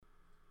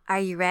Are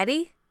you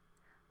ready?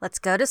 Let's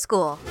go to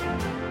school.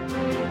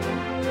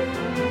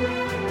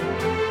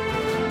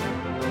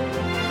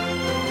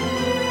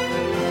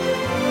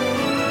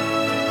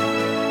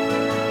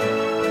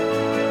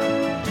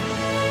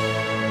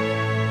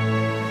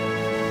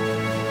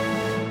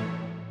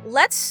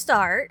 Let's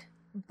start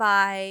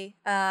by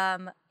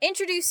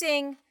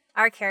introducing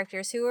our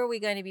characters. Who are we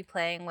going to be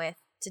playing with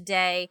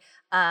today?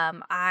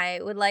 I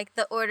would like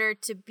the order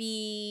to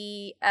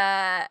be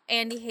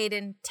Andy,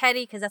 Hayden,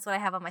 Teddy, because that's what I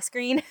have on my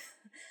screen.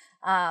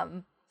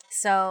 Andy,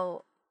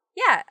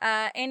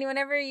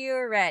 whenever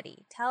you're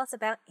ready, tell us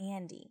about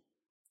Andy.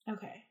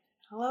 Okay.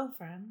 Hello,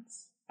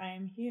 friends. I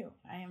am Hugh.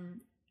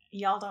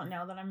 Y'all don't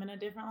know that I'm in a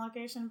different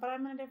location, but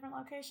I'm in a different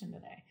location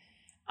today.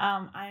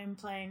 I'm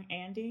playing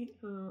Andy,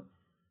 who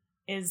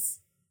is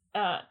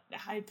a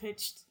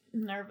high-pitched,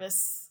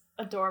 nervous,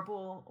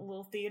 adorable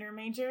little theater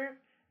major,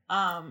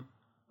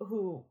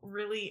 who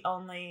really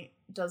only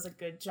does a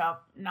good job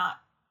not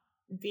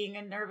being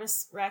a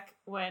nervous wreck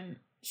when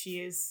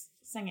she is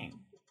singing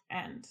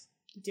and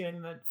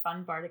doing the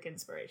fun bardic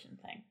inspiration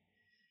thing.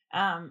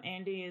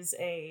 Andy is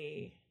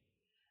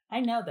I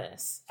know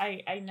this.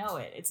 I know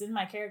it. It's in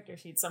my character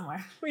sheet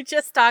somewhere. We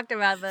just talked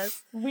about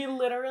this. We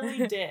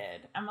literally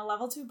did. I'm a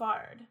level 2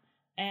 bard,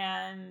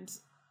 and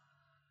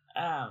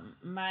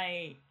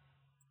my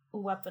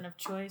weapon of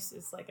choice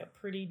is like a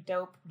pretty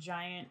dope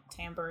giant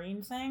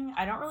tambourine thing.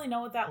 I don't really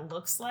know what that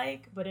looks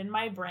like, but in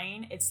my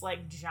brain it's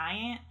like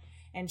giant,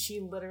 and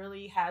she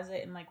literally has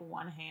it in like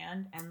one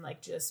hand and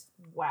like just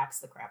whacks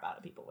the crap out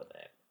of people with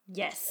it.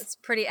 Yes, it's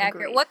pretty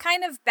accurate. Agreed. What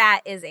kind of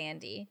bat is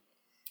Andy?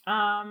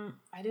 I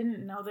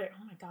didn't know that.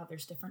 Oh my god,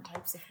 there's different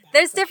types of bats.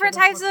 There's different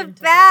types of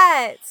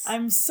bats.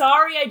 I'm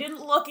sorry, I didn't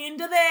look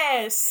into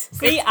this.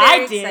 See,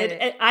 I did.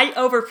 And I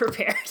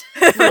over-prepared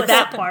for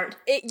that part.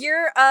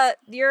 You're a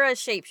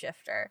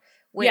shapeshifter.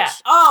 Which, yeah.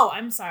 Oh,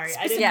 I'm sorry.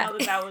 I didn't Yeah. know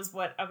that was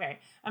what. Okay.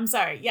 I'm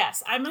sorry.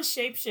 Yes, I'm a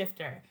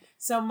shapeshifter.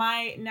 So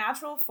my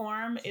natural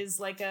form is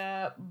like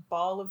a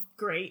ball of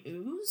gray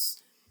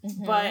ooze,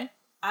 but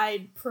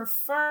I'd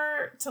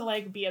prefer to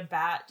like be a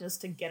bat just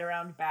to get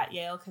around Bat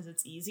Yale because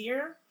it's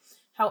easier.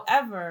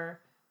 However,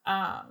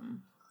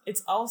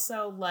 it's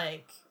also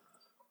like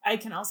I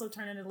can also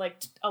turn into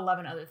like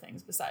 11 other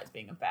things besides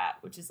being a bat,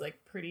 which is like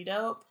pretty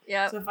dope.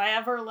 Yeah. So if I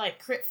ever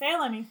like crit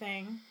fail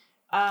anything,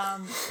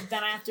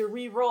 then I have to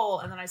re-roll,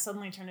 and then I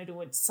suddenly turn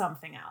into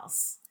something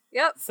else.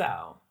 Yep.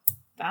 So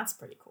that's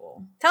pretty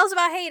cool. Tell us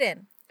about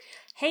Hayden.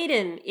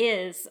 Hayden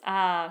is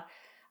a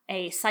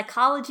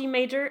psychology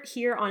major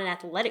here on an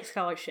athletic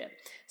scholarship.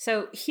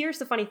 So here's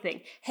the funny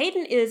thing.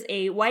 Hayden is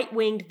a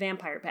white-winged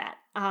vampire bat.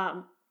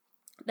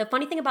 The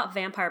funny thing about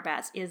vampire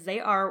bats is they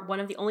are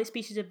one of the only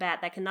species of bat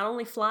that can not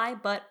only fly,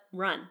 but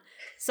run.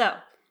 So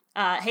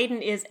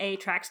Hayden is a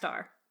track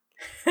star.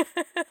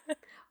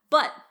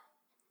 But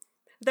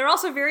they're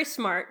also very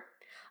smart.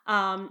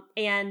 And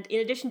in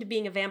addition to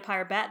being a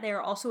vampire bat, they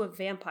are also a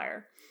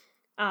vampire.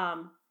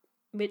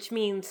 Which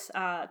means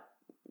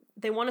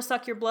they want to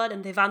suck your blood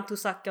and they want to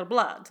suck your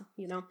blood,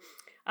 you know?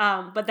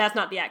 But that's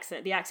not the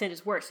accent. The accent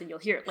is worse, and you'll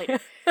hear it later.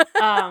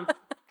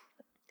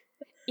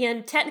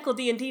 In technical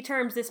D&D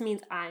terms, this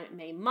means I'm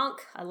a monk,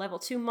 a level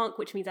 2 monk,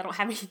 which means I don't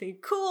have anything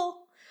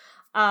cool.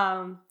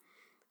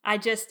 I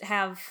just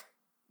have,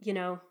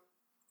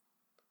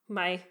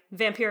 my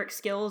vampiric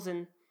skills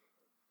and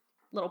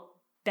little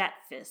bat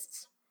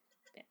fists.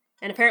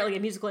 And apparently a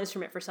musical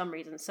instrument for some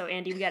reason. So,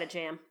 Andy, we got a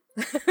jam.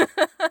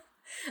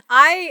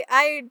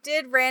 I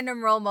did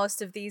random roll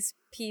most of these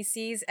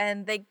PCs,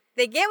 and they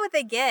get what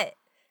they get.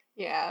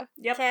 Yeah.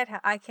 Yep.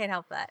 I can't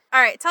help that.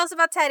 All right, tell us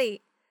about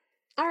Teddy.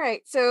 All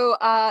right. So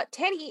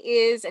Teddy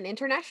is an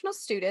international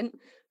student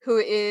who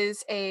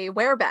is a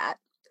werebat.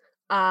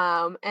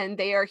 And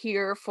they are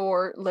here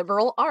for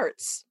liberal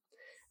arts.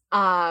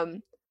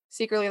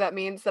 Secretly, that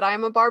means that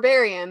I'm a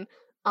barbarian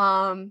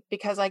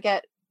because I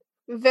get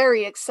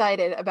very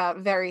excited about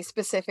very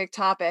specific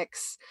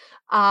topics.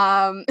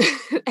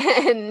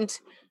 And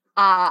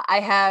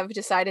I have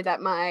decided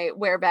that my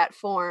werebat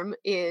form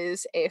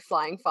is a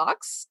flying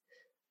fox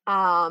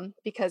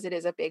because it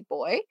is a big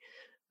boy.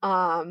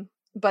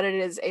 But it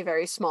is a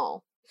very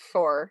small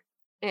for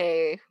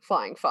a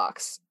flying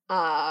fox.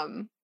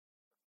 And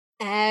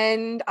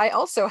I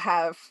also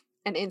have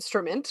an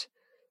instrument,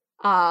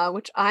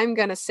 which I'm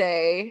going to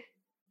say,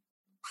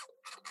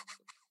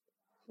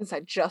 since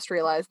I just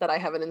realized that I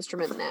have an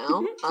instrument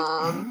now,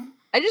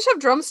 I just have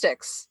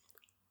drumsticks.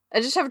 I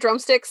just have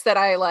drumsticks that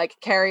I like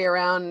carry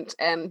around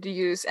and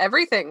use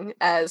everything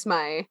as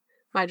my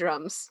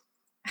drums.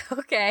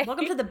 Okay.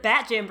 Welcome to the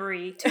Bat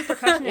Jamboree. 2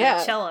 percussion and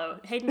Yeah. a cello.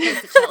 Hayden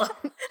plays the cello.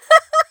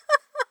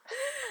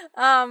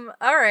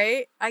 All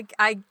right.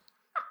 I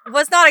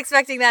was not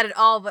expecting that at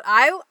all, but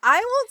I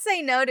won't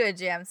say no to a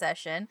jam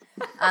session.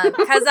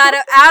 Because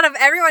out of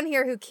everyone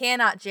here who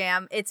cannot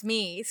jam, it's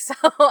me. So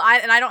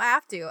I don't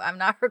have to. I'm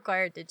not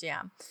required to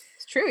jam.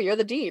 It's true, you're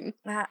the dean.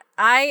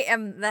 I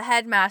am the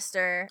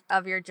headmaster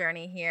of your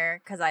journey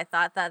here because I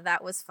thought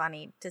that was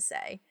funny to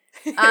say.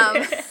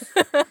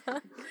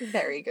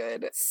 Very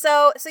good.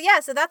 So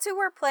that's who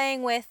we're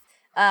playing with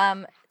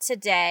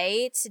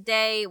Today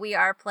we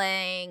are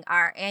playing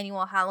our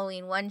annual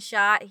Halloween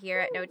one-shot here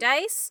at No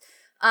Dice.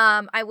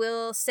 I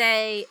will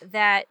say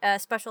that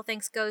special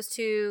thanks goes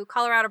to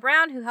Colorado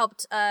Brown, who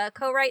helped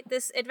co-write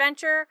this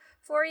adventure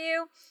for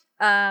you,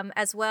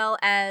 as well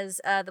as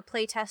the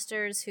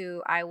playtesters,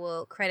 who I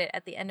will credit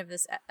at the end of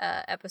this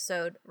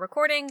episode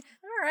recording.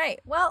 All right,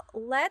 well,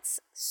 let's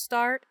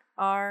start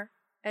our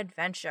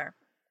adventure.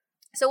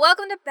 So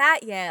welcome to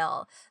Bat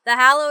Yale, the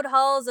hallowed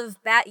halls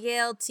of Bat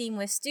Yale teem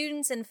with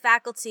students and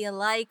faculty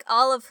alike,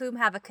 all of whom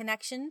have a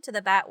connection to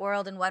the Bat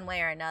world in one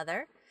way or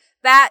another.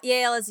 Bat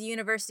Yale is a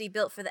university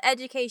built for the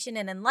education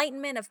and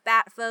enlightenment of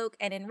Bat folk,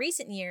 and in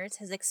recent years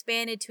has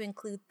expanded to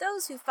include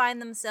those who find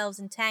themselves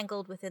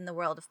entangled within the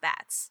world of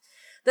bats.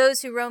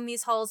 Those who roam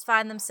these halls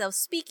find themselves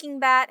speaking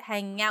bat,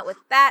 hanging out with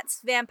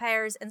bats,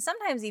 vampires, and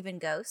sometimes even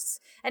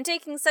ghosts, and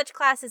taking such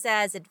classes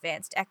as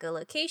Advanced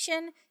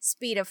Echolocation,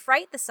 Speed of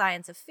Fright, the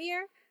Science of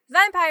Fear,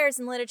 Vampires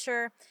in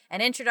Literature,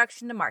 and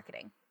Introduction to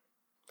Marketing.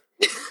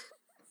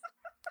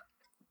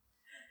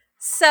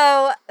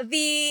 So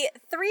the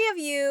three of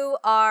you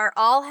are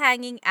all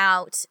hanging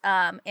out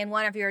in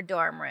one of your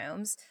dorm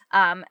rooms.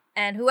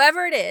 And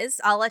whoever it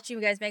is, I'll let you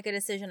guys make a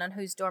decision on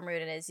whose dorm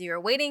room it is. You're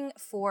waiting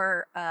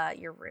for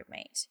your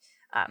roommate.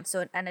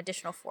 So an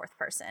additional fourth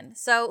person.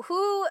 So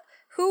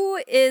who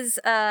is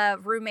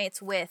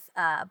roommates with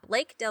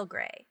Blake Del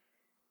Grey?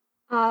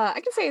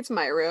 I can say it's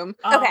my room.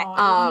 Oh, Okay.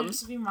 I want it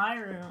to be my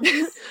room.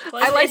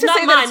 Well, I like it's to not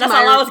say that mine. it's That's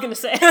my all I room. was going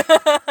to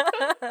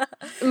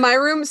say. My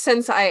room,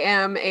 since I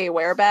am a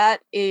werebat,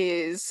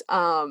 is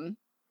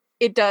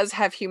it does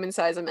have human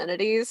size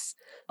amenities.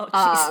 Oh,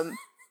 jeez.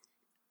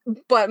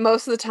 But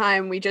most of the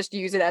time we just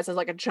use it as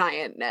like a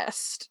giant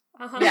nest.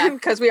 Uh-huh. Yeah.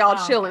 Because we all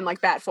Oh, chill okay. in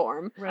like bat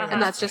form. Right.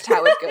 And that's just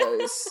how it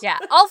goes. Yeah,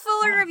 all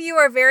four of you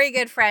are very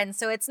good friends,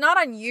 so it's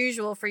not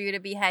unusual for you to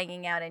be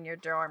hanging out in your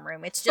dorm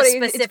room. It's But just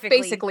it's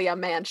specifically basically a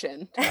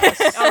mansion.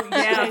 Oh,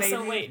 yeah, Okay, so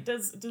baby.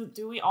 wait,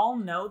 do we all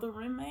know the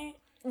roommate?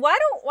 why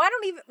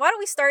don't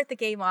we start the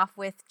game off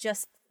with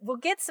just we'll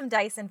get some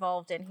dice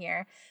involved in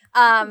here.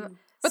 But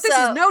this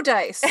So- is no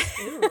dice.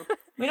 Ooh.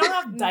 We don't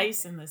have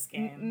dice in this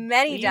game.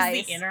 Many we dice.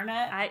 Use the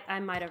internet. I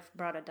might have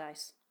brought a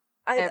dice.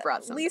 I brought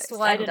at some least dice.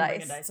 one I didn't bring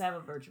a dice. dice. I have a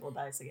virtual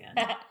dice again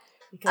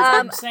because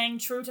I'm staying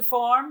true to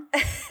form.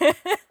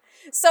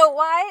 So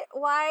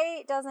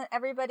why doesn't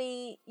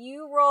everybody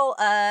you roll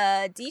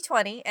a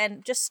d20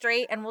 and just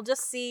straight and we'll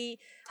just see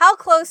how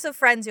close of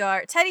friends you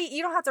are. Teddy,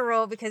 you don't have to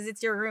roll because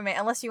it's your roommate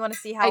unless you want to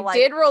see how I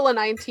did roll a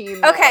 19.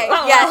 though. Okay.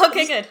 Oh, Yeah. wow,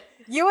 okay, good.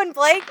 You and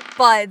Blake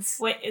buds.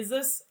 Wait, is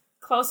this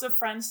close of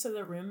friends to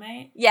the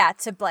roommate? Yeah,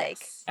 to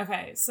Blake.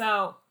 Okay,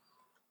 so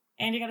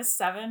Andy got a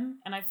 7,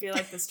 and I feel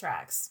like this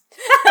tracks.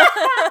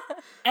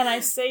 And I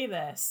say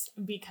this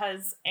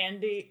because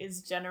Andy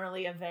is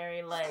generally a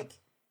very, like,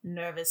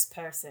 nervous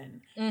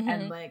person. Mhm.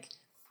 And, like,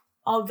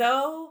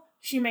 although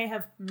she may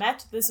have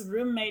met this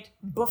roommate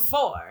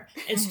before,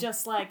 it's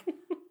just like,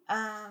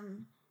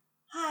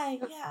 hi,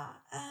 yeah,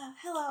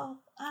 hello,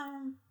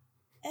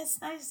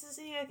 it's nice to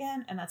see you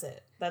again. And that's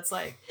it. That's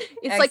like,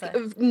 It's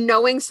Excellent. like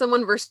knowing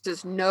someone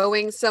versus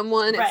knowing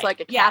someone. Right, It's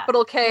like a yeah.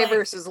 capital K Like-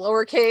 versus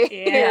lowercase.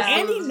 Yeah.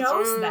 Andy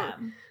knows Mm.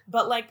 them,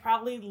 but like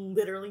probably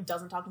literally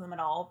doesn't talk to them at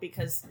all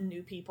because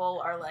new people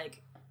are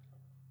like,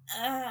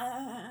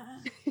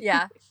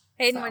 Yeah.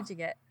 Hayden, So. what'd you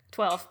get?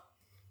 12.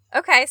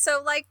 Okay,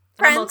 so like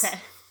friends. I'm okay.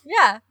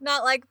 Yeah,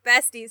 not like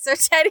besties. So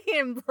Teddy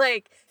and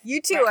Blake,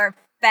 you two Right. are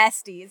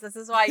besties. This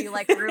is why you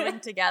like rooming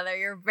together.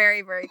 You're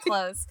very, very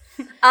close.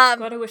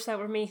 God, I wish that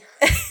were me.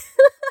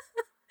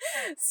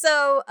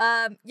 So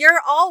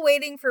you're all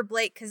waiting for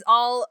Blake because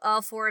all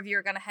four of you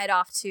are gonna head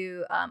off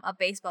to a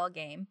baseball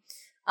game.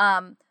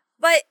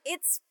 But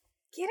it's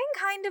getting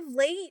kind of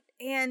late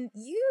and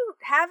you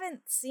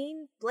haven't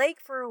seen Blake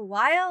for a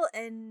while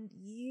and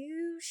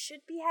you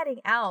should be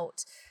heading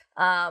out.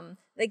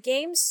 The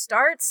game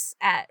starts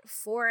at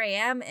 4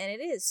 a.m. and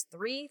it is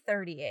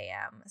 3:30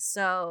 a.m.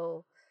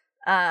 So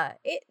and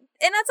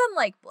that's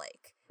unlike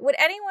Blake. Would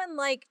anyone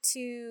like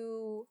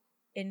to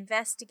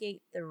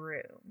investigate the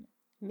room?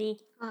 Me?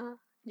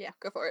 Yeah,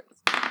 go for it.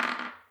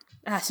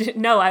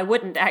 No, I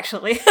wouldn't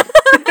actually,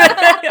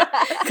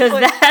 because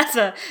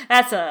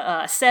that's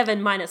a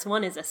 7 minus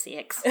 1 is a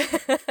 6.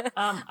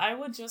 I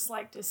would just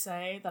like to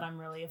say that I'm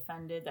really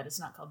offended that it's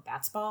not called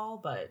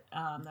Batsball, but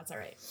that's all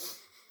right.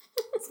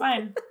 It's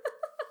fine.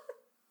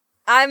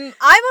 I'm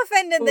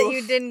offended that you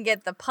Oof. didn't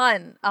get the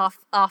pun off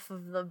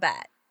of the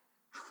bat.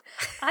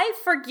 I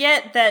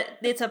forget that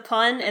it's a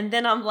pun, and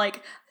then I'm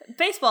like,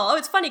 baseball. Oh,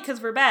 it's funny because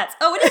we're bats.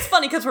 Oh, it is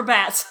funny because we're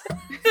bats.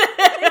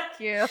 Thank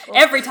you.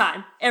 Every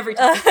time. Every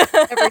time.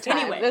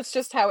 Anyway. That's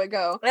just how it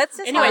go. That's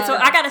just Anyway, how so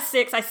it I got a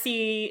 6. I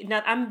see.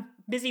 I'm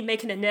busy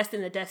making a nest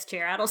in the desk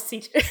chair. I don't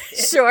see. goes.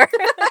 Sure.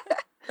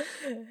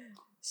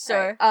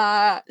 Sure.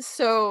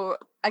 So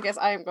I guess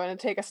I am going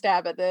to take a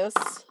stab at this,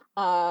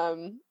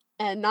 and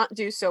not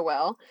do so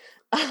well.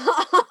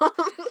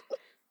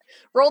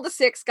 Rolled a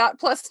 6, got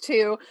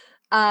 +2,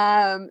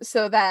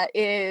 so that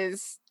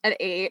is an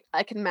 8.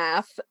 I can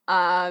math.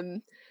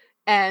 And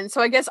And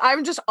so I guess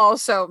I'm just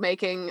also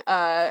making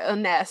a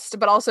nest,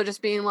 but also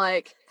just being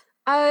like,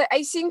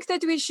 I think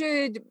that we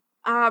should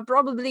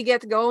probably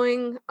get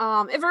going.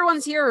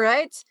 Everyone's here,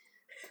 right?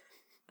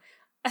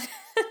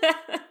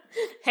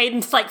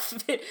 Hayden's like,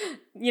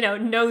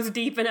 nose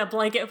deep in a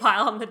blanket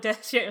pile on the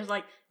desk chair. Is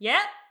like,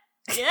 yeah.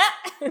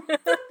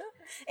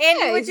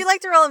 Andy, would you like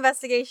to roll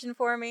investigation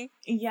for me?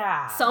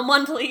 Yeah.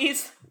 Someone,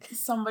 please.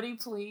 Somebody,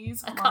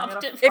 please. A Hold on, I gotta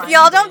competent- If find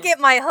y'all don't it. get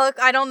my hook,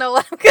 I don't know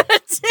what I'm gonna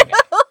do.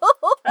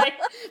 Right?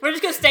 We're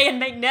just gonna stay and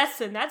make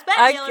nests, and that's bad.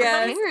 I Yale, guess.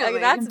 everybody. Really?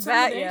 That's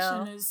bad,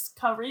 Intimidation yo. is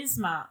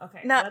charisma.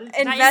 Okay. No, what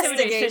is Not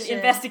investigation.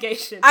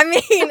 Investigation. I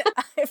mean,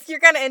 if you're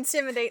gonna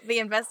intimidate the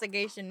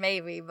investigation,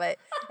 maybe, but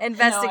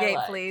investigate, No,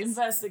 I lied. please.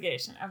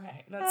 Investigation.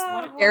 Okay. That's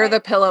what. Scare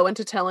the pillow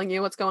into telling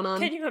you what's going on.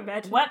 Can you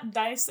imagine? What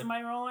dice am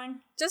I rolling?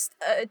 Just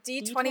a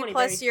D20 D20,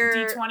 plus baby. your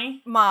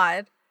D20.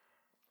 mod.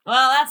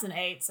 Well, that's an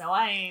 8, so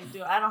I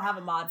don't have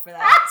a mod for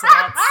that. So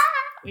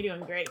we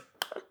doing great.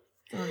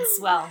 Doing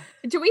swell.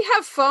 Do we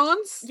have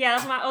phones? Yeah,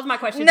 that was my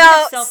question. No, Do you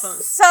have cell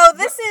phones? so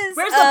this is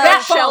Where's the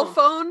bat phone? Shell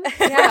phone?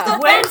 Yeah.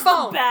 Where's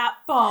phone? the bat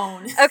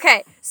phone?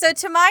 Okay, so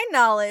to my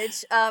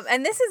knowledge,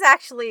 and this is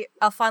actually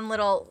a fun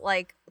little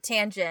like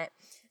tangent.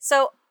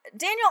 So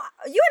Daniel,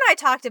 you and I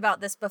talked about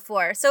this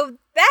before. So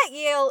Bat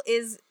Yale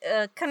is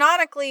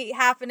canonically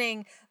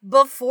happening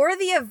before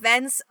the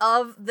events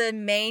of the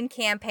main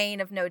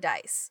campaign of No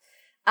Dice.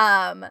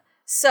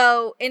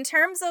 So in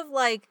terms of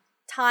like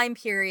time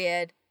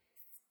period,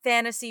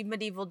 fantasy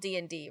medieval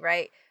D&D,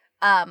 right?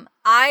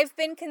 I've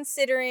been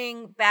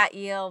considering Bat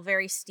Yale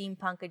very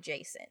steampunk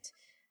adjacent.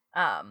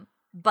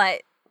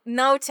 But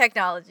no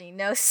technology,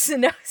 no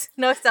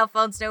cell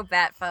phones, no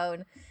bat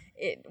phone.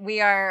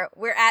 We're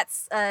at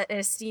an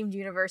esteemed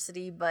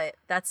university, but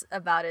that's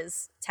about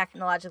as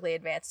technologically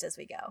advanced as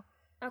we go.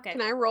 Okay.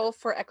 Can I roll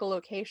for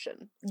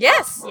echolocation?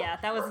 Yes. Yeah,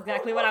 that was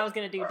exactly what I was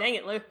gonna do. Dang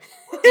it, Lou.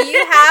 Do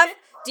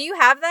you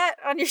have that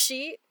on your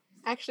sheet?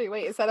 Actually,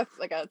 wait, is that a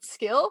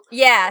skill?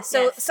 Yeah.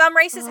 So Yes. some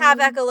races have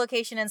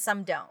echolocation and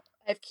some don't.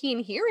 I have keen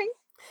hearing.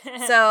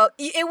 So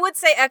it would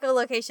say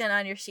echolocation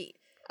on your sheet.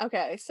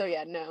 Okay, so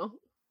yeah, no.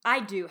 I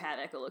do have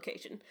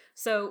echolocation.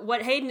 So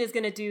what Hayden is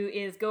going to do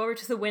is go over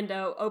to the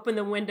window, open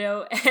the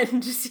window,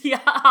 and just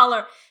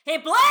holler, "Hey,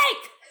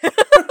 Blake!"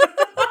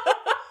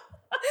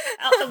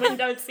 out the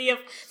window and see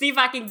if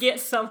I can get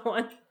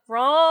someone.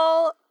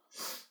 Roll.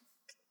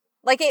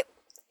 Like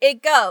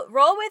it go.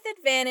 Roll with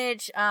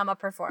advantage a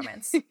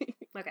performance.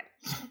 Okay.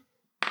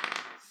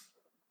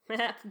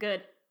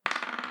 Good.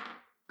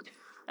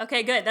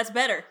 Okay, good. That's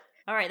better.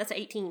 All right, that's an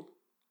 18.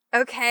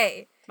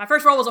 Okay. My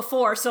first roll was a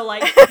 4, so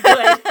like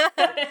good.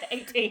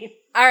 18.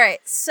 All right.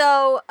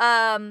 So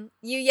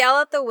you yell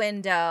at the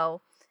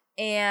window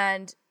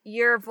and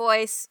your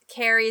voice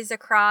carries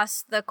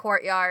across the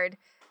courtyard.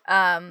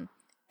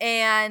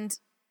 And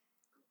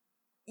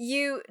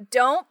you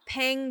don't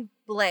ping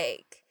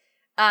Blake.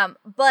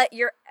 But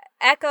your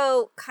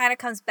echo kind of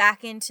comes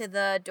back into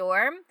the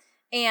dorm,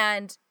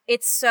 and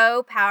it's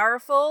so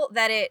powerful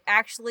that it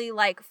actually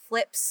like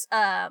flips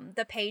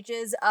the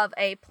pages of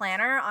a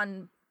planner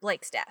on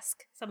Blake's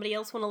desk. Somebody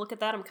else want to look at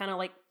that? I'm kind of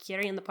like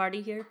carrying the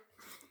party here.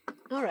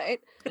 All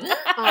right.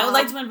 I would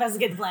like to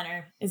investigate the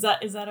planner. Is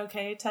that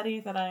okay, Teddy,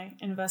 that I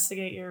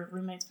investigate your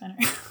roommate's planner?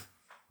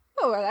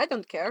 Oh, well, I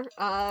don't care.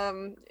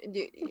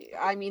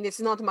 I mean, it's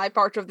not my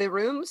part of the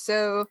room,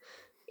 so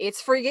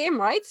it's free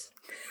game, right?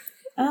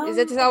 Is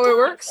that how it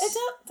works? I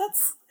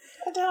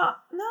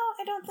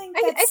don't think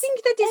I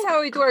think that is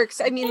how it works.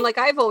 I mean, like,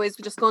 I've always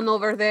just gone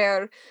over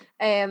there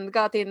and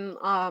gotten,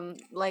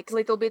 like,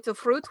 little bits of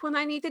fruit when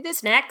I needed it.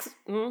 Snacks?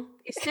 Mm.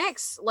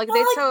 Snacks. Like, No,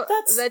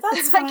 that's like, how...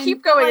 that's I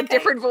keep fine. going Like, a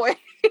different voice.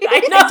 I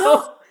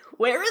know.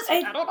 Where is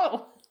it? I- I don't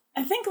know.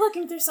 I think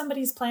looking through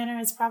somebody's planner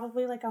is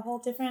probably like a whole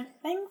different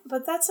thing,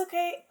 but that's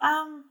okay.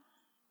 No,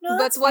 But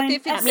that's what fine.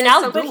 if it I mean, says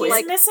I'll But something do he's it.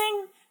 like...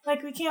 missing.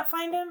 Like, we can't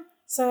find him.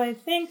 So I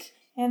think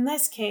in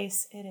this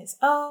case, it is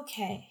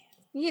okay.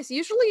 Yes,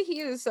 usually he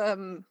is,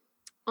 on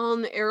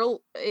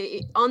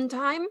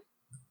time.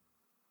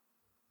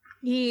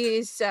 He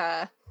is,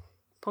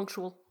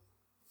 Punctual.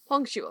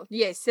 punctual.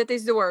 Yes, that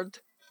is the word.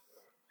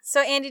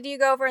 So Andy, do you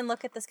go over and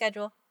look at the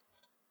schedule?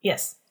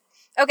 Yes.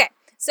 Okay.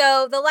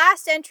 So the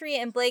last entry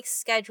in Blake's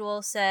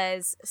schedule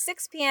says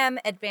 6 p.m.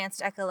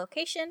 Advanced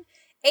Echolocation,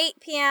 8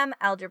 p.m.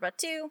 Algebra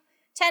 2,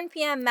 10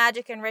 p.m.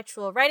 Magic and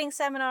Ritual Writing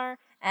Seminar,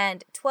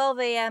 and 12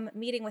 a.m.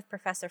 Meeting with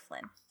Professor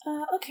Flynn.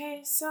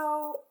 Okay,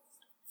 so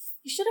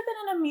you should have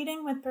been in a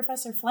meeting with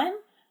Professor Flynn,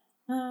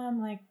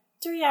 like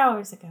 3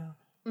 hours ago.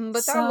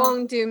 But So- how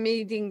long do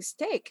meetings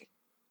take?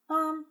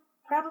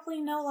 Probably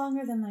no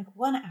longer than like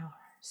 1 hour,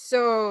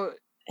 So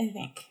I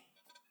think.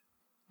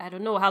 I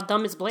don't know. How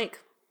dumb is Blake?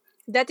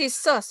 that is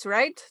sus,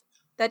 right?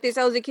 That is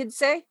how the kids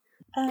say?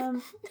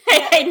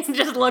 Hayden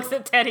just looks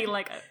at Teddy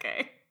like,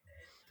 okay.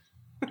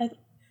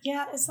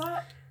 Yeah, is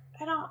that?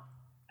 I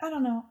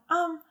don't know.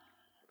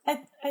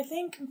 I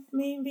think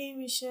maybe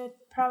we should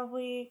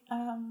probably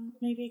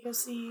maybe go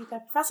see the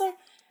professor,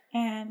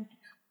 and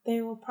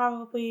they will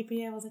probably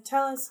be able to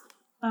tell us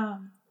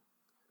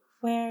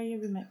where your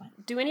roommate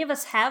went. Do any of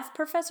us have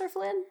Professor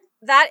Flynn?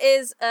 That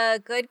is a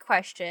good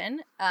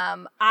question.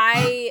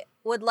 I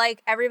would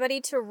like everybody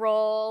to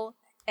roll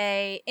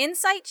a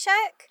insight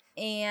check,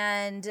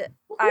 and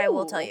I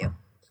will tell you.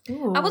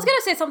 Ooh. I was going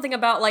to say something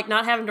about, like,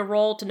 not having to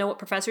roll to know what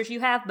professors you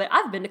have, but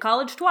I've been to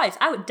college twice.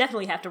 I would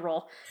definitely have to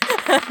roll.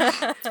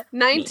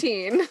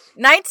 19.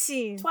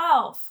 19.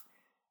 12.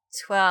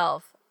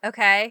 12.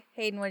 Okay.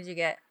 Hayden, what did you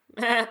get?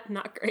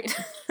 Not great.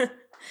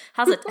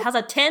 How's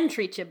a 10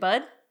 treat you,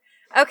 bud?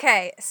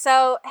 Okay,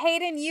 so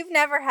Hayden, you've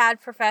never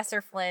had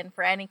Professor Flynn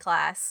for any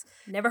class.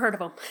 Never heard of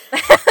him.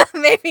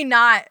 Maybe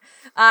not.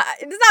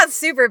 It's not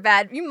super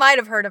bad. You might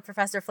have heard of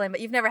Professor Flynn,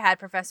 but you've never had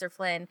Professor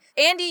Flynn.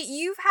 Andy,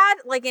 you've had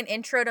like an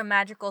intro to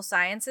magical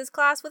sciences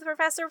class with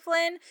Professor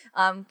Flynn,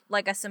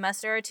 like a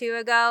semester or two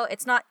ago.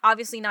 It's not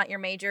obviously not your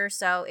major,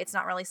 so it's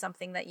not really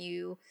something that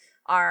you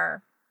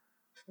are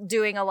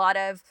doing a lot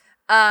of.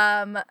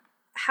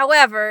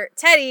 However,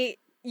 Teddy,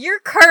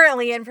 you're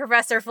currently in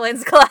Professor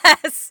Flynn's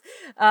class.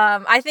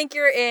 I think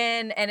you're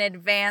in an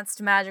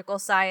advanced magical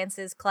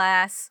sciences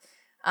class,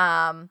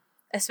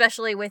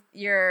 especially with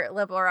your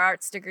liberal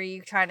arts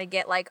degree, trying to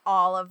get like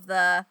all of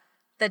the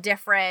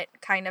different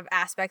kind of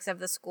aspects of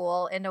the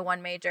school into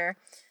one major.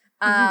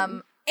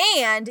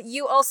 And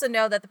you also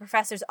know that the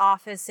professor's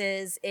office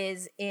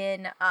is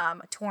in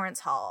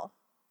Torrance Hall.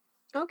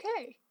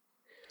 Okay.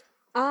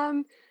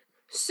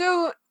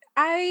 So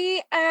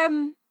I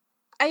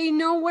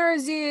know where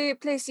the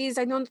place is.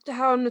 I don't know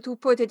how to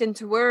put it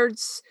into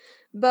words,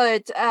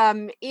 but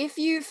if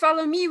you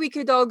follow me, we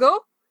could all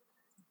go.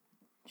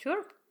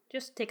 Sure.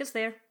 Just take us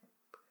there.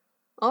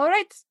 All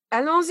right,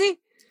 allons-y.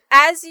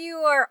 As you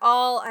are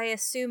all, I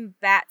assume,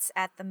 bats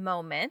at the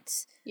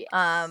moment. Yes.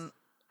 Am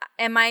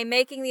I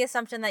making the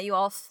assumption that you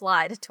all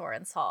fly to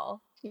Torrance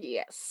Hall?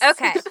 Yes.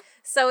 Okay,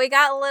 so we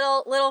got a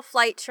little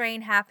flight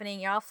train happening.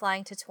 You're all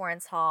flying to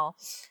Torrance Hall.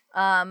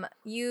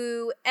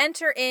 You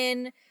enter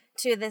in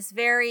to this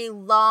very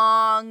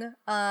long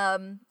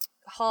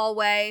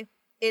hallway.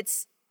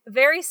 It's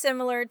very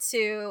similar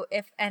to,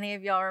 if any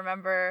of y'all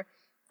remember,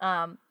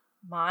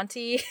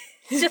 Monty.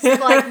 Just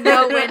like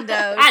no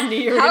windows. I knew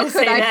you were going to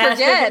say that. How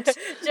could I forget?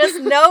 Just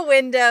no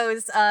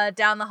windows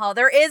down the hall.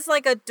 There is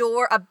like a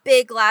door, a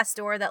big glass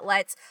door that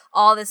lets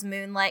all this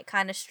moonlight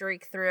kind of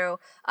streak through.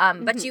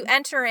 But you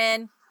enter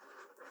in,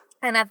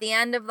 and at the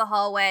end of the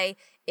hallway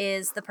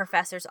is the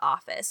professor's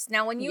office.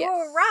 Now, when you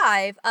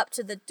arrive up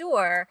to the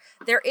door,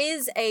 there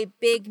is a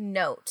big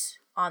note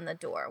on the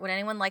door. Would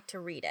anyone like to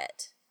read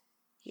it?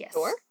 Yes.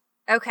 Sure.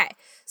 Okay,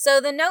 so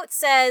the note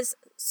says,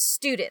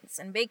 students,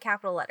 in big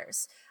capital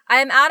letters. I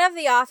am out of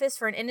the office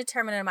for an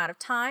indeterminate amount of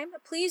time.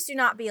 Please do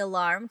not be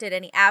alarmed at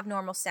any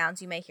abnormal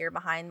sounds you may hear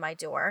behind my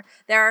door.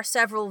 There are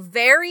several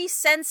very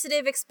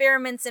sensitive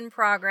experiments in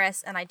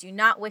progress, and I do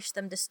not wish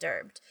them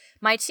disturbed.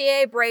 My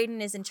TA,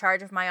 Braden, is in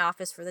charge of my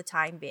office for the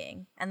time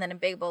being. And then in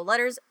big bold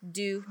letters,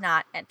 do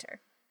not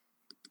enter.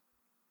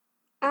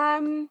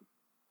 I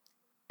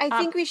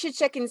think we should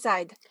check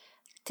inside.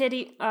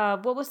 Teddy,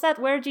 what was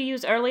that word you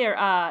used earlier?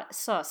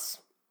 Sus.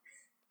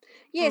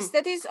 Yes,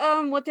 that is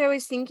what I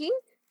was thinking.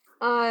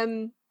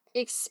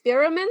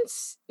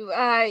 Experiments.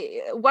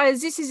 While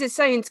this is a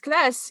science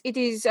class, it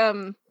is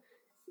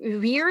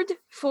weird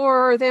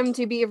for them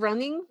to be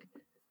running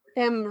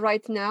them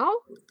right now.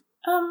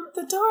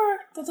 The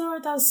door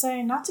does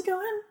say not to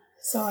go in,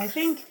 so I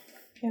think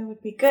it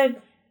would be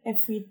good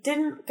if we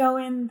didn't go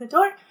in the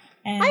door.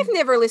 And I've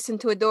never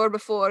listened to a door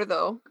before,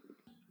 though.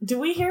 do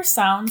we hear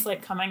sounds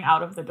like coming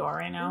out of the door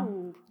right now?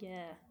 Ooh,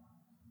 yeah.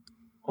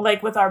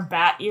 Like with our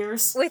bat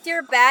ears? With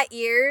your bat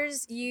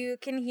ears, you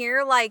can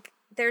hear like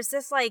there's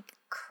this like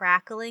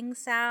crackling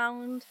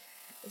sound.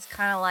 It's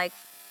kind of like,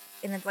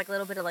 and it's like a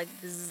little bit of like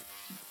bzz,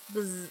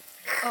 bzz.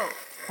 Oh.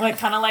 Like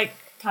kind of like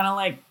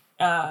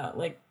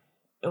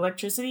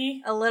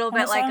electricity? A little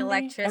Kinda bit like sounding?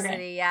 electricity,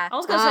 Okay. yeah. I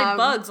was going to say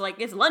bugs, like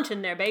it's lunch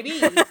in there, baby.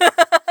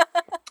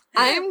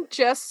 I'm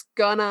just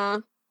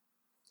gonna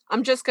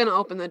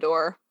open the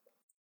door.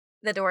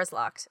 The door's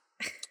locked.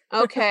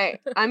 Okay,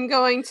 I'm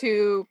going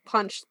to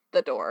punch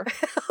the door.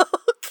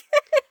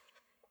 Okay.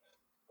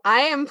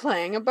 I am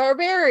playing a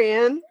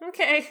barbarian.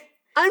 Okay.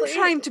 I'm Please.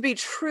 trying to be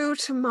true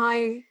to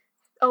my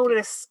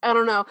Otis. I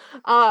don't know.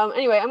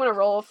 Anyway, I'm gonna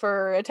roll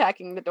for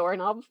attacking the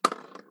doorknob.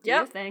 Do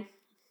your thing.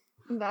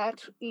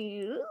 That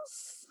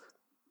is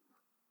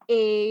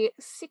a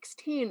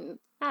 16.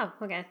 Oh,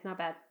 okay. Not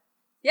bad.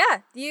 Yeah,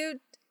 you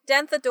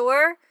dent the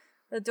door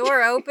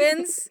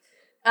opens.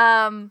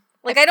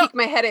 Like I I don't peek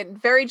my head in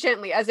very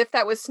gently, as if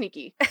that was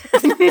sneaky.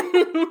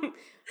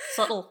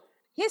 Subtle.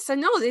 Yes, I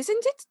know,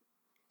 isn't it?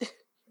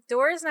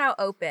 door is now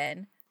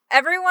open.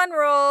 Everyone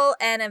roll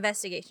an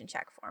investigation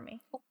check for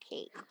me.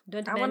 Okay.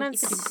 I want to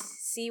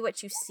see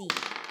what you see.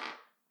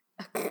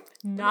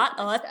 Not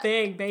a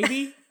thing,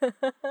 baby.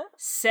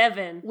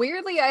 7.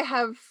 Weirdly, I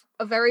have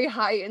a very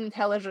high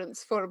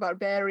intelligence for a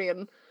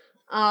barbarian.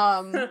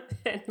 And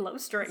low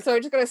strength. So I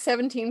just got a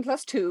 17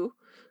 plus 2.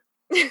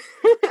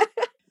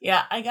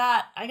 Yeah, I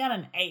got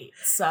an 8,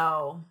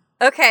 so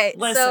Okay,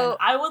 listen, so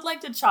I would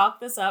like to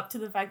chalk this up to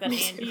the fact that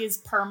Andy is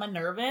perma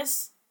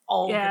nervous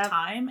all the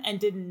time and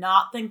did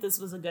not think this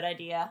was a good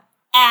idea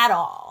at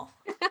all.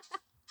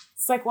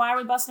 It's like, why are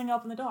we busting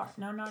open the door?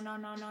 No.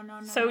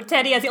 So,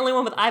 Teddy, as the only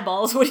one with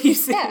eyeballs, what do you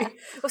see? Yeah.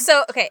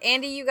 So, okay,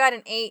 Andy, you got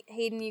an 8.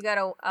 Hayden, you got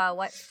a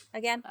what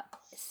again?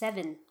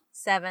 7.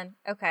 7.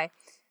 Okay.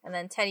 And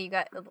then Teddy, you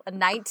got a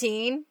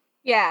 19.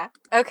 Yeah.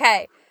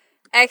 Okay.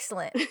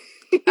 Excellent.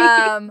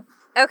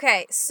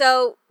 Okay,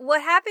 so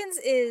what happens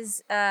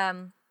is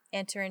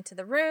enter into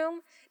the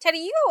room. Teddy,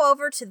 you go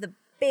over to the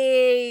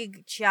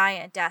big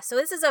giant desk. So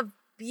this is a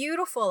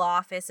beautiful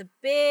office, a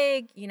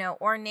big,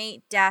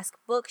 ornate desk,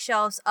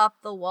 bookshelves up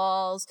the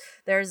walls.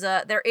 There is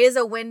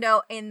a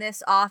window in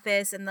this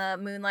office and the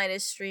moonlight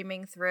is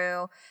streaming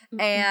through,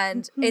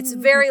 and it's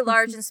very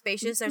large and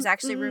spacious. There's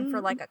actually room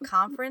for like a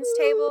conference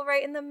table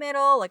right in the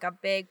middle, like a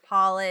big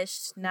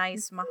polished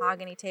nice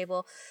mahogany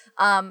table.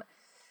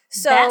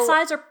 So Bat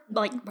size or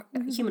like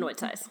humanoid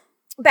size?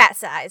 Bat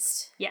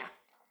sized. Yeah.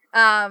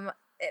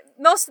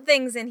 Most of the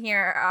things in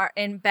here are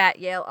in Bat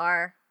Yale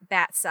are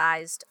bat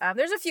sized.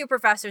 There's a few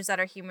professors that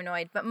are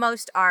humanoid, but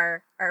most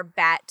are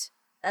bat,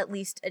 at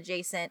least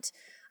adjacent.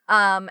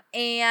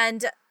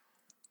 And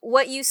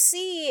what you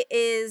see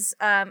is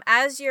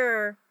as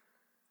you're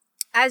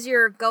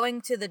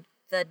going to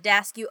the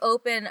desk, you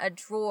open a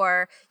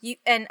drawer.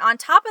 And on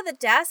top of the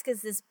desk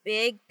is this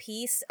big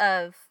piece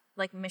of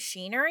like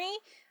machinery.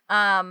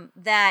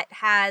 That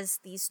has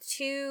these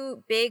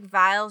 2 big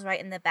vials right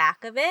in the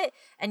back of it,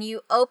 and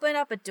you open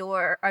up a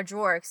drawer,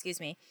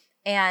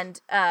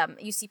 and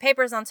you see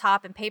papers on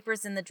top and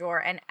papers in the drawer,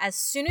 and as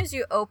soon as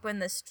you open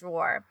this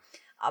drawer,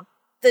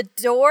 the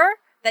door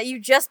that you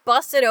just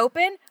busted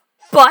open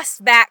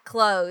busts back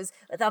closed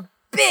with a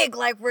big,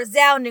 like,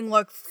 resounding,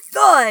 like,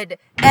 thud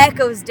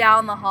echoes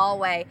down the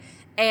hallway,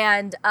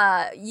 and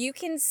you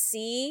can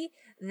see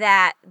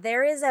that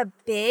there is a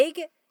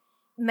big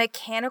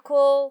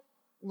mechanical,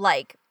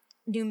 like,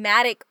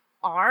 pneumatic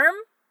arm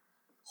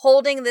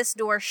holding this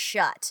door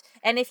shut.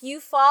 And if you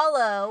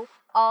follow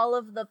all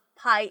of the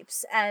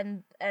pipes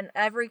and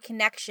every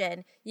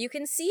connection, you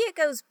can see it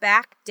goes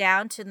back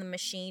down to the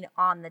machine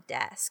on the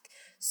desk.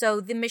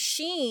 So the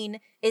machine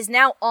is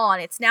now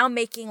on. It's now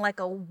making like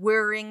a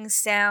whirring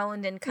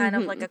sound and kind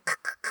of like a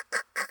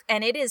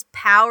and it is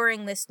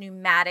powering this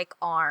pneumatic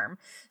arm.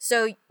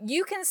 So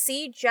you can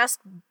see just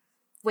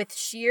with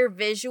sheer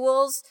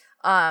visuals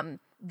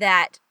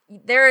that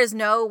there is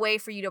no way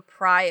for you to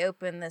pry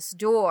open this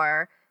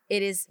door.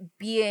 It is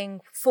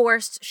being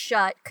forced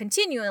shut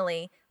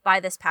continually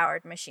by this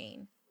powered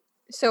machine.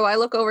 So I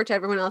look over to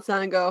everyone else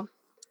and go,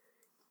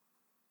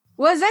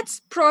 well,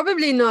 that's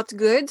probably not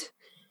good.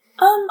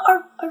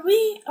 Are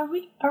we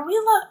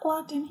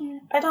locked in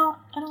here? I don't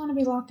want to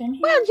be locked in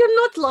here. Well, you're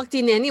not locked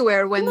in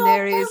anywhere when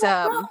there is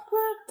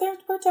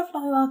We're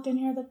definitely locked in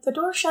here. The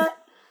door's shut,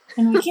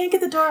 and we can't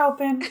get the door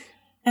open.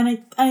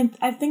 And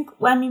I think,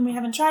 well, I mean, we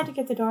haven't tried to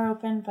get the door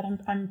open, but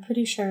I'm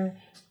pretty sure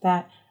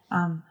that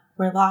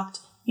we're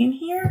locked in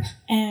here,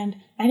 and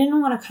I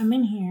didn't want to come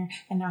in here,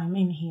 and now I'm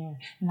in here,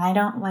 and I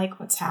don't like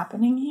what's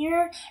happening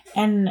here,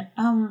 and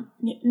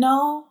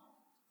no,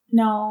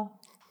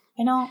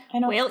 I don't.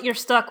 Well, you're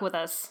stuck with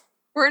us.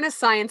 We're in a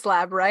science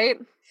lab, right?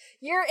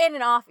 You're in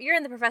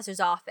the professor's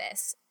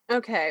office.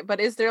 Okay, but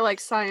is there like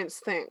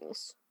science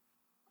things?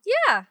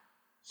 Yeah.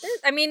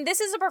 I mean, this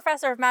is a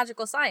professor of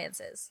magical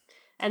sciences.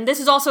 And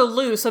this is also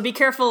Lou, so be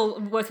careful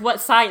with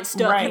what science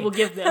stuff you will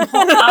give them.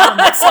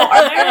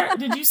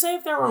 Did you say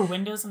if there were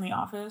windows in the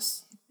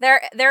office?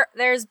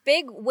 There's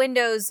big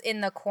windows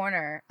in the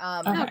corner.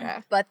 Okay.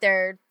 But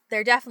they're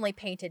definitely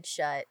painted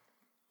shut.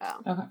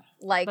 Oh.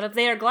 Okay. But if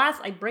they are glass,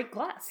 I break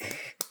glass.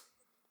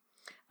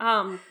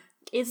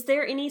 Is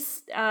there any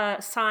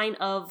sign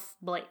of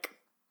Blake?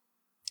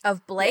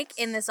 Of Blake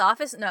Yes. in this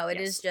office? No, it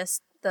Yes. is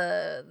just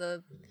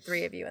the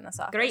 3 of you in this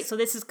office. Great, so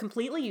this is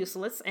completely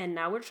useless, and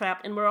now we're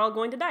trapped, and we're all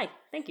going to die.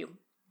 Thank you.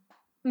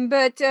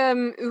 But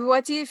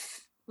what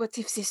if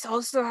this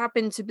also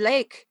happened to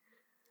Blake?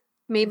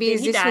 Maybe Then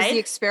he this was died. the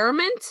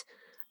experiment?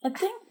 I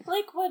think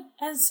Blake would,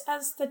 as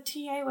the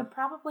TA, would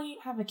probably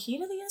have a key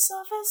to this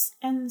office,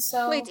 and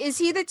so. Wait, is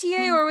he the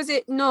TA or was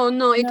it? No,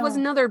 it was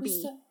another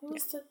B.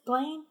 Who's the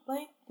Blaine?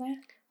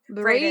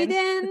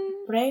 Braden?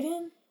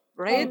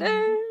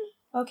 Braden?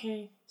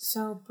 Okay,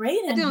 so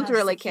Braden. I don't has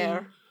really the key,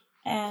 care.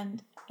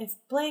 And if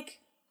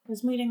Blake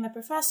was meeting the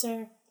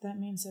professor, that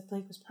means that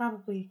Blake was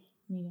probably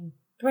meeting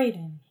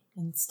Braden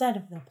instead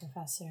of the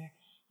professor.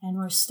 And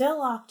we're still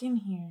locked in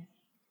here,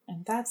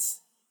 and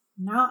that's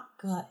not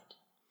good.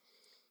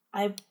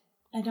 I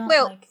don't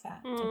like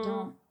that.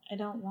 I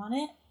don't want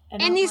it. I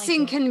don't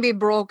Anything like it. can be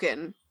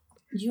broken.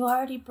 You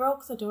already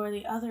broke the door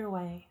the other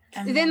way.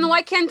 And Then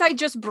why can't I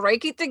just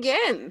break it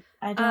again?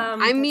 I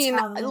don't. I mean,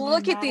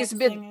 look at these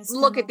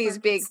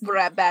big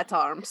bat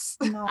arms.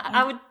 No,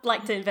 I would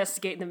like to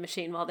investigate the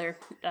machine while they're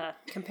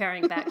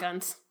comparing bat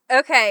guns.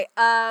 Okay,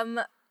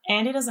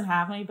 Andy doesn't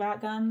have any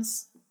bat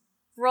guns.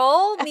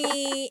 roll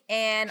me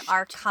an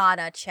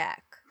Arcana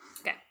check.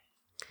 Okay.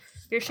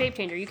 You're a shape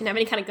changer. You can have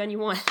any kind of gun you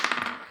want.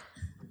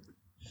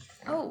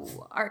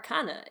 Oh,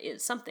 Arcana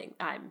is something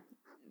I'm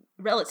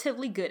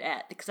relatively good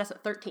at, because that's a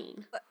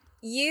 13.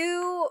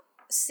 You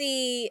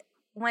see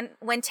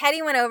when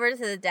Teddy went over to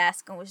the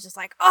desk and was just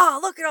like, "Oh,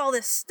 look at all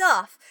this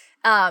stuff."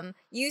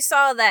 You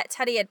saw that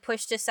Teddy had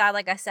pushed aside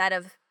like a set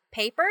of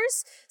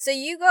papers. So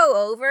you go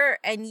over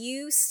and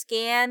you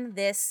scan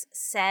this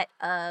set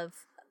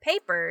of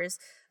papers,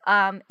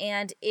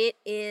 and it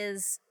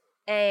is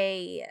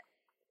a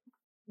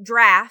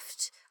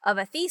draft of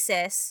a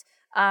thesis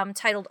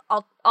titled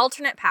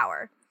Alternate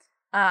Power.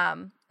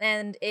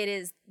 And it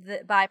is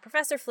by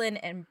Professor Flynn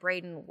and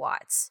Braden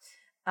Watts.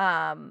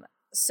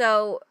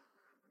 So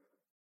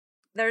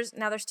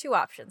there's two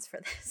options for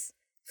this.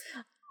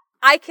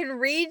 I can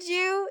read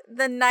you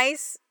the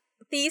nice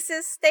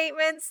thesis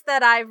statements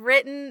that I've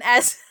written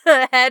as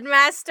a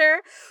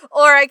headmaster,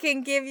 or I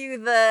can give you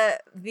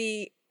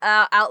the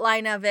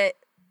outline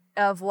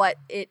of what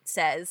it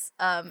says.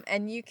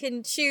 And you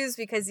can choose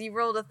because you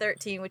rolled a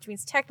 13, which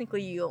means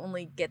technically you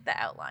only get the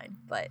outline.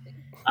 But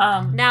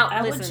now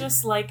I listen. would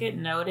just like it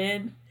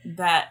noted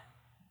that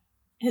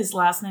his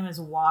last name is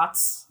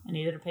Watts, and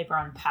he did a paper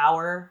on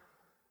power.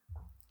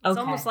 It's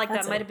almost like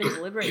that might have been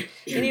deliberate.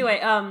 Anyway,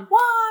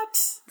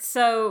 what?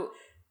 So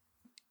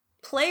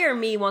player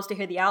me wants to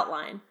hear the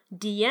outline.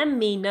 DM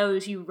me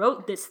knows you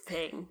wrote this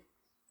thing.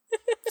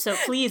 So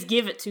please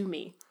give it to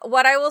me.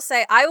 what I will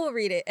say, I will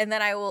read it, and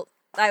then I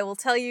will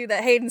tell you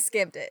that Hayden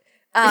skimmed it.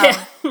 Well,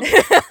 Hayden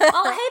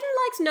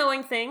likes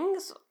knowing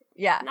things.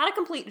 Yeah. Not a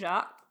complete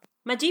jock.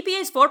 My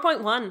GPA is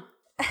 4.1.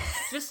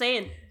 Just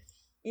saying.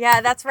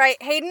 Yeah, that's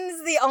right.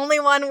 Hayden's the only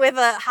one with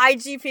a high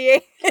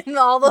GPA in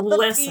all of the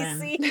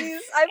Listen, PCs.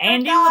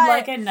 Andy would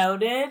like it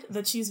noted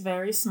that she's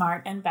very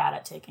smart and bad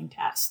at taking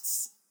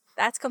tests.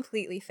 That's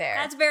completely fair.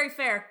 That's very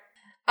fair.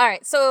 All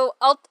right, so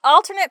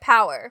alternate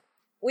power.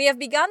 We have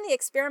begun the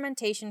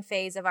experimentation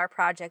phase of our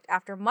project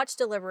after much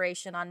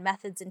deliberation on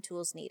methods and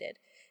tools needed.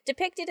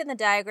 Depicted in the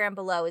diagram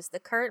below is the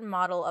current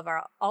model of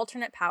our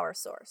alternate power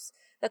source.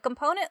 The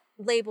component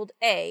labeled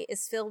A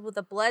is filled with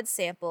a blood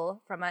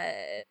sample from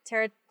a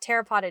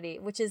pteropodidae,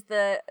 which is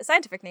the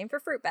scientific name for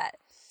fruit bat.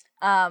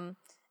 And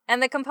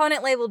the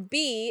component labeled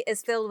B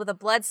is filled with a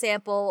blood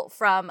sample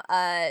from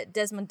a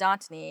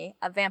Desmodontini,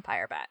 a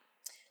vampire bat.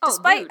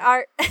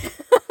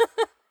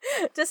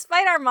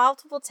 Despite our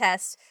multiple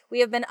tests, we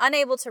have been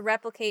unable to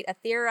replicate a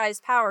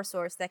theorized power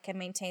source that can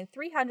maintain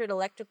 300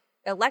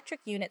 electric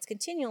units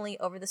continually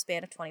over the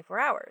span of 24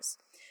 hours.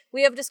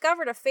 We have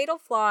discovered a fatal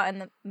flaw in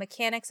the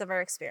mechanics of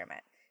our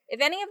experiment.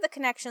 If any of the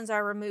connections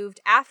are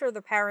removed after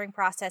the powering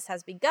process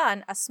has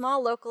begun, a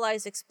small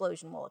localized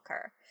explosion will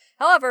occur.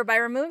 However, by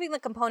removing the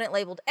component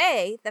labeled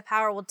A, the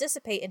power will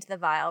dissipate into the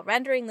vial,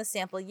 rendering the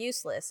sample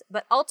useless,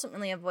 but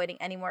ultimately avoiding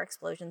any more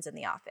explosions in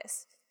the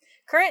office.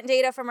 Current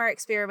data from our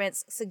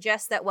experiments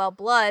suggests that while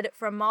blood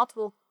from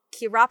multiple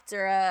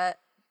Chiroptera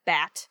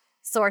bat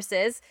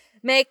sources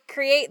may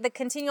create the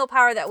continual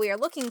power that we are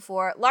looking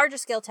for, larger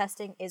scale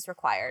testing is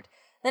required.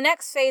 The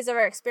next phase of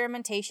our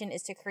experimentation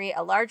is to create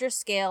a larger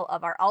scale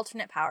of our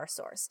alternate power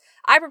source.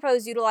 I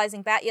propose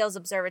utilizing Bat Yale's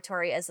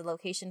observatory as the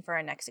location for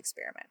our next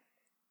experiment.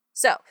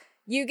 So,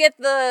 you get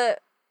the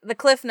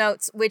cliff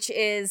notes, which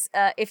is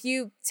if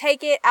you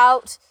take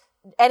out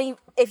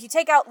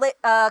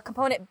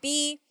component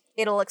B,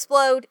 it'll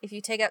explode. If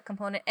you take out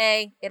component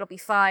A, it'll be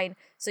fine.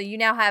 So you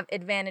now have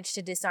advantage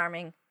to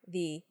disarming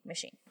the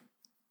machine.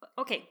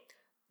 Okay,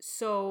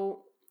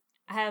 so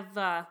I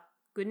have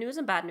good news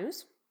and bad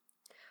news.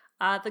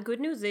 The good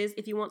news is,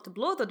 if you want to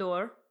blow the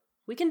door,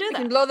 we can do that.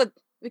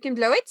 We can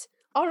blow it?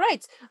 All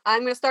right.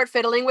 I'm going to start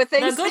fiddling with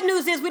things. The good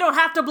news is we don't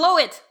have to blow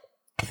it.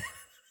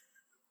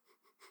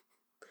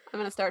 I'm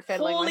going to start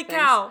fiddling Holy with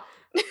things. cow.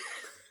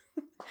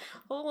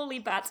 Holy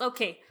bats.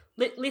 Okay.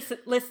 Listen.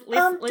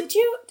 Did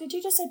you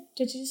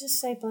just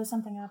say blow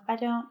something up? I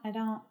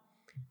don't.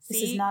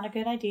 This is not a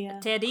good idea.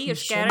 Teddy, you're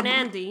scaring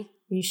Andy.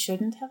 We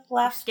shouldn't have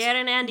left.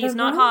 Scaring Andy's the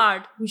not room.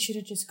 hard. We should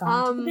have just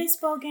gone to the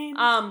baseball game.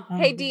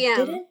 Hey, DM.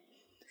 Didn't.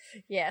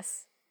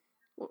 Yes.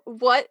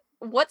 What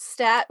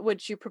stat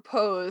would you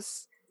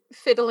propose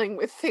fiddling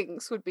with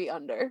things would be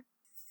under?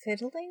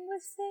 Fiddling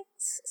with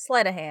things?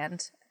 Sleight of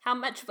hand. How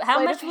much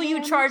will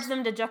you charge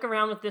them to juck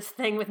around with this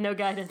thing with no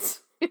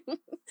guidance?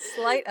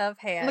 Sleight of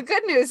hand. The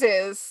good news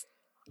is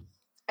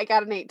I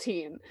got an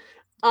 18.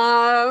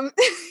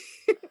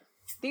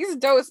 These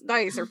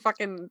dice are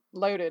fucking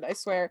loaded, I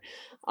swear.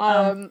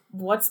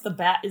 What's the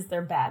bad? Is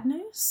there bad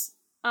news?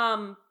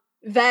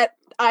 That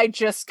I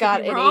just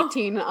got an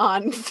 18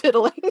 on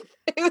fiddling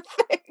with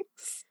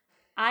things.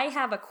 I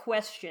have a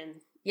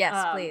question.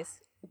 Yes, please.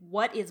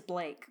 What is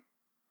Blake?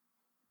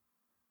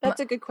 That's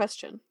a good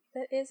question.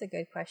 That is a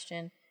good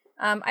question.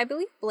 I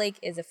believe Blake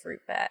is a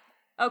fruit bat.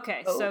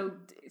 Okay,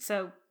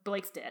 so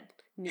Blake's dead.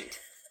 Neat.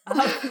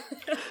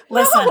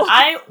 Listen,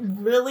 I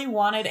really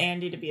wanted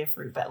Andy to be a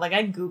fruit bat. Like,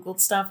 I googled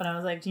stuff and I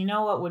was like, do you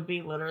know what would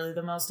be literally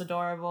the most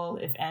adorable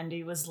if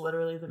Andy was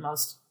literally the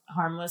most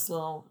harmless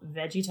little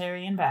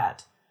vegetarian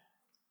bat?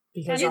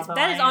 Because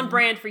that is on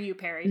brand for you,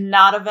 Perry.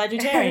 Not a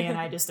vegetarian.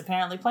 I just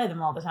apparently play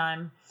them all the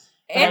time.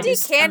 But Andy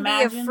can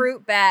be a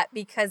fruit bat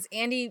because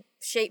Andy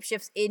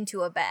shapeshifts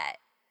into a bat.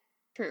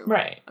 True.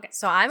 Right. Okay.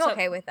 So I'm So-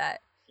 okay with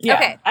that.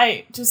 Yeah.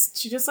 Okay.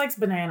 She just likes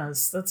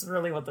bananas. That's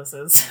really what this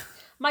is.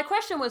 My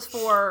question was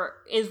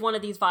is one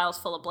of these vials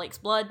full of Blake's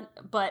blood?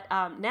 But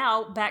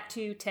now back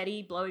to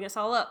Teddy blowing us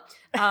all up.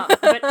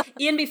 But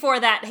in before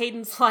that,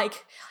 Hayden's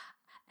like,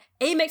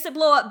 A makes it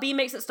blow up, B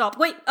makes it stop.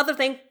 Wait, other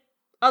thing,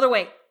 other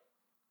way.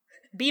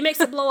 B makes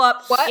it blow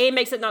up, What? A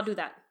makes it not do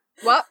that.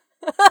 What?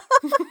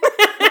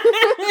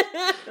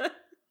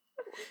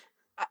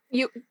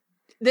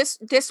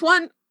 This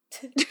one.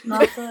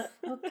 Not the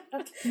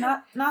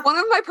not One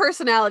of my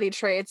personality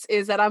traits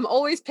is that I'm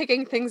always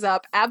picking things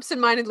up,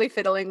 absentmindedly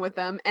fiddling with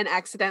them, and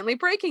accidentally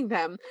breaking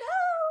them.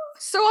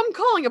 So I'm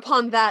calling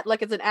upon that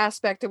like it's an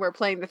aspect of we're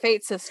playing the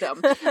Fate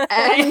system.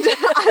 And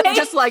I've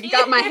just like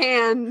got my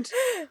hand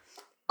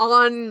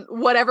on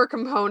whatever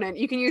component.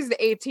 You can use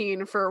the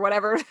 18 for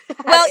whatever.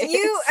 Well, that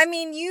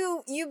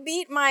you is.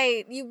 beat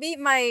my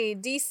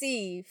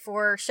DC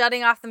for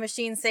shutting off the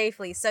machine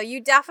safely. So you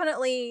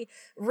definitely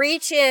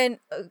reach in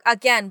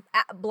again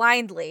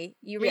blindly.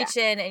 You reach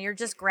in and you're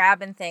just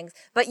grabbing things,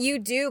 but you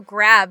do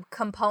grab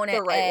component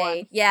The right A,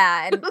 one.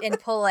 yeah, and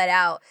pull it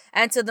out,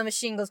 and so the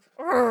machine goes,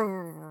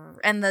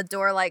 and the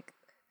door like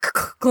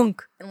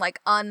clunk and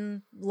like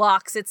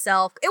unlocks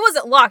itself. It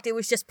wasn't locked; it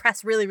was just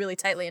pressed really, really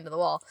tightly into the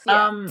wall.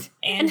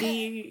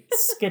 Andy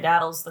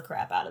skedaddles the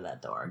crap out of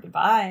that door.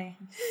 Goodbye.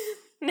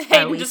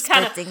 Hayden just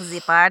kind of,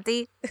 the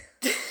party?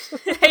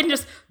 Hayden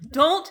just,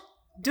 don't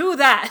do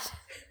that.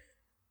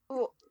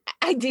 Well,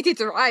 I did it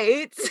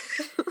right.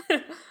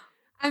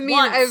 I mean,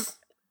 Once.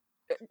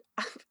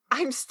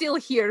 I'm still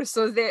here,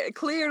 so there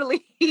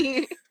clearly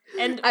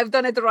And I've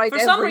done it right. for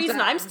some every reason,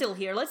 time. I'm still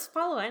here. Let's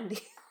follow Andy.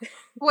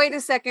 Wait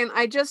a second.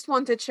 I just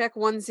want to check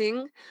one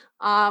thing.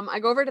 I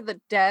go over to the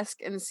desk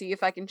and see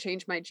if I can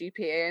change my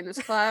GPA in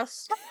this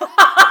class.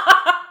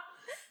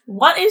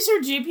 What is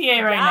your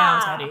GPA right now,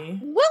 Yeah. Teddy?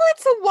 Well,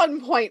 it's a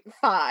 1.5.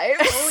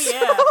 Oh,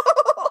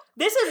 yeah.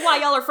 This is why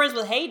y'all are friends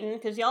with Hayden,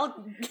 because y'all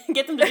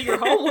get them to do your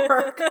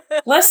homework.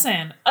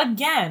 Listen,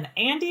 again,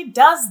 Andy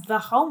does the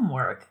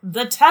homework.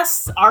 The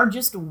tests are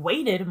just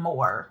weighted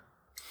more.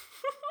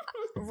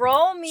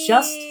 Roll me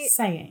Just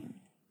saying.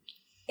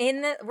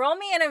 roll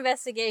me an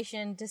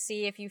investigation to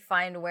see if you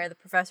find where the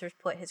professor's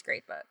put his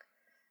grade book.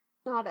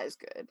 Not as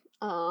good.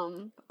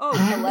 Oh,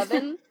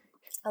 11.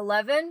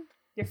 11?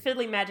 your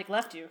fiddly magic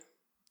left you.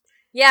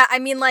 Yeah, I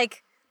mean,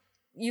 like,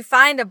 you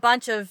find a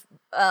bunch of,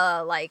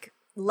 like,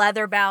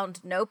 leather-bound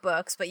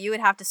notebooks, but you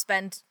would have to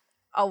spend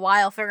a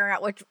while figuring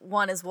out which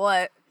one is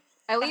what.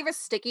 I leave a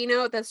sticky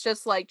note that's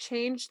just like,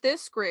 change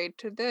this grade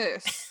to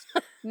this.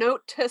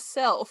 Note to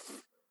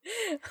self.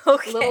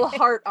 Okay. Little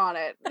heart on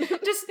it.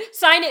 Just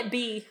sign it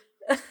B.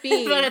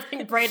 B. But I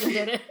think Brandon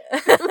did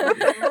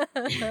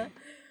it.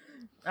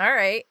 All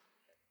right.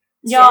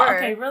 Y'all, Sure.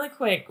 okay, really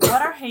quick.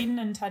 What are Hayden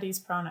and Teddy's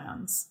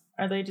pronouns?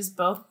 Are they just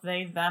both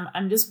they, them?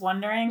 I'm just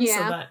wondering so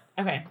Yeah. that...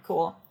 Okay,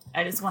 cool.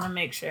 I just want to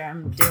make sure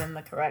I'm doing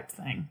the correct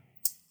thing.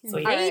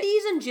 Sweet. All right.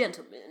 Ladies and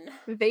gentlemen.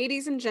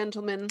 Ladies and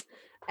gentlemen.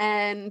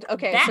 And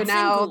okay, Bats so and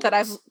now that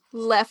I've ghouls.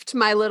 left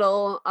my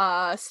little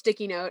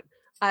sticky note,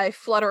 I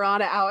flutter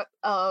on out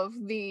of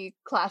the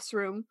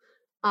classroom.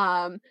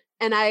 And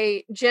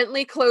I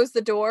gently close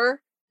the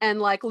door and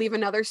like leave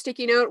another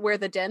sticky note where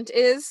the dent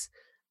is.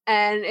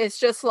 And it's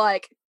just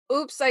like,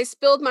 oops, I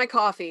spilled my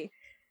coffee.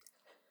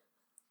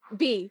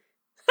 B.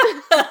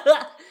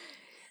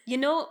 You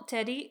know,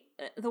 Teddy,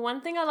 the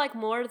one thing I like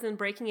more than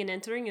breaking and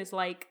entering is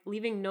like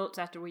leaving notes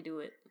after we do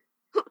it.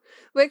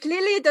 Well,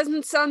 clearly it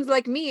doesn't sound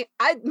like me.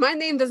 My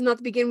name does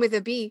not begin with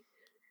a B.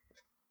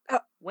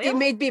 Well, It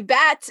may be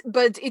bat,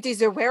 but it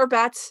is a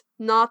werebat,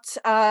 not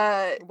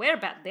where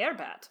bat, there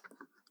bat.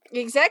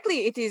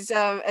 exactly. It is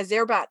a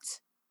zerbat,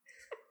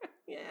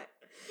 Yeah.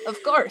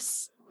 of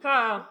course.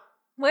 Oh,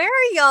 Where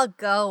are y'all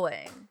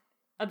going?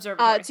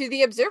 observatory. To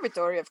the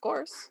observatory, of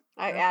course.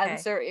 I Okay.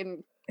 answer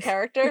in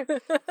character.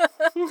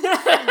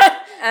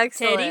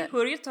 Excellent. Teddy, who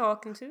are you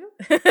talking to?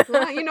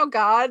 Well, you know,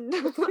 God.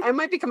 I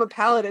might become a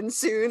paladin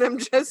soon. I'm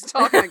just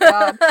talking to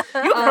God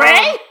You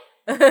pray?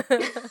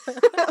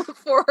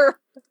 for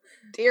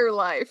dear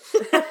life.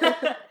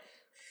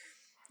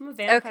 I'm a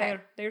vampire. Okay.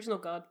 There's no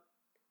god.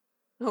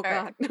 Oh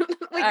right. God.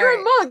 Wait, All you're right.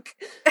 a monk.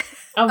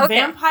 A Okay.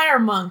 vampire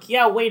monk.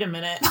 Yeah, wait a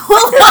minute.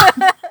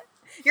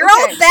 You're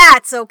all Okay.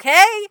 bats,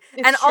 okay?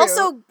 It's and true.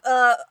 also,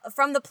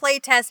 from the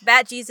playtest,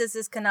 Bat Jesus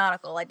is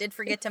canonical. I did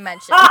forget to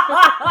mention.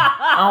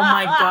 Oh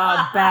my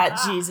god, Bat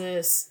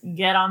Jesus.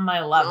 Get on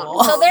my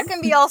level. So there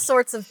can be all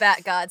sorts of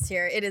bat gods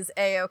here. It is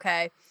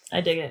A-okay.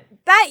 I dig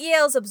it. Bat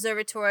Yale's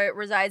observatory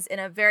resides in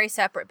a very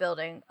separate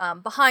building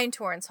behind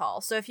Torrance Hall.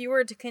 So if you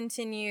were to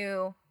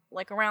continue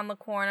like around the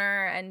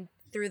corner and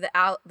through the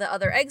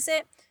other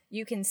exit,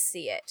 you can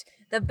see it.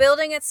 The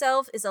building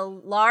itself is a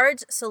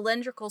large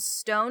cylindrical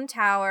stone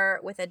tower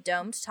with a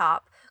domed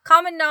top.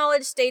 Common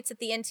knowledge states that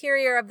the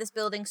interior of this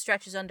building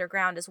stretches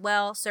underground as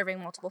well, serving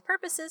multiple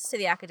purposes to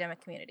the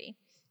academic community.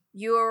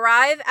 You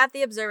arrive at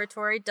the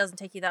observatory, doesn't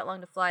take you that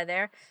long to fly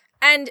there,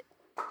 and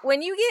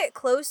when you get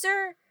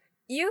closer,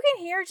 you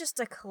can hear just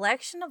a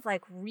collection of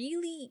like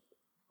really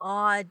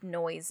odd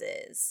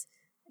noises.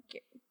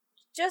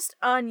 just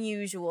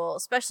unusual,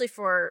 especially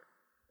for,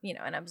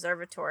 an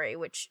observatory,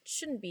 which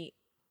shouldn't be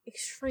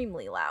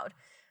extremely loud.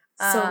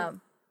 So,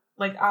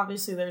 like,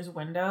 obviously there's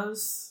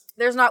windows.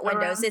 There's not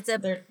windows.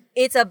 around.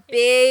 It's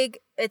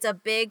a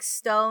big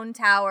stone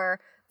tower.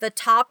 The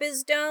top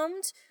is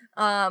domed,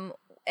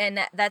 and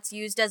that's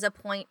used as a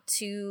point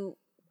to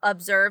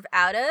observe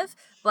out of,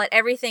 but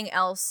everything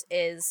else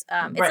is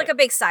it's like a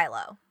big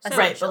silo.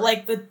 Right, but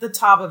like the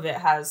top of it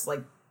has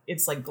like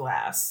it's like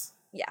glass.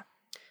 Yeah.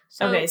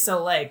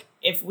 So like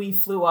if we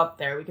flew up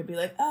there, we could be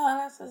like, oh,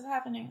 that's what's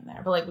happening in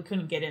there, but like we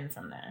couldn't get in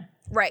from there.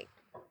 Right.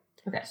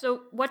 Okay.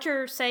 So what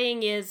you're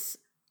saying is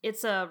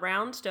it's a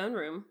round stone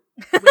room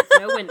with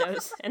no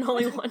windows and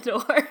only one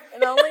door.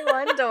 And only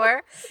one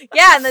door.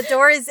 Yeah, and the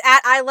door is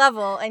at eye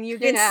level, and you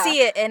can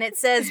see it, and it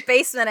says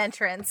basement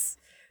entrance.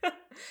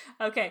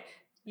 Okay.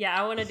 Yeah,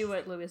 I want to do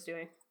what Lou is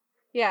doing.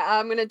 Yeah,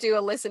 I'm gonna do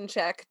a listen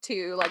check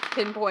to like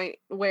pinpoint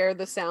where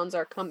the sounds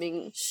are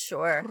coming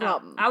Sure.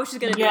 from. I was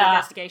just going to do an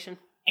investigation.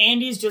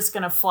 Andy's just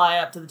gonna fly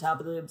up to the top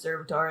of the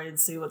observatory and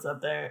see what's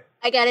up there.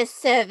 I got a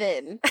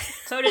 7.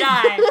 So did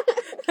I.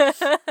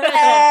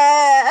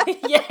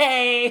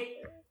 Yay!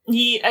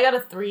 I got a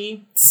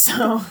 3,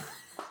 so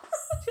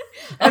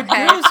A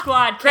Okay. Groom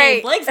Squad came.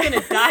 Great. Blake's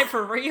gonna die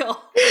for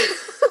real.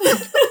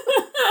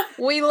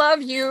 We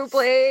love you,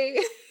 Blake.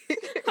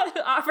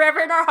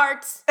 Forever in our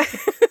hearts.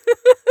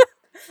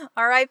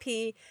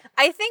 R.I.P.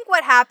 I think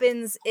what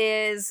happens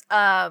is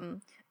at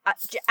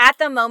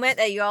the moment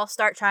that you all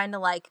start trying to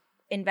like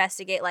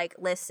investigate, like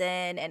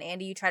listen, and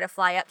Andy, you try to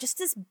fly up, just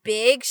this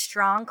big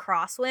strong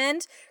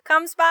crosswind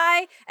comes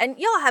by, and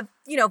y'all have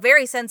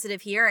very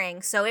sensitive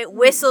hearing, so it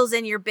whistles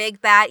in your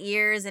big bat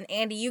ears, and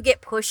Andy, you get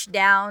pushed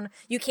down,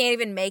 you can't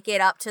even make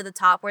it up to the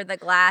top where the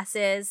glass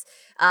is,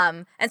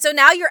 and so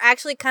now you're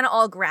actually kind of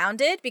all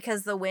grounded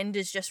because the wind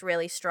is just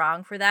really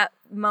strong for that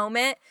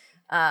moment.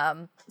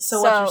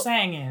 So what you're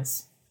saying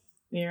is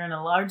we're in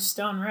a large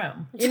stone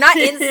room. You're not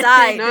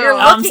inside. No. You're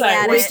I'm looking sorry,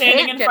 at we're it.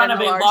 standing in front of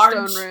a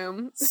large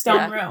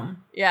stone room.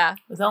 room Yeah.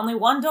 with only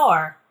one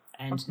door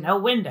and no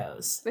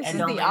windows This is and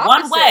the only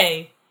one opposite.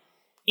 way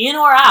in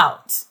or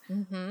out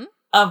Mm-hmm.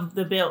 of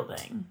the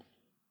building.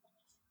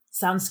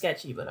 Sounds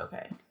sketchy, but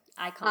okay.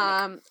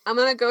 Iconic. I'm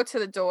gonna go to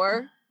the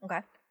door.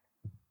 Okay.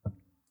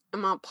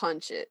 I'm gonna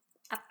punch it.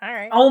 All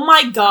right. Oh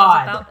my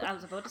god. I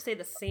was about to say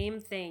the same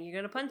thing. You're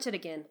gonna punch it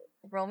again.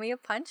 Roll me a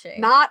punching.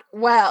 Not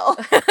well.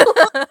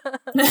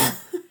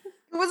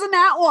 It was a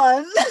nat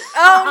one.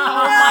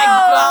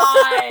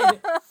 Oh,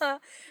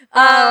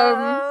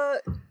 Oh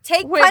no!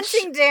 Take which-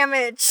 punching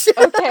damage.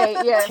 Okay,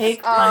 yes.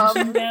 Take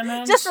punching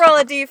damage. Just roll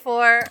a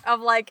d4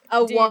 of like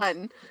A D-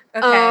 1.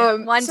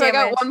 Okay, 1 so damage.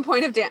 I got 1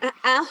 point of damage.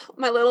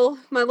 My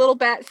little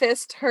bat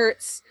fist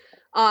hurts.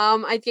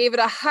 I gave it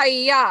a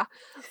hiya.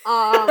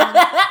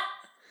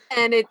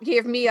 And it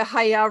gave me a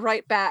hiya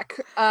right back.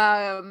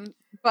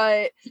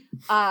 But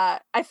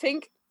I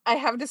think I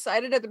have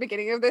decided at the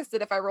beginning of this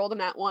that if I rolled a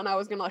nat 1, I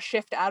was gonna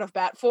shift out of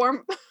bat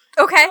form.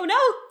 Okay. Oh no!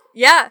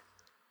 Yeah.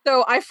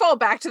 So I fall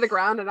back to the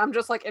ground and I'm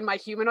just like in my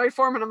humanoid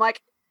form and I'm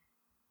like,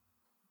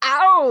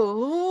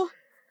 ow!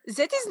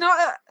 That is not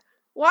a...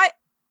 Why?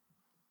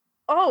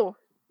 Oh,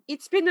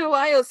 it's been a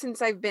while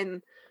since I'm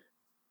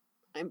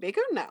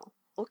bigger now.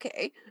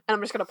 Okay. And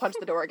I'm just gonna punch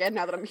the door again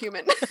now that I'm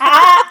human.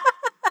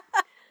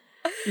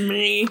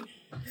 Me.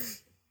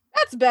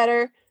 That's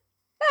better.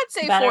 That's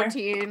a Better?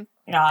 14.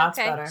 Yeah, that's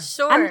Okay. better.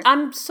 Sure.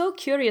 I'm so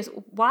curious.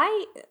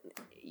 Why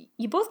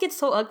you both get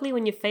so ugly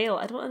when you fail?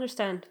 I don't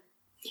understand.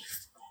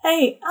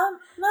 Hey,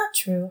 not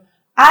true.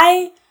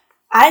 I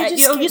just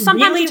you get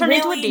sometimes really, turn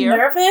into a really deer.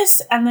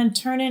 nervous and then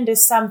turn into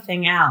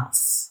something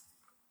else.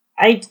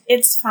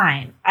 It's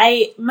fine.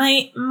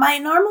 My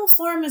normal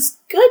form is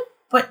good,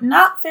 but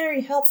not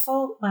very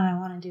helpful when I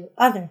want to do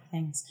other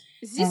things.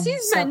 This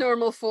is my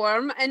normal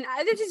form, and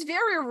that is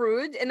very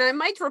rude, and I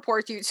might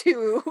report you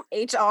to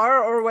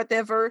HR or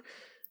whatever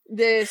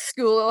the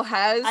school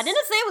has. I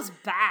didn't say it was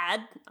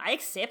bad. I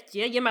accept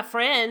you. You're my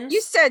friend.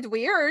 You said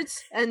weird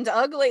and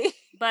ugly.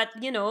 But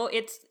now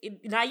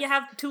you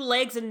have 2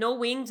 legs and no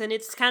wings, and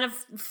it's kind of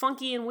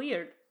funky and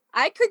weird.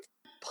 I could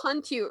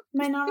punt you.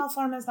 My normal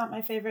form is not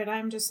my favorite.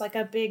 I'm just like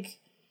a big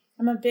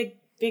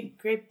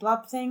great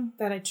blob thing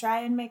that I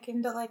try and make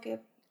into like a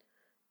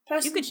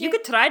person. You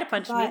could try to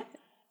punch me. but,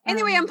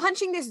 Anyway, I'm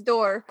punching this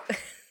door.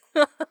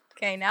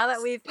 Okay, now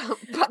that we've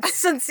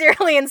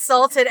sincerely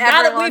insulted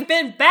Now that everyone, we've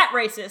been bat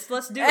racist,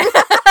 let's do it.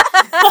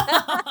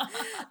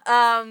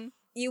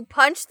 you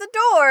punch the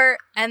door,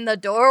 and the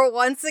door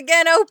once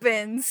again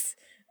opens.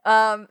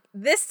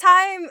 This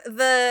time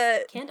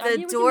Can't the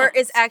argue with door your is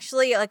methods.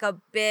 actually like a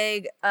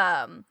big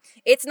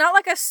it's not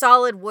like a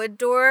solid wood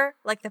door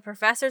like the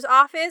professor's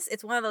office.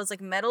 It's one of those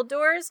like metal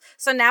doors.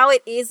 So now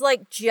it is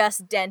like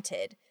just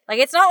dented. Like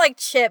it's not like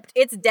chipped,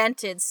 it's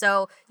dented,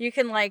 so you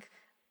can like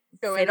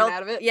Go in and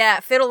out of it.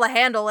 Yeah, fiddle the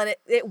handle and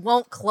it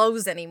won't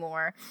close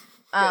anymore.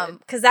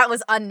 Because that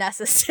was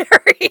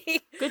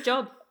unnecessary. Good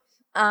job.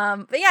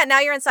 But yeah, now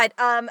you're inside.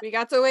 We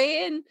got the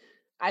way in.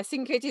 I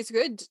think it is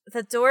good.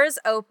 The doors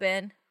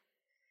open.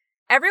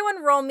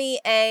 Everyone roll me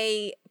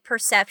a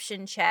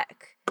perception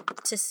check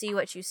to see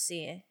what you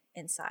see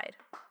inside.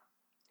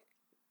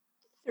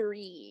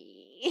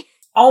 3.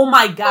 Oh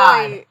my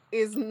god. Boy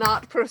is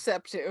not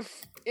perceptive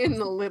in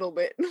a little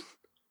bit.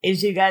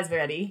 Is you guys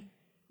ready?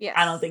 Yes.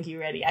 I don't think you're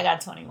ready. I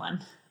got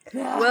 21.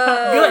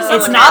 Whoa.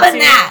 It's not a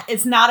nat.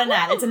 It's not a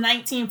nat. It's a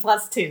 19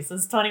 plus 2, so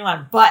it's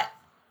 21. But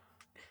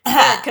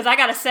Because I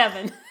got a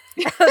 7.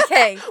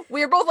 Okay.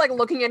 We're both like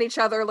looking at each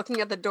other, looking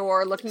at the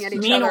door, looking at each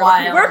other. Meanwhile,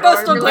 looking at We're the both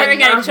door, still and we're glaring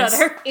like, at each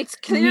other. It's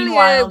clearly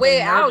Meanwhile, a way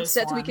the out nervous so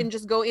that we one. can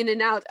just go in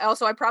and out.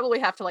 Also, I probably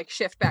have to like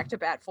shift back to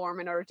bat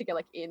form in order to get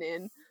like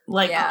in.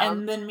 like, Yeah.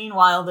 and then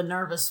meanwhile, the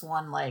nervous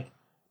one like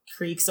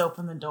creaks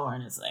open the door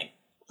and is like,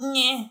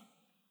 "Nyeh,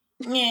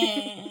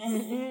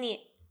 nyeh."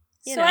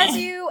 So as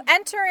you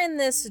enter in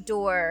this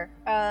door,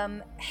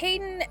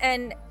 Hayden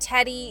and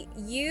Teddy,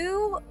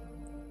 you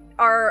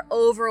are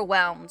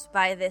overwhelmed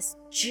by this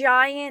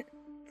giant,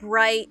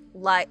 bright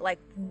light, like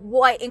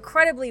white,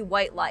 incredibly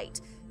white light.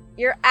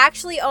 You're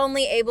actually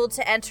only able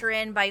to enter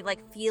in by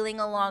like feeling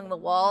along the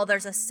wall.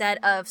 There's a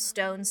set of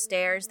stone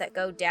stairs that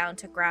go down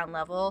to ground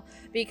level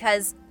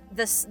because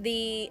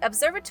the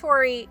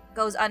observatory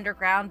goes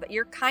underground, but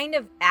you're kind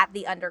of at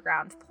the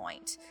underground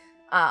point.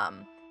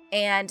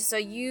 And so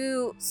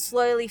you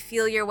slowly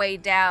feel your way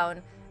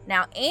down.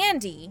 Now,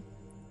 Andy,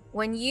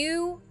 when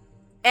you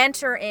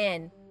enter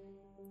in,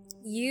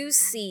 you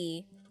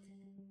see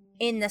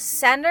in the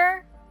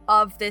center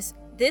of this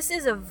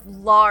is a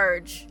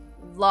large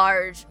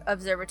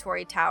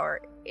observatory tower.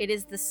 It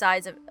is the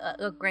size of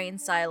a grain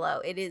silo.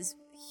 It is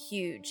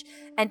huge.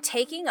 And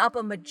taking up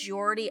a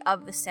majority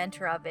of the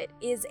center of it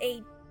is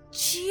a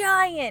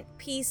giant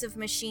piece of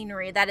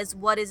machinery that is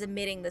what is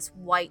emitting this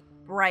white,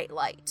 bright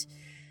light.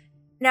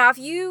 Now, if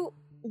you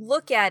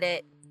look at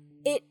it,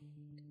 it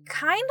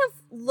kind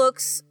of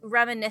looks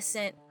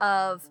reminiscent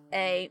of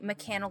a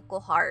mechanical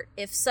heart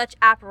if such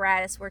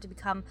apparatus were to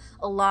become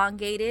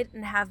elongated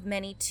and have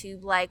many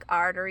tube-like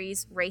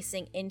arteries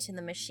racing into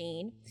the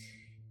machine.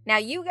 Now,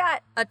 you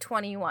got a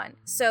 21.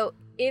 So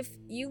if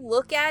you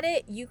look at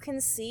it, you can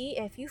see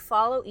if you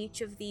follow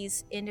each of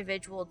these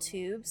individual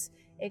tubes,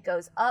 it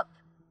goes up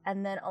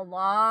and then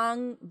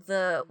along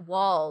the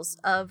walls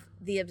of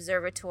the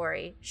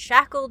observatory,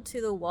 shackled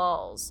to the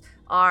walls,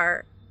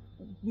 are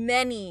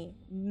many,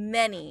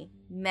 many,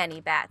 many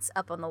bats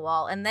up on the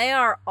wall. And they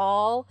are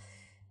all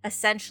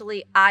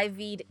essentially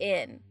IV'd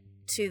in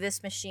to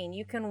this machine.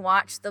 You can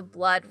watch the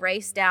blood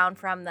race down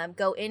from them,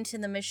 go into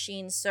the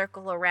machine,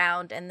 circle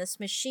around, and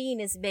this machine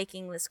is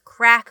making this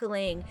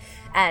crackling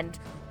and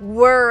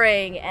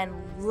whirring and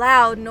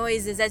loud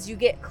noises. As you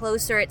get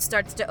closer, it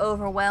starts to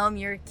overwhelm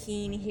your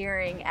keen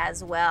hearing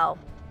as well.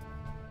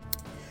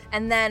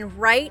 And then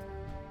right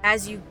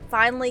as you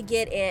finally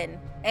get in,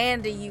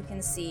 Andy, you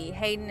can see.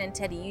 Hayden and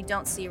Teddy, you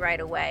don't see right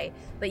away,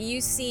 but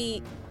you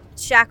see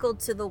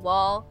shackled to the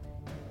wall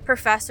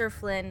Professor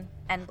Flynn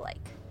and Blake.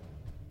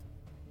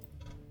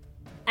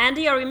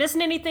 Andy, are we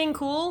missing anything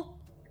cool?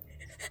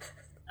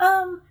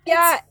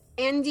 Yeah,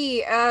 Andy,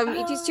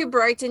 it is too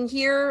bright in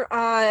here.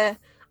 I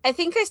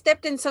think I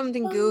stepped in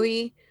something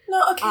gooey.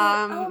 No,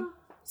 okay.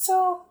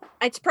 So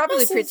It's probably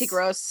this pretty is-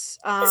 gross.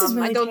 this is I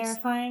really don't.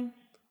 terrifying.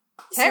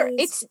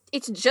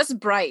 It's just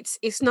bright.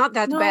 It's not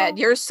that No, bad.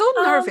 You're so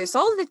nervous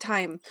all the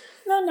time.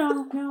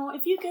 No.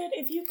 If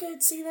you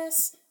could see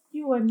this,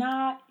 you would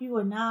not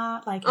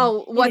like.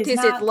 Oh, what is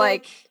not it good.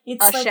 like?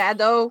 It's A like,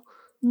 shadow?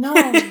 No,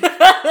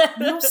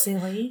 no,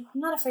 silly.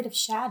 I'm not afraid of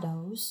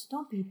shadows.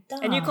 Don't be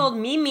dumb. And you called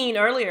me mean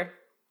earlier.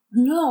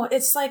 No,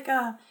 it's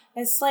okay.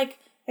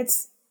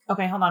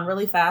 Hold on,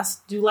 really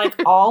fast. Do like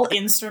all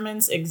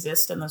instruments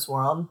exist in this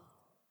world?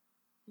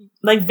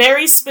 Like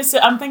very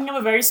specific. I'm thinking of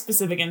a very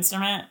specific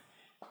instrument.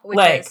 Which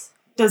like, is?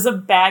 does a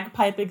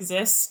bagpipe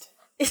exist?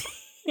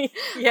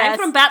 I'm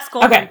from Bat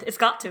Scotland. Okay. It's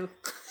got to.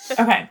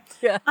 Okay.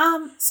 Yeah.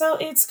 So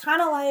it's kind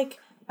of like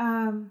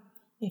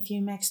if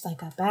you mixed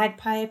like a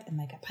bagpipe and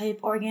like a pipe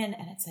organ,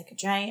 and it's like a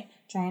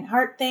giant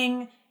heart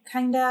thing,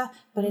 kinda.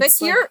 But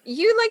it's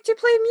you like to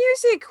play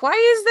music. Why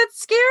is that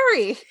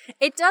scary?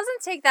 It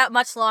doesn't take that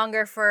much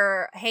longer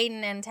for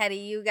Hayden and Teddy,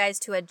 you guys,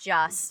 to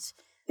adjust.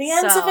 the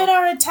ends of it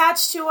are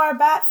attached to our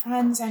bat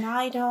friends, and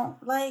I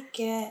don't like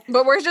it.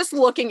 But we're just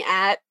looking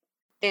at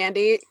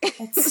Andy.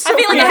 It's I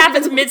feel like it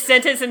happens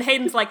mid-sentence and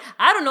Hayden's like,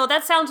 I don't know,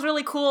 that sounds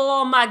really cool.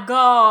 Oh my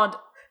god.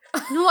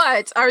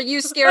 What? Are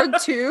you scared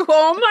too?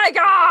 Oh my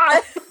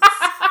god!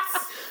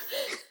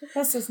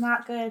 This is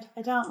not good.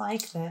 I don't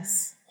like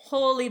this.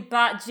 Holy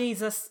bat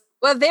Jesus.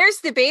 Well, there's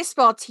the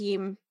baseball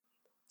team.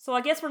 So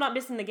I guess we're not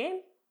missing the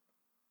game?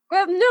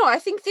 Well, no, I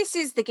think this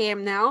is the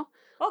game now.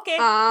 Okay.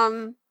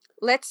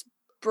 Let's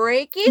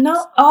break it.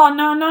 No. Oh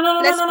no.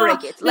 Let's no,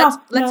 break it. Let's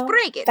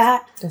break it.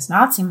 That does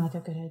not seem like a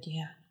good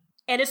idea.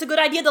 And it's a good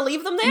idea to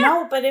leave them there?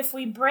 No, but if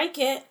we break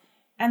it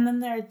and then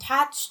they're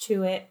attached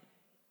to it,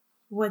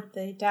 would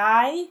they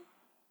die?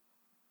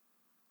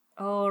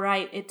 Oh,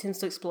 right. It tends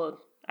to explode.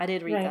 I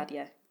did read Right. that,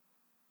 yeah.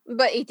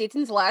 But it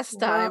didn't last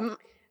time.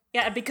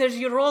 Yeah, because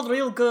you rolled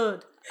real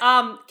good.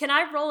 Can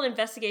I roll an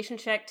investigation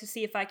check to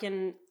see if I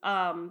can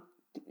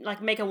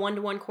like make a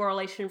 1-to-1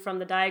 correlation from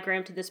the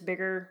diagram to this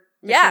bigger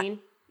Yeah. machine?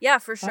 Yeah,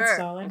 for That's sure.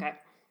 solid. Okay.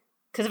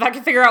 Because if I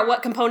can figure out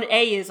what component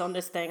A is on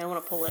this thing, I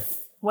want to pull it.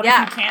 What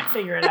Yeah. if you can't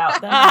figure it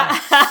out? Then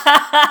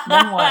what?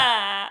 Then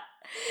what?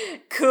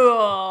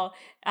 Cool.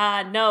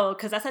 No,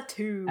 because that's a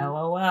 2.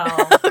 LOL.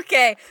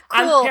 Okay,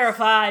 I'm cool.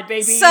 terrified,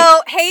 baby.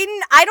 So, Hayden,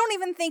 I don't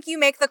even think you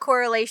make the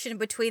correlation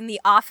between the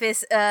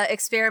office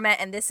experiment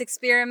and this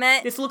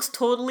experiment. This looks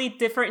totally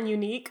different and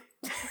unique.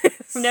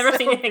 I've never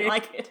seen anything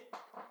like it.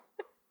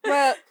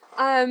 Well,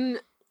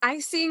 I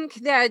think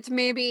that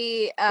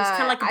maybe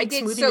kinda like a I big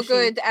did smoothie so machine.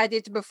 good at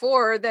it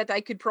before that I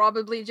could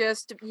probably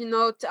just,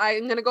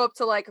 I'm gonna go up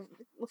to like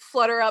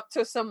flutter up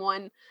to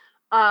someone.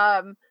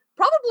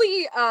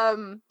 Probably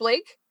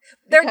Blake.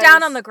 They're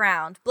down on because- the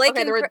ground. Blake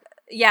Okay, and they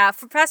were-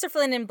 Professor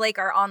Flynn and Blake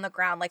are on the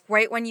ground. Like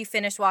right when you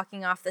finish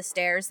walking off the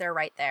stairs, they're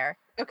right there.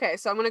 Okay,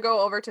 so I'm gonna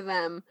go over to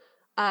them.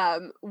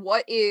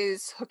 What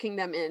is hooking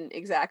them in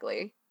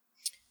exactly?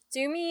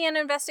 Do me an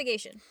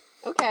investigation.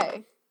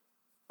 Okay.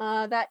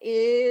 That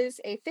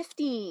is a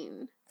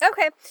 15.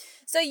 Okay,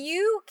 so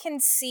you can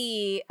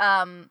see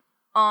on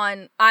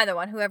either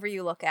one, whoever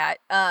you look at,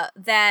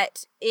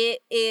 that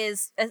it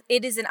is an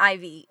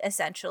IV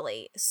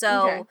essentially.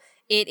 So Okay.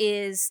 it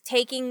is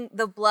taking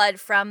the blood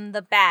from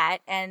the bat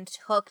and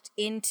hooked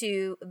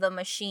into the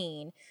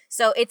machine.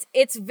 So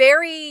it's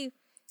very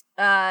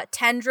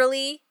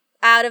tendrily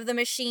out of the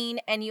machine,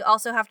 and you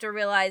also have to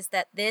realize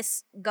that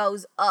this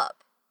goes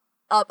up.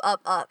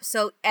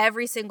 So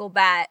every single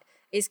bat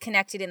is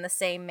connected in the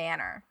same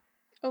manner.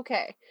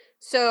 Okay.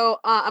 So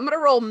I'm gonna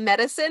roll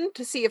medicine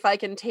to see if I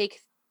can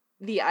take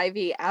the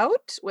IV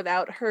out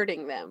without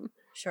hurting them.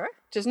 Sure.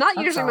 Which is not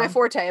That's usually my odd.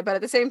 forte, but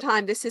at the same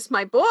time, this is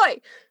my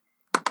boy.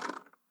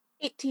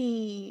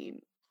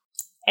 18.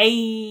 Hey.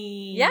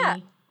 Yeah.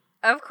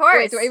 Of course.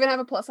 Wait, do I even have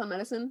a plus on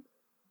medicine?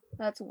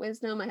 That's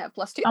wisdom. I have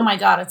 +2. Oh my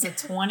god, it's a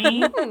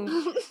 20. I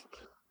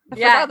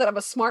Yeah. forgot that I'm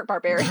a smart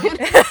barbarian.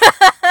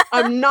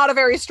 I'm not a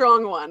very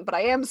strong one, but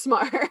I am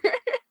smart.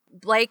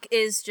 Blake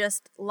is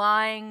just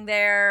lying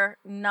there,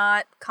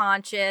 not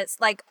conscious,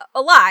 like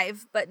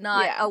alive, but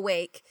not Yeah.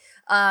 awake.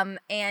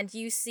 And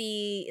you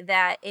see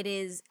that it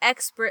is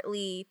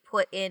expertly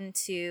put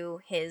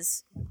into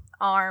his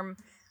arm.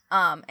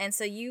 And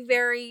so you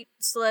very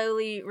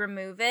slowly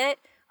remove it.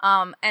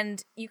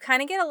 And you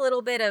kind of get a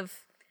little bit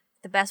of,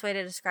 the best way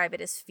to describe it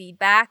is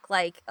feedback,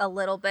 like a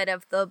little bit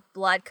of the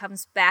blood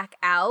comes back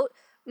out.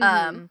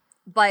 Mhm.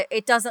 But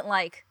it doesn't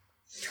like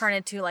turn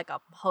into like a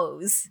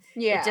hose.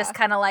 Yeah. It just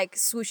kind of like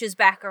swooshes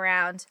back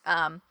around.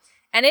 And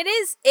it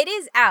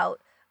is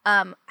out.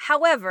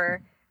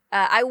 However,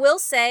 I will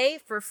say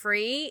for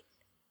free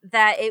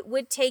that it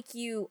would take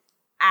you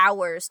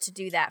hours to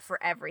do that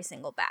for every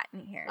single bat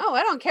in here. Oh,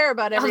 I don't care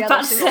about every I was other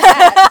about to single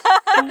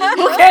say. bat.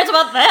 Who cares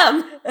about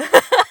them?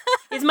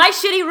 Is my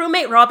shitty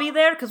roommate Robbie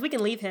there? Because we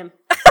can leave him.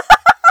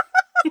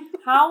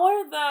 How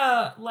are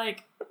the,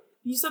 like,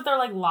 you said they're,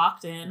 like,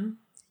 locked in?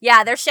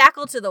 Yeah, they're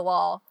shackled to the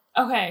wall.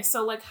 Okay,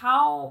 so, like,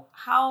 how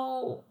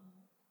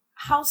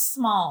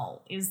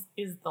small is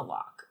the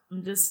lock?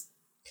 I'm just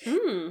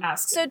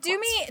asking. So do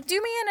me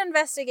an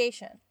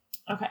investigation.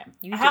 Okay.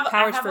 Use I your have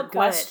powers a for good.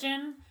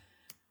 question.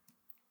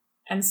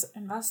 And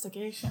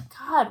investigation.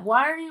 God,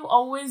 why are you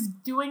always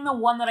doing the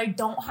one that I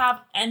don't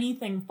have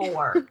anything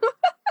for?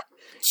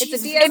 It's a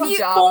Jesus, DM it's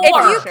job,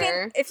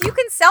 four. If you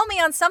can sell me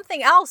on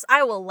something else,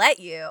 I will let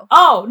you.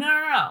 Oh,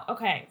 no.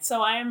 Okay,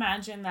 so I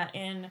imagine that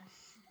in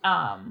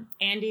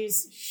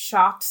Andy's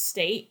shocked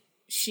state,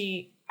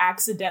 she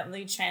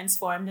accidentally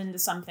transformed into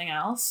something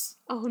else.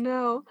 Oh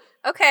no.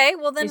 Okay,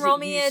 well then Is it roll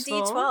me useful?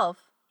 a d12.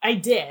 I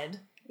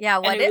did, Yeah,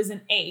 what and it was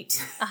an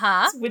 8,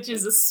 Uh-huh. which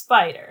is a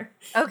spider.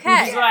 Which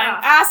Okay. is why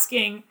I'm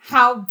asking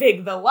how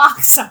big the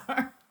locks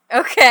are.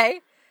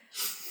 Okay.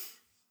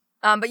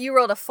 But you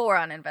rolled a 4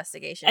 on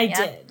investigation. I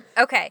yeah? did.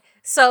 Okay.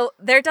 So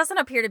there doesn't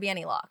appear to be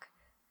any lock.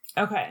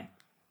 Okay.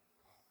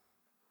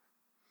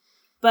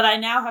 But I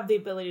now have the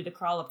ability to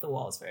crawl up the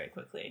walls very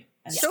quickly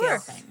and Sure.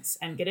 scale things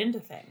and get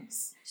into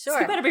things. You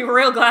Sure. better be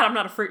real glad I'm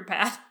not a fruit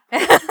bat.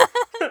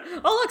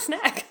 Oh, look,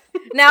 snack.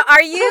 Now,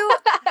 are you?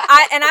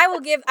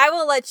 I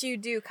will let you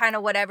do kind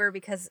of whatever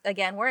because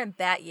again, we're in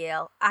Bat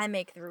Yale. I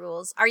make the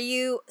rules. Are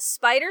you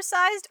spider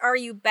sized or are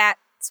you bat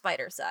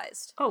spider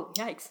sized? Oh,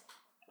 yikes.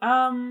 Well,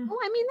 I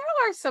mean,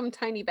 there are some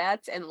tiny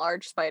bats and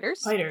large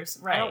spiders. Spiders,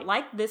 right. I don't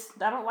like this.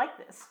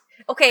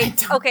 Okay,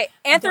 okay.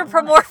 I don't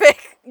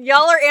Anthropomorphic.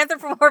 Y'all are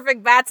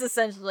anthropomorphic bats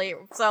essentially.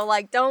 So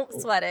like, don't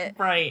sweat it.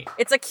 Right.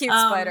 It's a cute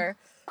spider.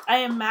 I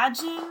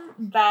imagine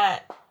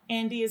that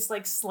Andy is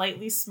like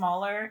slightly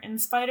smaller in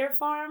spider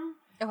form.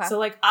 Okay. So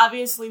like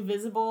obviously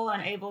visible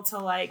and able to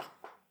like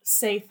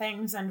say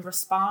things and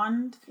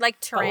respond. Like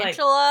but, like-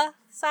 tarantula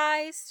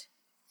sized.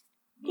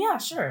 Yeah,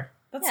 sure.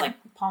 That's Yeah. like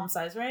palm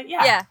size, right?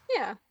 Yeah.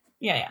 Yeah.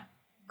 Yeah.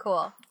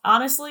 Cool.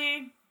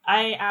 Honestly,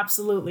 I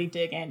absolutely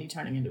dig Andy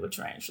turning into a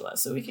tarantula,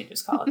 so we can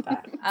just call it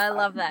that. I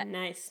love that.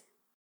 Nice.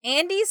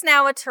 Andy's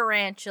now a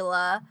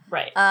tarantula.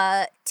 Right.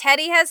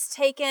 Teddy has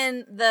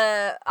taken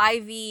the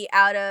IV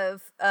out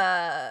of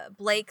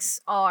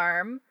Blake's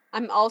arm.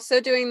 I'm also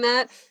doing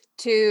that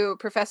to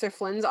Professor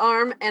Flynn's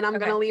arm, and I'm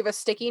Okay. gonna leave a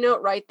sticky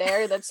note right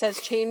there that says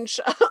change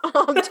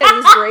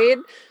Teddy's grade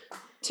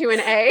to an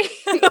A.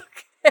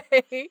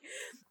 Okay.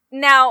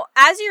 Now,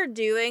 as you're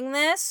doing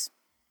this,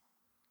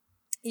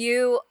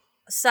 you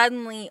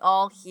suddenly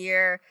all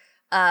hear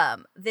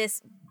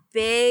this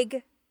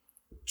big,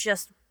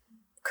 just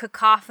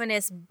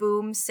cacophonous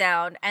boom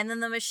sound, and then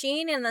the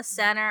machine in the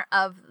center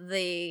of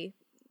the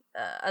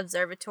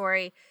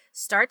observatory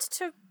starts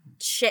to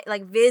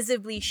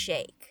visibly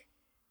shake.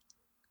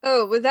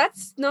 Oh, well,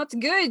 that's not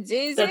good,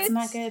 is it? That's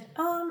not good.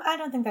 I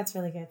don't think that's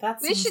really good.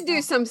 We should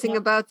do something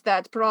Nope. about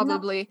that,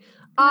 probably.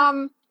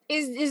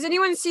 Is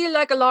anyone see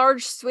like a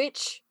large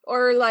switch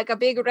or like a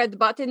big red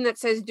button that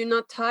says "Do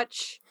not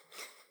touch"?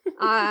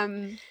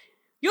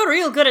 You're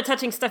real good at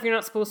touching stuff you're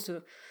not supposed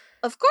to.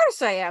 Of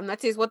course I am.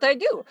 That is what I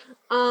do.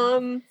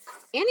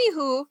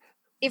 Anywho,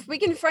 if we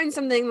can find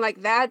something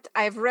like that,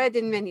 I've read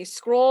in many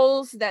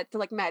scrolls that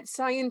like mad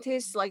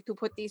scientists like to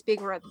put these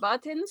big red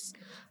buttons.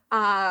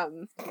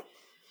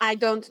 I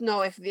don't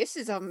know if this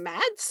is a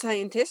mad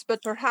scientist,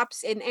 but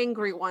perhaps an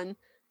angry one,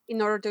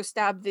 in order to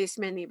stab this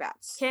many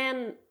bats.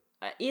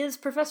 Is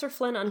Professor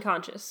Flynn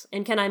unconscious?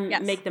 And can I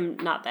Yes. make them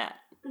not that?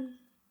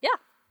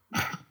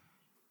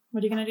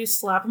 What are you gonna do?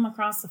 Slap him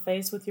across the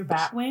face with your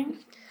bat wing?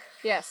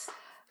 Yes,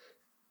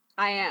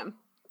 I am.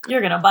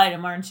 You're gonna bite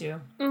him, aren't you?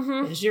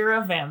 Mm-hmm. Because you're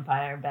a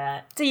vampire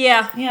bat. So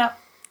yeah. Yep.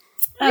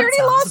 We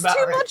already lost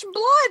too much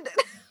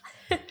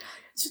blood.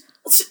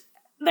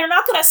 They're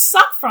not gonna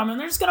suck from him.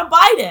 They're just gonna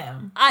bite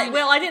him. I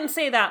didn't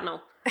say that,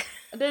 no.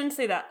 I didn't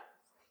say that.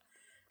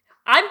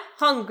 I'm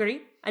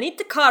hungry. I need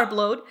the carb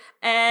load.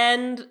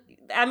 And,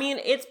 I mean,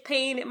 it's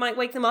pain. It might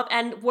wake them up.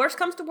 And worst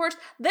comes to worst,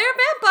 they're a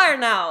vampire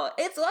now.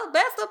 It's the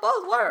best of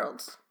both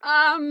worlds.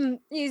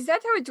 Is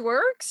that how it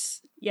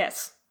works?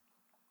 Yes.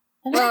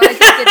 Well, I did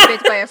get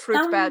bit by a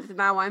fruit bat.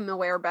 Now I'm a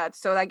werebat,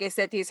 so I guess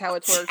that is how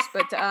it works.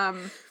 But,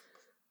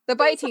 the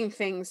biting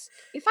things.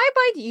 If I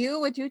bite you,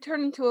 would you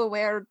turn into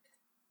a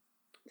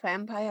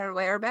vampire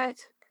werebat?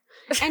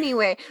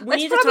 Anyway, We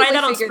need to try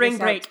that on spring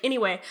break.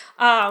 Anyway,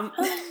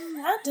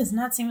 That does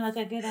not seem like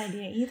a good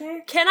idea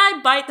either. can I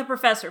bite the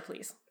professor,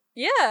 please?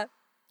 Yeah.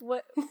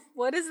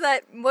 What is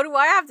that? What do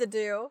I have to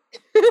do?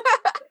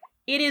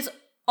 It is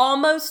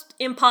almost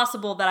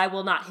impossible that I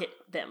will not hit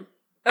them.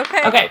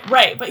 Okay. Okay,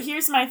 right. But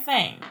here's my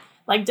thing.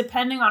 Like,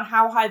 depending on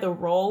how high the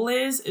roll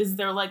is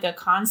there like a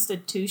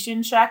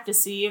constitution check to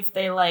see if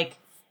they like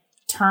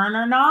turn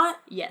or not?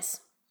 Yes.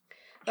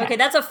 Okay,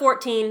 that's a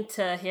 14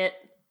 to hit.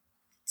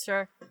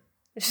 Sure.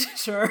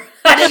 Sure.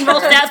 I didn't roll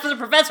stats for the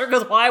professor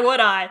because why would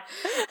I?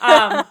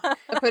 I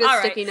put a all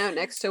sticky note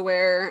next to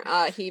where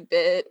he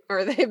bit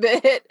or they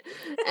bit,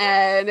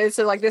 and it's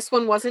like, this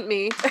one wasn't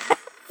me.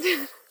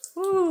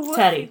 Ooh, woofy,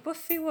 Teddy.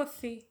 woofy,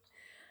 woofy.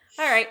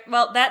 All right,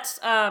 well, that's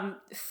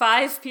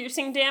 5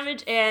 piercing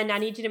damage, and I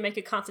need you to make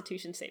a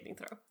Constitution saving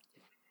throw.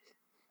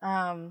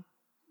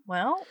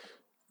 Well,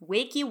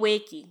 Wakey,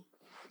 wakey.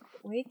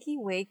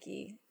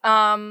 wakey.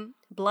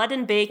 Blood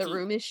and bakey. The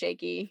room is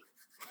shaky.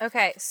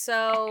 Okay,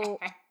 so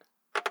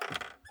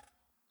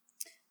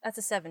that's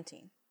a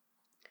 17.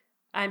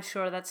 I'm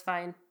sure that's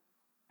fine.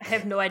 I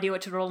have no idea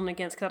what you're rolling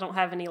against because I don't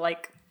have any,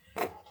 like...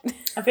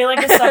 I feel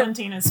like a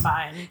 17 is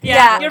fine. Yeah,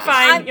 Yeah, you're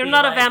fine. You're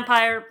not a like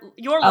vampire.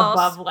 You're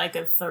lost. Above like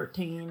a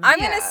 13. I'm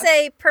gonna Yeah.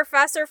 say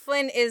Professor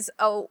Flynn is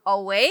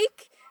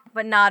awake,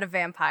 but not a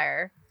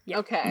vampire.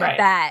 Okay. Right.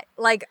 Bat.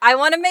 Like, I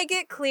want to make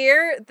it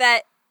clear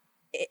that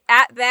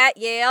at that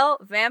Yale,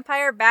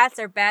 vampire bats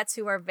are bats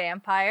who are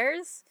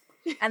vampires.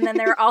 And then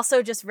there are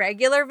also just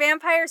regular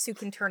vampires who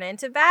can turn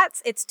into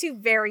bats. It's two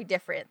very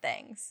different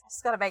things.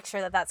 Just gotta make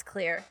sure that that's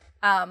clear.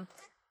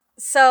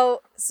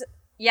 So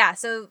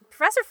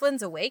Professor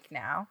Flynn's awake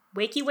now.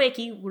 Wakey,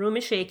 wakey. Room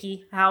is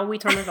shaky. How we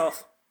turn it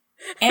off?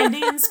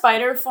 Andy in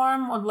spider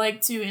form would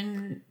like to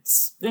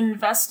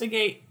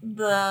investigate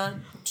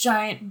the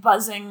giant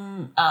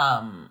buzzing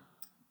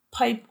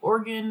pipe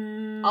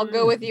organ. I'll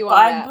go with you on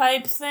that.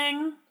 Bagpipe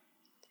thing.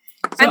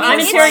 So I'm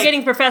it's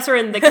interrogating Professor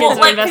and the kids Well,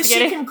 are like, because she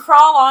investigating. can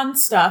crawl on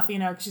stuff, you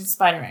know, because she's a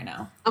spider right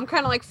now. I'm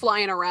kind of like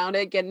flying around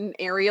it, getting an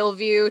aerial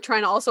view,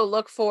 trying to also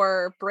look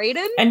for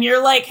Brayden. And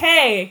you're like,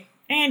 hey,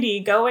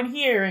 Andy, go in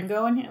here and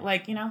go in here.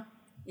 Like, you know,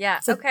 Yeah,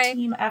 it's a okay.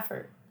 team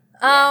effort.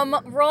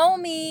 Roll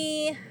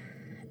me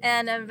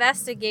an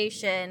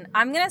investigation.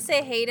 I'm gonna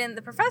say Hayden,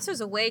 the professor's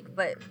awake,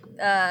 but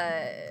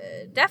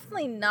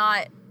definitely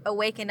not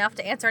awake enough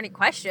to answer any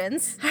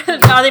questions.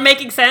 Are they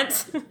making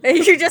sense?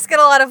 You just get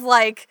a lot of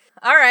like,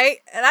 all right,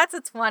 that's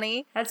a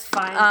 20. That's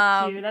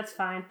fine. Hugh, that's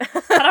fine.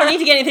 I don't need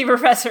to get anything,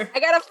 Professor. I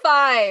got a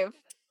 5.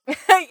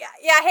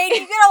 Yeah,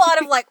 Hayden, you get a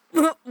lot of like,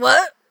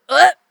 what?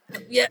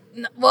 Yeah,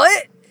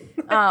 what?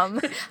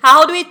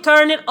 How do we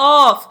turn it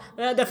off?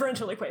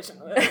 Differential equation.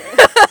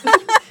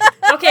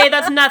 Okay,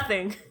 that's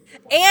nothing.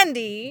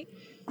 Andy,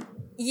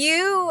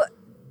 you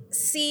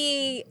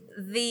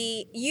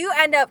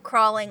end up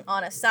crawling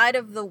on a side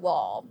of the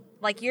wall.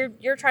 Like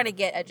you're trying to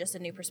get just a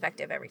new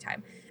perspective every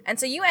time. And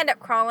so you end up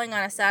crawling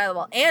on a side of the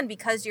wall, and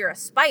because you're a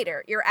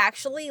spider, you're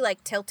actually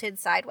like tilted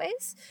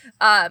sideways.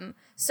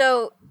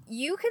 So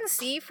you can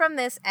see from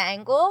this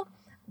angle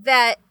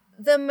that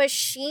the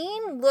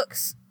machine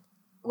looks,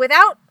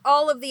 without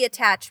all of the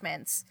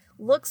attachments,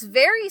 looks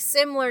very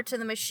similar to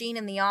the machine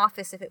in the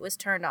office if it was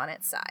turned on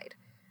its side.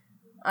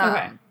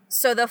 Okay.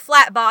 So the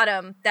flat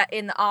bottom that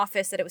in the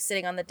office that it was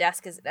sitting on the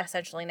desk is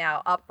essentially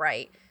now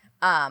upright.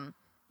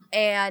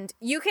 And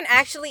you can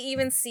actually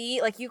even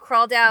see, like, you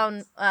crawl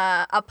down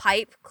a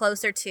pipe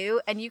closer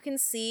to, and you can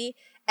see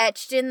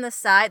etched in the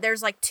side,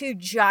 there's like 2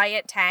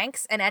 giant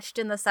tanks, and etched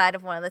in the side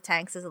of one of the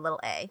tanks is a little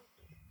A.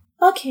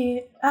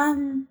 Okay,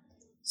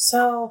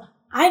 so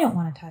I don't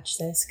want to touch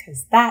this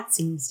because that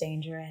seems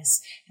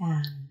dangerous.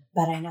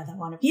 But I know that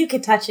one of you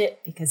could touch it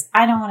because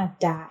I don't want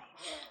to die.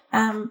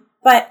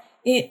 But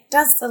it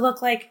does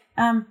look like,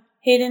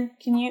 Hayden,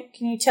 can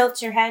you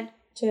tilt your head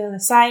to the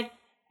side?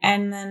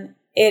 And then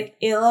it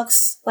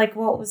looks like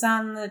what was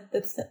on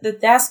the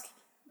desk,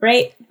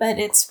 right? But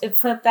it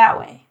flipped that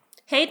way.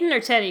 Hayden or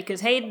Teddy? Because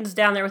Hayden's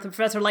down there with the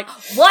professor like,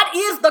 what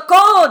is the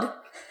code?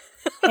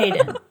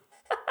 Hayden.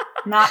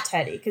 Not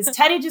Teddy. Because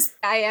Teddy just...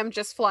 I am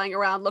just flying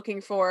around looking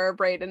for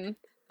Brayden.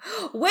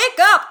 Wake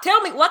up!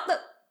 Tell me what the...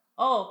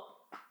 Oh.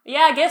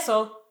 Yeah, I guess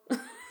so.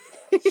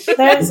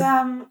 There's,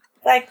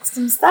 like,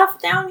 some stuff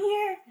down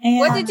here. And,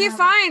 What did you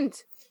find?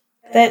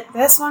 That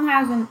this one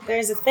has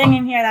there's a thing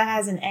in here that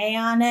has an A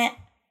on it.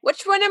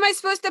 Which one am I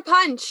supposed to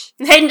punch?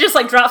 Hayden just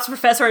like drops the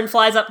professor and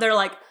flies up there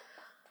like,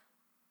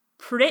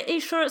 pretty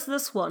sure it's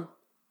this one.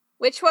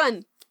 Which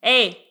one?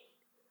 A.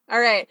 All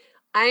right.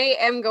 I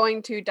am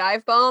going to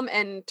dive bomb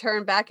and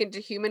turn back into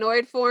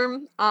humanoid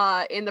form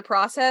in the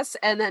process,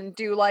 and then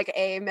do like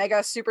a mega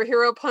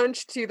superhero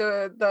punch to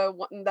the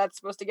one that's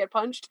supposed to get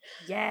punched.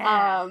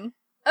 Yeah.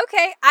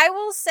 Okay, I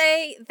will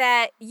say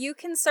that you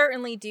can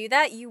certainly do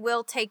that. You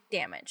will take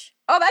damage.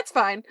 Oh, that's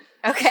fine.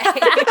 Okay.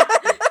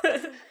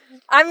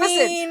 I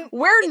mean, Listen,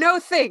 we're no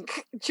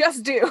think,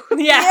 just do.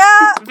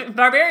 Yeah.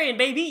 Barbarian,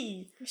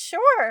 baby.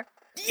 Sure.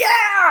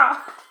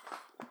 Yeah!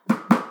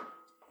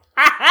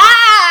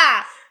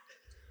 Ha-ha!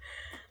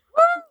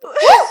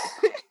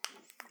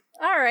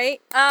 All right.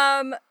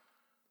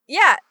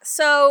 Yeah,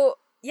 so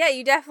yeah,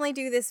 you definitely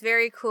do this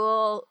very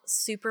cool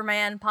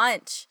Superman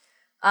punch.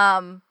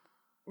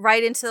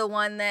 Right into the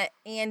one that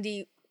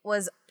Andy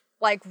was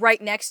like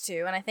right next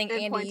to, and I think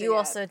And Andy, you pointing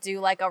also do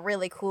like a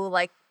really cool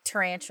like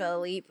tarantula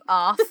leap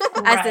off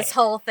as Right. this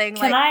whole thing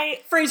Can like I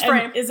freeze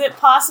frame. Is it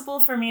possible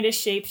for me to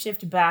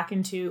shapeshift back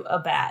into a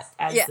bat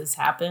as Yeah. this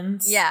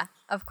happens? yeah,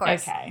 of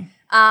course. Okay.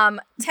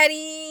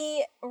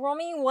 Teddy, roll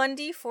me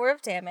 1d4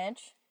 of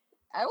damage.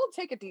 I will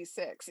take a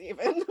d6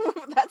 even.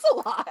 That's a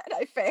lot,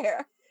 I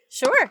fair.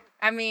 Sure.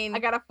 I mean, I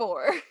got a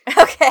 4.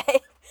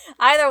 okay.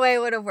 Either way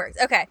would have worked.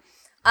 Okay.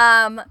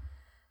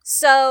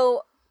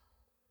 So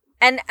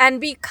and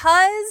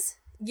because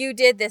you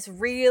did this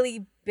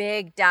really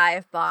big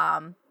dive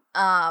bomb,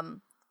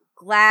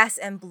 glass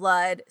and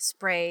blood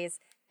sprays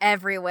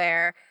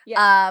everywhere.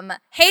 Yeah.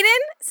 Hayden,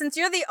 since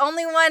you're the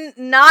only one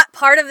not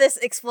part of this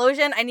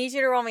explosion, I need you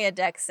to roll me a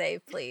dex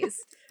save,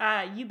 please.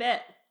 You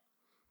bet.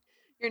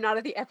 You're not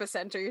at the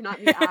epicenter, you're not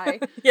in the eye.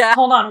 Yeah.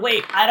 Hold on,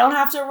 wait. I don't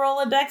have to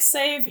roll a dex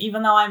save,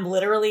 even though I'm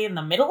literally in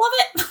the middle of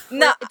it?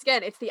 No.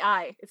 It's the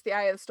eye. It's the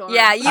eye of the storm.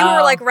 Yeah, you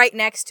were like right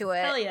next to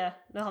it. Hell yeah.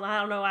 No, I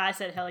don't know why I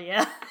said hell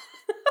yeah.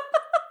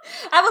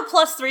 I have a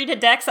 +3 to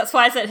dex, that's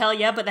why I said hell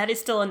yeah, but that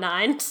is still a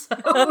 9. So.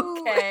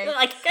 Okay.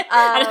 Like,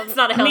 it's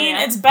not a hell I mean,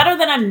 yeah. it's better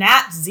than a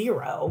nat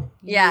 0.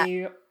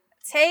 Yeah.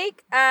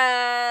 Take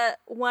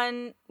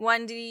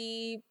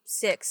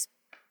 1d6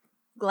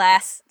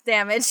 glass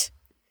damage.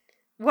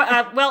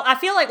 Well, I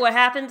feel like what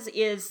happens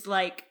is,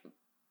 like,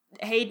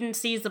 Hayden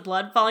sees the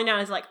blood falling down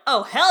and is like,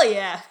 oh, hell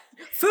yeah!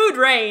 Food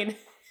rain!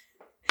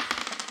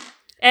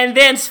 And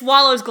then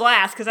swallows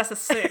glass, because that's a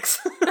 6.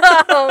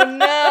 Oh,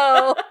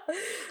 no.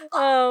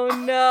 Oh,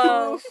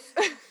 no. Oof.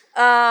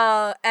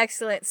 Oh,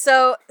 excellent.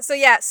 So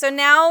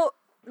now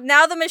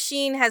the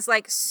machine has,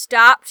 like,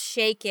 stopped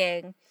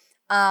shaking.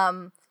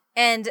 And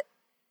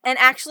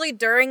actually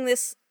during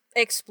this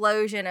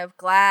explosion of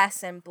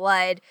glass and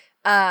blood,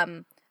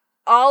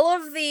 all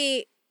of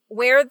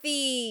where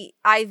the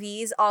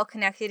IVs all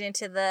connected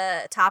into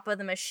the top of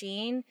the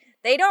machine,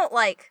 they don't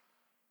like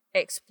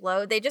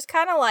explode. They just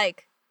kind of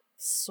like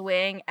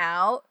swing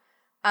out.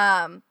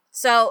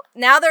 So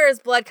now there is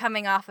blood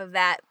coming off of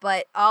that,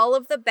 but all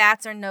of the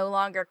bats are no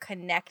longer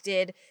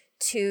connected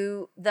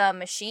to the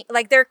machine.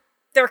 Like they're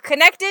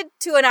connected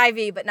to an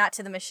IV, but not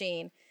to the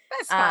machine.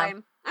 That's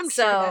fine. I'm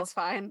so- sure that's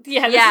fine.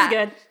 Yeah, this Yeah. is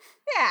good.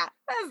 Yeah,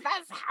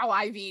 that's how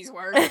IVs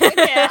work.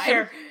 Yeah,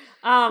 sure.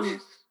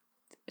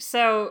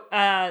 So,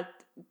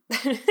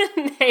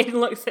 Hayden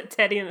looks at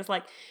Teddy and is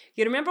like,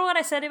 you remember what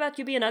I said about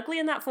you being ugly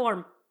in that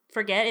form?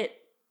 Forget it.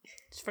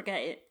 Just forget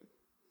it.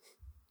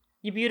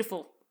 You're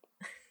beautiful.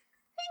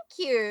 Thank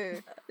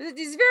you. It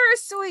is very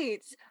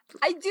sweet.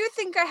 I do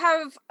think I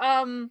have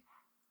I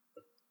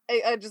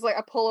just like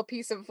I pull a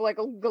piece of like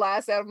a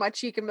glass out of my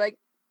cheek and be like,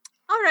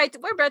 all right,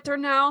 we're better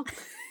now.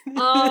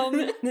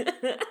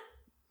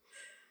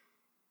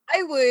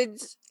 I would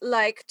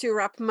like to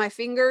wrap my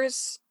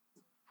fingers.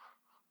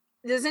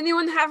 Does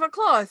anyone have a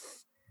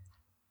cloth?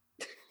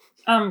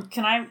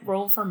 Can I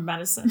roll for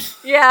medicine?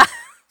 Yeah,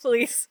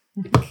 please.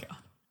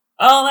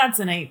 Oh, that's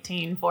an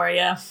 18 for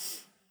you.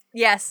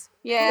 Yes.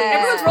 Yeah.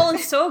 Everyone's rolling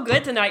so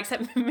good tonight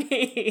except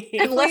me.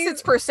 Unless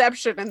it's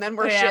perception, and then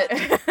we're shit.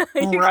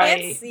 You Right.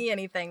 can't see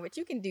anything, but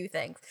you can do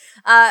things.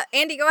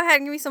 Andy, go ahead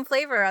and give me some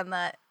flavor on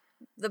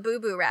the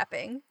boo-boo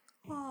wrapping.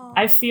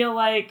 I feel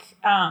like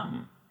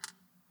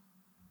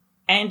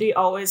Andy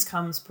always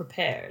comes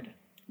prepared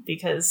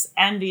because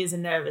Andy is a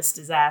nervous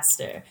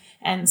disaster.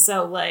 And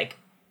so, like,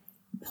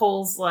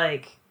 pulls,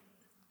 like...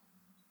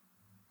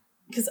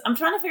 Because I'm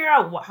trying to figure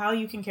out how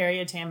you can carry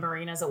a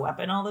tambourine as a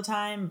weapon all the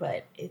time,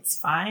 but it's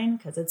fine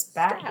because it's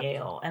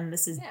Bat-Gale, and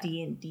this is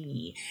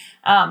D&D.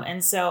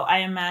 And so I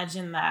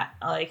imagine that,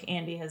 like,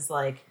 Andy has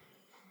a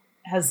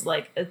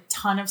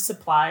ton of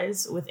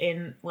supplies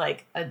within,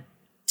 like, a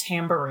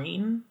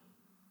tambourine.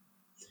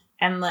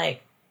 And,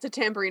 like... It's a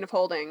tambourine of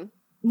holding.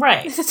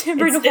 Right. It's a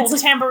tambourine of holding. It's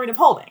a tambourine of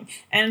holding.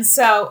 And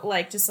so,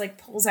 like, just, like,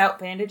 pulls out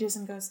bandages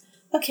and goes...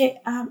 Okay,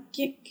 can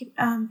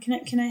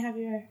I have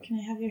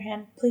your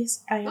hand,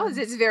 please? Oh,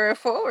 it's very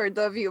forward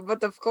of you,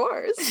 but of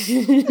course.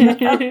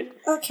 Okay,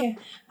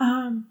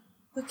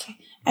 okay.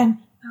 And,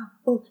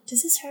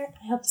 does this hurt?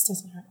 I hope this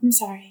doesn't hurt. I'm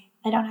sorry.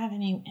 I don't have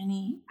any...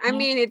 I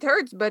mean, it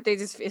hurts, but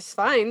it's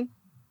fine.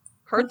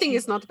 Hurting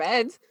is not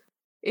bad.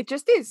 It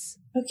just is.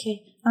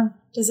 Okay,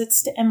 does it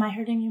am I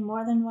hurting you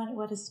more than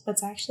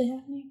what's actually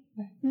happening?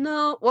 Or?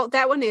 No, well,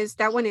 that one is.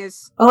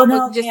 Oh,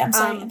 no, But okay, I'm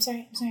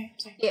sorry.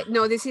 Yeah,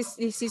 no, this is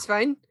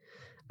fine.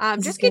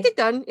 This Just is get good. it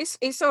done.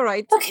 It's all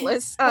right. Okay.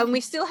 Let's.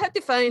 We still have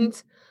to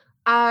find.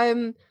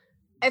 I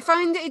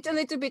find it a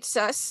little bit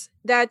sus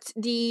that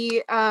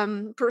the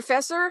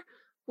professor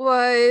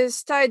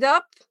was tied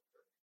up,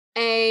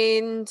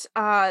 and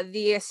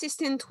the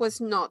assistant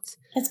was not.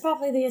 It's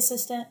probably the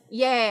assistant.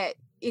 Yeah,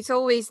 it's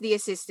always the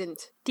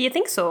assistant. Do you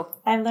think so?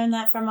 I learned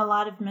that from a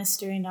lot of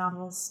mystery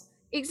novels.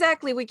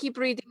 Exactly. We keep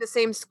reading the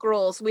same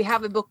scrolls. We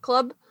have a book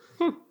club.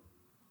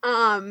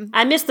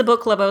 I missed the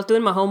book club. I was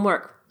doing my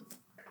homework.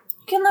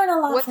 You can learn a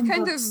lot What from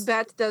kind books. of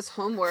bat does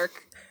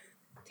homework?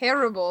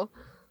 Terrible.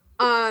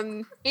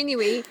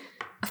 Anyway,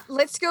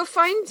 let's go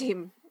find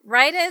him.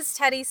 Right as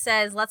Teddy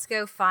says, let's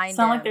go find It's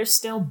not him. like there's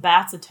still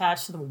bats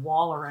attached to the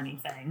wall or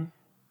anything.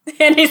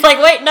 And he's like,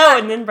 wait, no.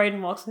 And then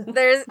Brayden walks in.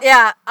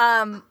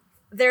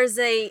 There's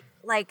a,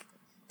 like,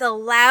 the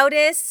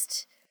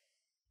loudest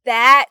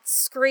bat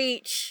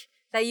screech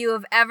that you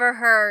have ever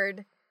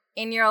heard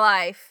in your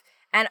life.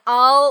 And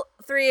all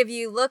three of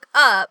you look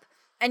up,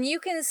 and you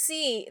can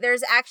see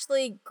there's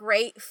actually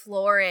great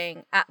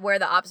flooring at where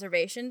the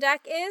observation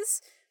deck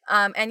is.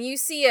 And you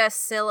see a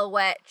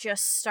silhouette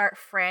just start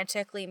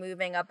frantically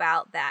moving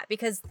about that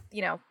because,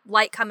 you know,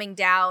 light coming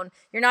down,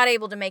 you're not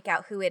able to make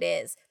out who it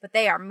is, but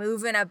they are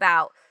moving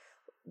about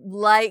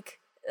like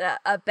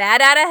a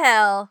bat out of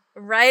hell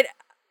right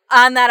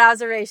on that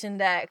observation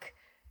deck.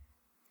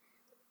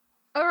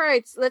 All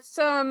right, let's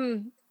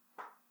go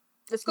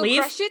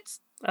Leave? crush it.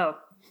 Oh.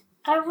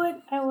 I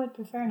would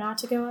prefer not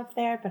to go up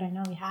there, but I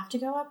know we have to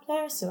go up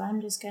there, so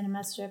I'm just gonna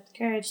muster up the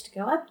courage to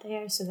go up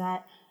there so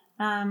that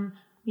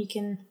we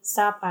can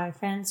stop our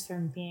friends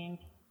from being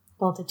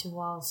bolted to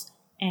walls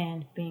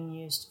and being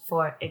used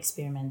for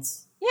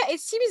experiments. Yeah, it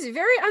seems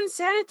very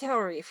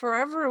unsanitary for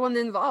everyone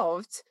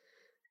involved.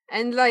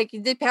 And, like,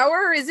 the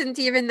power isn't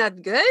even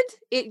that good.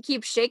 It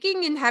keeps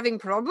shaking and having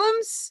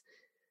problems.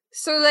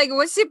 So, like,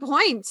 what's the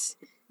point?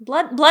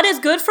 Blood is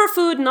good for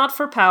food, not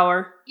for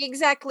power.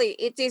 Exactly.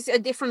 It is a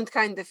different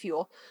kind of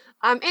fuel.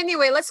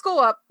 Anyway, let's go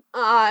up.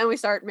 And we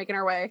start making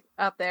our way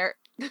up there.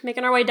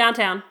 Making our way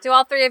downtown. Do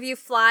all three of you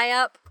fly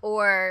up,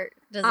 or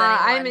does anyone?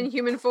 I'm in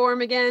human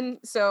form again,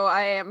 so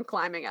I am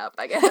climbing up,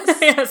 I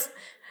guess. Yes.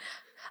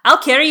 I'll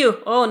carry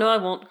you. Oh, no, I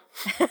won't.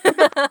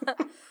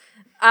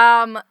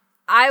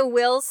 I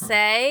will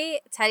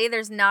say, Teddy,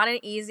 there's not an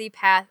easy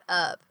path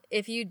up.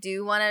 If you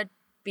do want to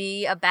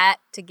be a bat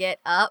to get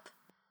up,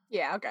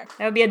 Yeah, okay.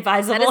 That would be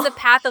advisable. that is the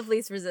path of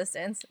least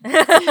resistance.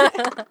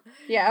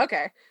 Yeah,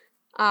 okay.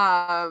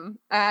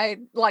 I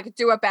like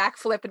do a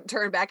backflip and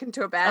turn back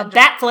into a bat. A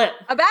bat flip.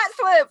 A bat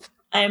flip.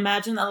 I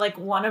imagine that like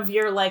one of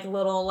your like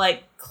little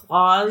like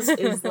claws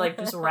is like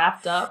just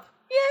wrapped up.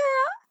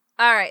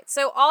 Yeah. All right,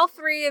 so all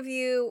three of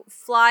you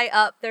fly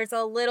up. There's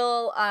a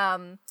little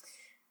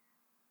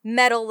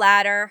metal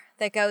ladder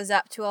that goes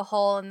up to a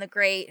hole in the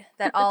grate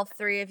that all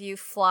three of you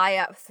fly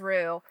up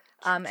through.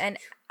 And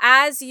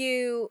as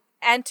you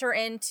enter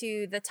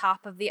into the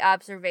top of the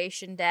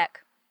observation deck,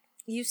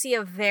 you see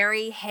a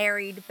very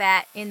harried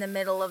bat in the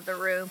middle of the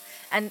room,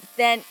 and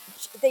then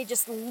they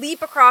just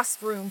leap across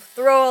the room,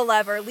 throw a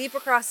lever, leap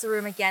across the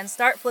room again,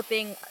 start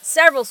flipping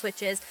several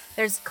switches.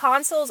 There's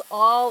consoles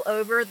all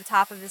over the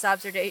top of this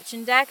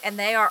observation deck, and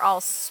they are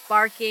all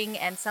sparking,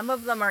 and some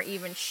of them are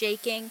even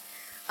shaking.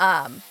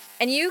 And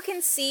you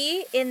can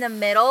see in the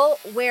middle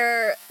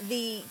where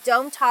the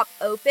dome top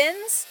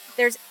opens,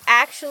 there's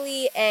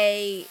actually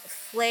a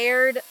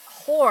flared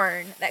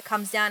horn that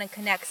comes down and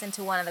connects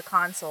into one of the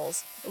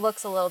consoles. It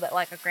looks a little bit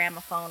like a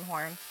gramophone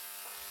horn.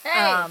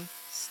 Hey,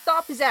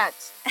 stop that.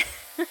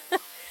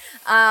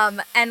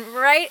 And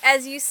right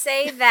as you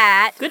say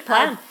that, Good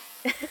plan.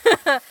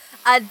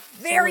 a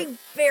very,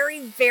 very,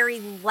 very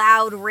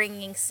loud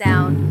ringing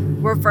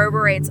sound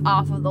reverberates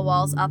off of the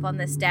walls up on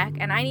this deck,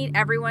 and I need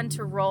everyone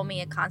to roll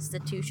me a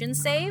Constitution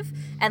save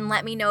and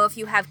let me know if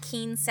you have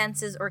keen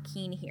senses or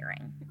keen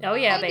hearing. Oh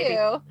yeah, I baby.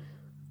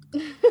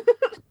 do.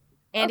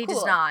 Andy cool.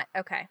 does not.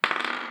 Okay.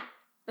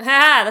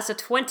 Ah, that's a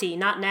 20,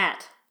 not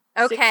nat.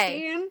 Okay.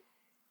 16?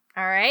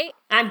 All right.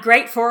 I'm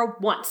great for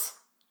once.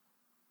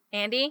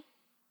 Andy?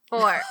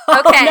 4.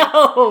 Okay.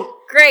 Oh,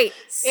 Great.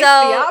 It's the So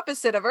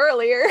opposite of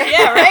earlier. no.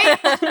 Yeah, right?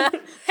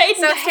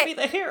 Hayden So gets to be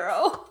the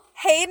hero.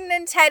 Hayden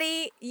and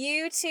Teddy,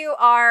 you two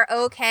are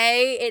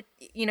okay.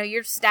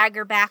 You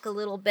stagger back a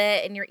little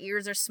bit and your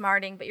ears are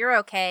smarting, but you're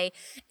okay.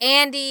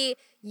 Andy,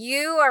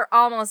 you are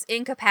almost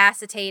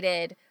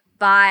incapacitated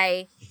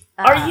by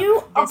Are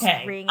you this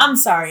okay? ringing I'm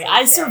sorry.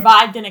 I sensation.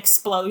 survived an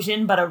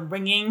explosion, but a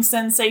ringing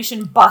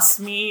sensation busts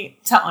me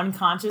to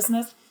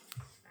unconsciousness.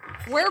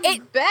 We're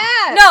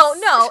bad.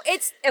 No,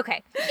 it's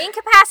okay.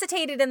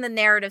 Incapacitated in the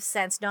narrative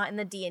sense, not in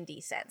the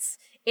D&D sense.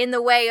 In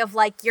the way of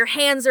like your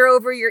hands are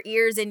over your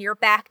ears and you're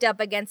backed up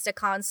against a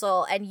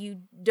console and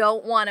you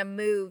don't want to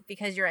move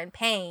because you're in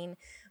pain,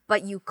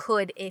 but you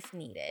could if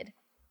needed.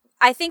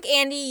 I think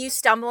Andy, you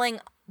stumbling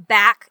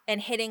back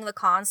and hitting the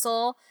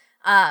console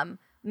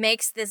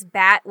makes this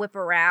bat whip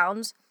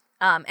around,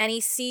 and he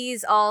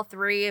sees all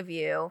three of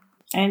you.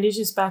 Andy's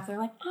just back there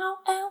like, ow,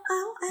 ow,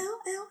 ow, ow,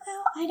 ow,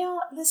 ow. I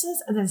don't, this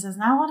is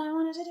not what I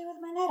wanted to do with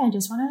my night. I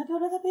just wanted to go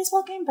to the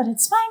baseball game, but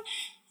it's fine.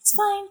 It's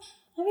fine.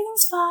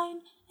 Everything's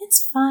fine.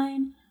 It's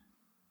fine.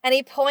 And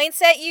he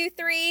points at you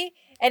three,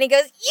 and he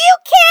goes, "You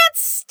can't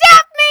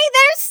stop me!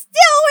 There's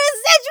still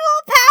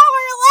residual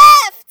power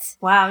left!"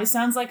 Wow, he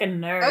sounds like a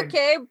nerd.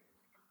 Okay.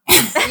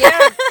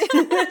 Yeah.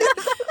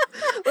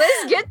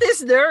 Let's get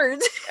this nerd.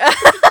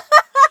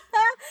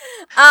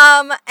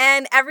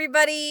 And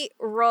everybody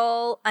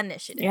roll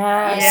initiative.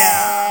 Yes.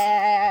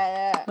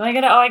 Yeah. I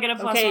get a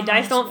plus Okay, one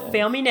dice don't initiative.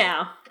 fail me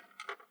now.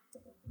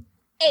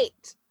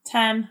 8.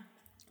 10.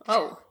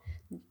 Oh,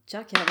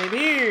 Jack, yeah,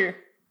 baby.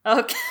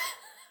 Okay.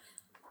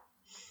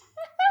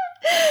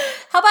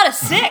 How about a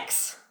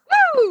 6?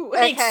 Woo!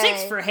 Big Okay.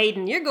 6 for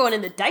Hayden. You're going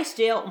in the dice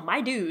jail, my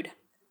dude.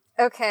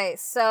 Okay,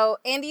 so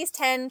Andy's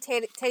 10,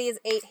 Teddy is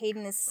 8,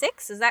 Hayden is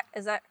 6. Is that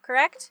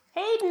correct?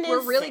 Hayden is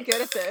We're really 6.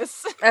 good at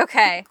this.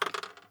 Okay.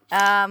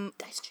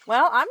 Dice jail.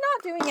 Well, I'm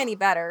not doing any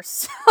better,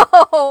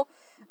 so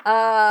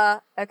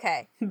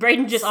okay.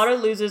 Brayden just auto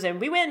loses and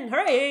we win.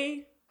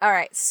 Hooray! All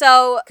right.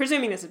 So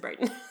Presuming this is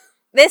Brayden.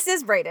 this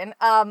is Brayden.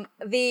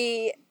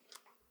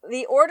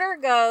 The order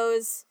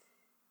goes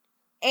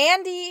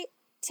Andy,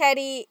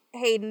 Teddy,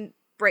 Hayden,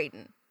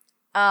 Brayden.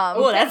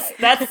 Oh, that's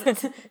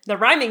the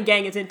rhyming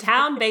gang is in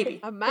town, baby.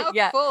 A mouthful.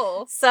 Yeah.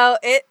 So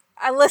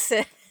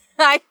listen,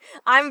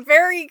 I'm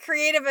very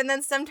creative, and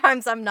then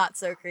sometimes I'm not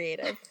so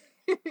creative.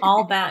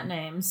 All bat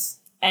names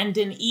end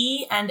in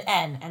E and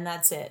N, and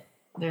that's it.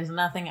 There's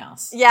nothing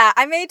else. Yeah,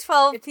 I made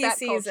 12 It's bat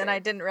PCs, culture. and I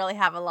didn't really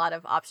have a lot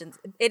of options.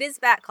 It is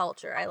bat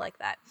culture. I like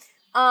that.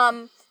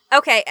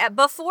 Okay.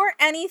 Before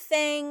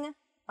anything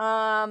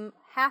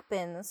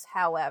happens,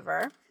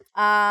 however,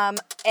 a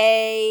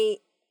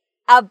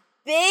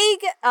big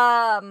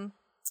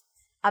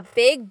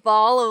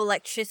ball of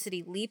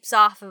electricity leaps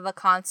off of a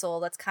console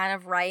that's kind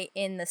of right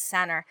in the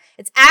center.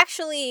 It's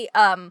actually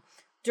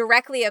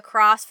directly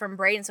across from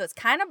Brayden, so it's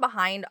kind of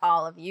behind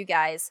all of you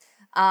guys.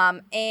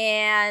 And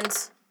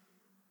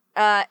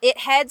it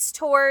heads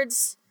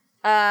towards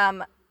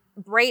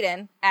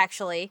Brayden,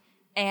 actually,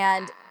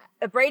 and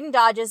Brayden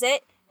dodges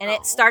it, and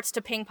it starts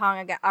to ping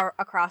pong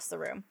across the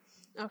room.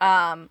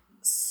 Okay.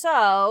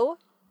 So,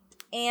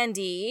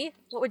 Andy,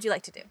 what would you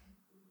like to do?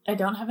 I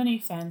don't have any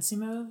fancy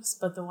moves,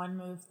 but the one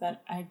move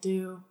that I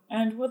do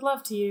and would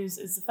love to use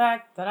is the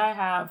fact that I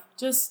have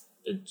just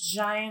a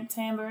giant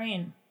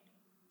tambourine.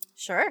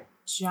 Sure.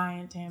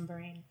 Giant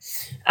tambourine.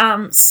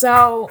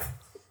 So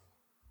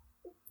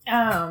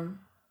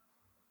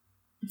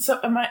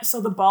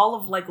the ball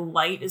of like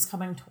light is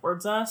coming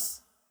towards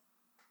us?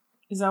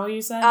 Is that what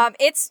you said?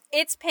 It's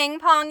ping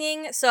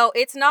ponging, so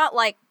it's not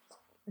like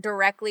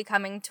directly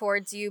coming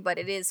towards you, but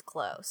it is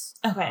close.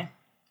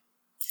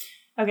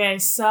 Okay,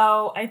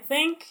 so I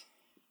think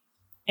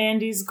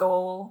Andy's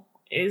goal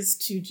is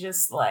to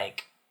just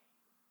like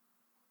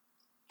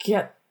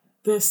get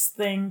this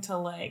thing to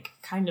like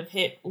kind of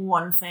hit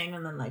one thing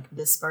and then like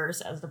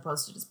disperse as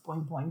opposed to just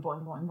boing boing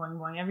boing boing boing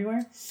boing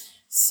everywhere.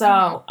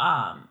 So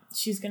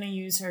she's gonna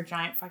use her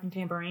giant fucking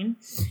tambourine,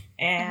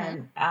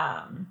 and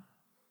I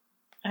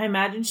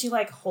imagine she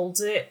like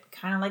holds it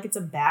kind of like it's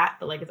a bat,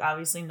 but like it's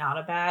obviously not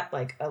a bat,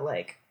 like a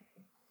like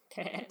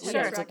Sure,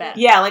 it's a bet.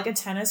 yeah, like a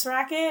tennis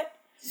racket.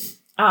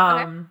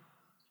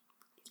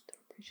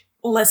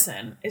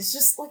 Listen, it's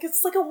just like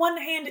it's like a one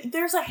hand.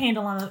 There's a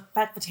handle on the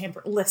back of the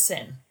tambourine.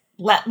 Listen,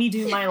 let me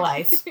do my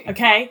life,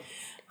 okay?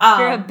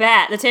 You're a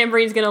bat. The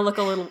tambourine's gonna look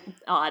a little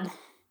odd.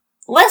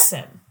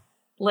 Listen.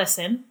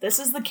 This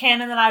is the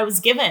cannon that I was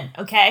given,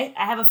 okay?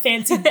 I have a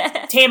fancy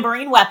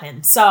tambourine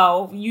weapon,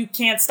 so you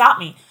can't stop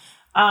me.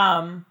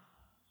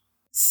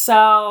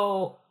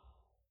 So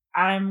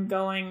I'm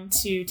going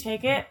to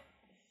take it,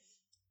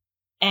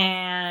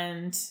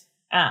 and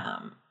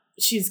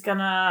she's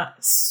gonna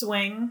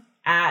swing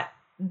at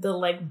the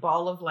like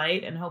ball of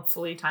light and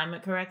hopefully time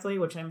it correctly,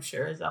 which I'm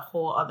sure is a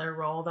whole other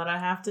roll that I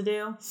have to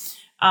do.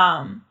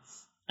 And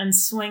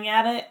swing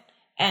at it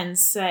and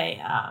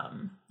say, oh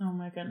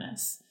my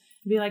goodness.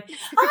 Be like, I am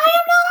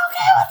not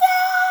okay with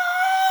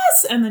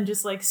this! And then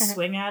just like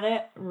swing at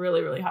it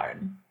really, really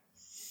hard.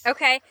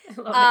 Okay.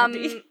 I love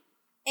Andy.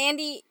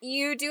 Andy,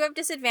 you do have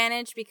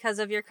disadvantage because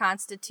of your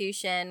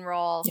constitution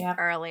roll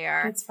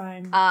earlier. It's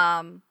fine.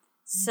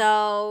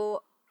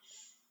 So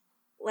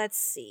let's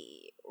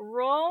see.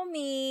 Roll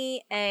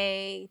me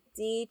a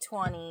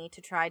d20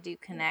 to try to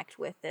connect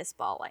with this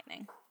ball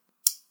lightning.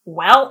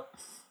 Well,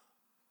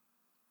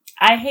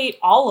 I hate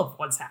all of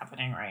what's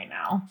happening right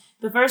now.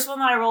 The first one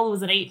that I rolled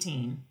was an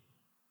 18.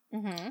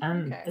 Mm-hmm.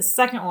 And the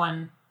second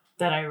one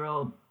that I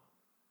rolled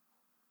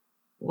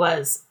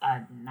was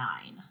a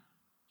 9.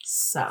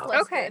 So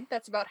Good.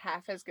 That's about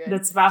half as good.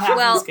 That's about half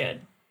as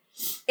good.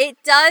 It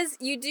does.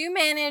 You do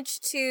manage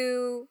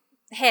to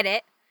hit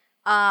it,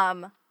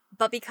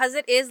 but because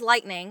it is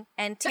lightning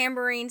and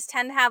tambourines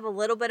tend to have a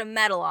little bit of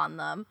metal on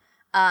them,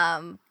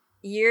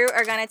 you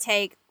are gonna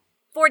take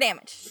 4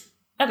 damage.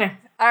 Okay.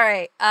 All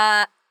right,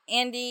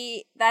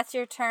 Andy, that's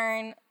your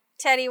turn.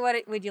 Teddy, what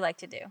would you like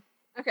to do?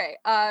 Okay.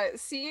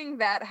 Seeing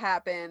that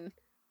happen,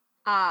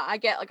 I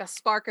get like a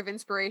spark of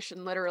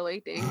inspiration,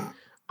 literally. Ding.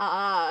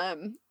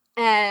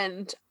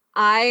 And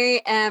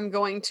I am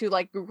going to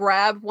like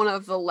grab one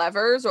of the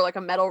levers or like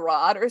a metal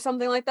rod or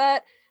something like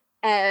that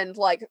and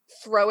like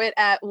throw it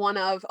at one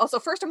of. Also,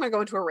 first I'm going to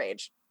go into a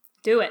rage.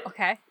 Do it.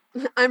 Okay.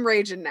 I'm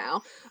raging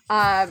now.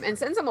 And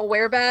since I'm a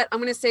werebat, I'm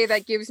going to say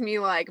that gives me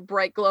like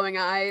bright glowing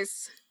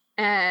eyes.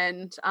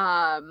 And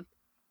I'm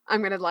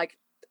going to like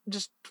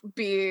just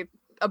be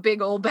a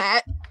big old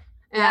bat.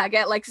 And I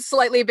get like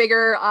slightly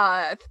bigger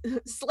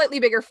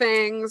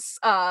fangs,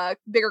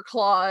 bigger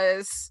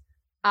claws.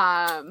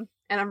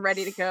 And I'm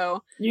ready to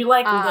go. You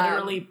like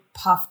literally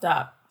puffed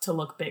up to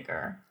look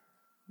bigger.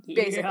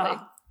 Basically.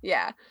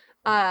 Yeah.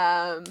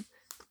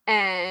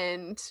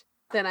 And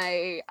then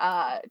I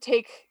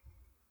take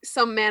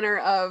some manner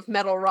of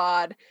metal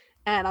rod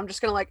and I'm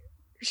just gonna like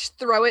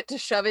throw it to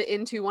shove it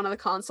into one of the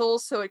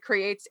consoles so it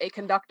creates a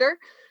conductor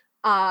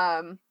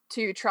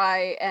to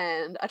try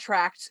and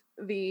attract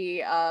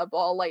the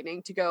ball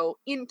lightning to go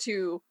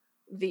into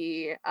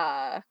the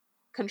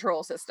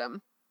control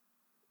system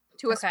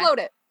to explode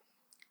it.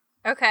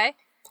 Okay.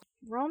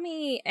 Roll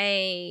me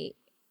a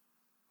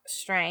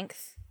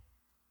strength.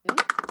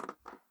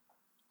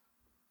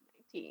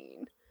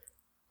 19.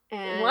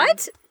 And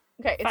What?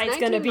 Okay, it's Fight's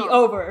 19 gonna be normal.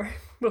 over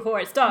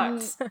before it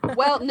starts.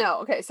 Well,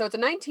 no. Okay, so it's a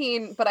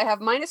 19, but I have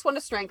 -1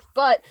 to strength,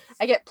 but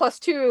I get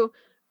 +2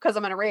 because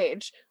I'm in a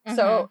rage.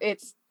 So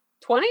it's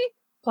 20?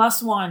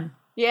 +1.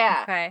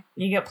 Yeah. Okay.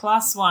 You get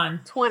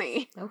 +1.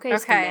 20. Okay,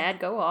 Schemad,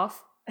 go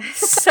off.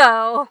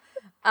 So,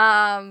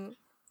 all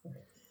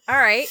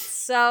right.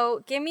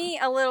 So, give me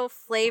a little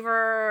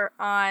flavor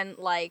on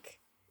like,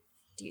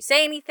 do you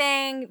say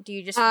anything? Do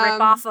you just rip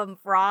off a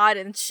rod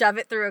and shove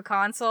it through a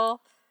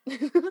console?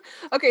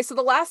 Okay, so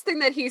the last thing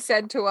that he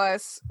said to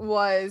us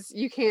was,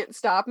 "You can't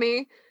stop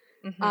me,"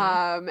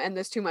 and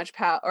there's too much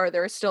power, or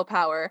there is still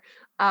power.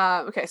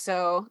 Okay,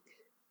 so,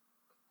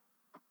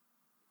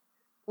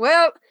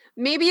 well,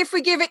 maybe if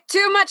we give it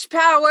too much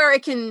power,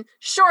 it can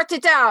short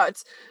it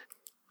out.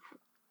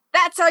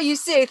 That's how you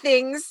say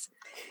things.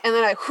 And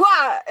then I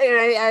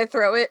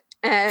throw it,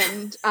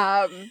 and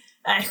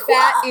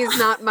that is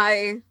not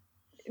my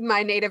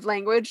native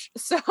language,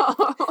 so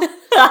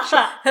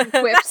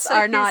quips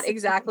are not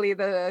exactly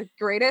the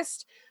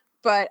greatest,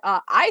 but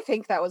I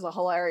think that was a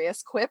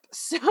hilarious quip,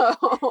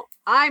 so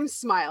I'm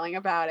smiling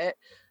about it.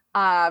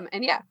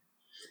 And yeah.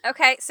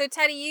 Okay, so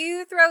Teddy,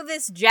 you throw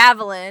this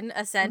javelin,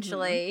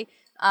 essentially,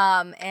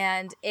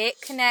 and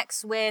it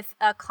connects with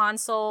a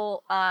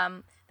console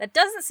that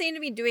doesn't seem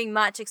to be doing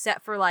much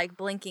except for, like,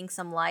 blinking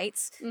some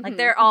lights. Like,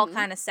 they're all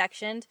kind of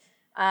sectioned.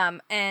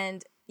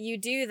 And you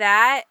do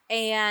that,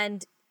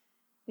 and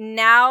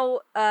now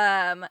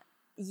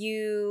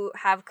you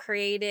have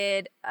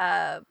created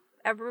a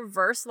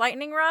reverse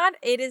lightning rod.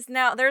 There's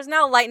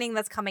now lightning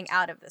that's coming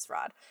out of this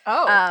rod.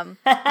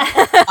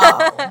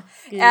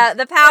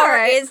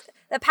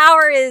 The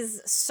power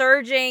is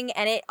surging,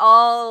 and it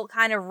all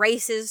kind of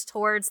races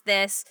towards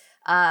this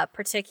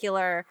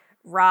particular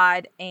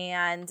rod,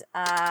 and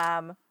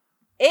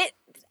it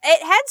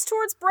heads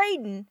towards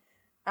Braden.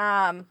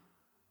 I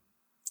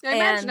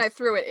imagine I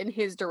threw it in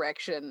his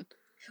direction.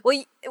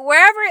 Well,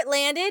 wherever it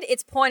landed,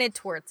 it's pointed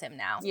towards him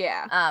now.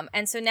 Yeah.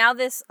 And so now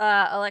this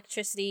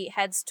electricity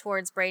heads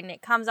towards Braden.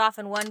 It comes off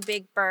in one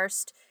big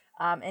burst,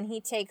 and he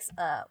takes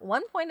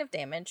 1 point of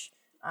damage.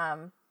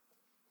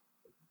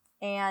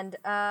 And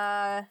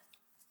that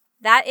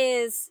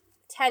is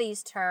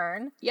Teddy's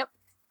turn. Yep.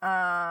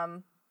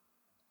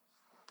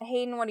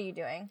 Hayden, what are you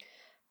doing?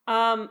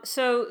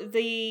 So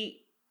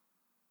the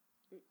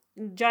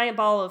giant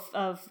ball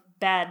of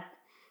bad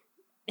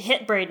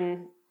hit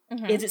Braden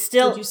Is it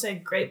still? Did you say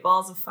great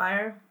balls of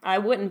fire? I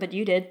wouldn't, but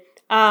you did.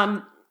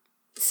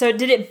 So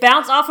did it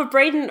bounce off of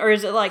Brayden, or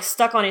is it like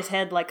stuck on his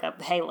head like a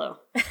halo?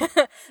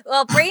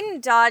 Well,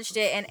 Brayden dodged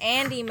it, and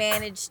Andy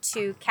managed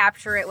to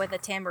capture it with a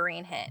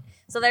tambourine hit.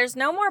 So there's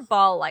no more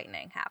ball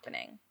lightning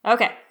happening.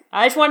 Okay.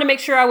 I just wanted to make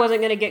sure I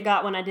wasn't going to get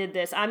got when I did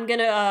this. I'm going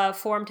to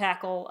form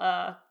tackle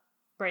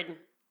Brayden.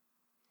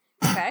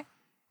 Okay.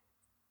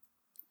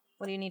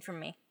 What do you need from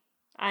me?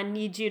 I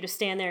need you to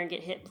stand there and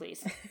get hit,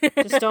 please.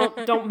 Just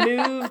don't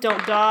move,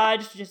 don't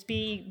dodge. Just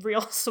be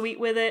real sweet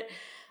with it.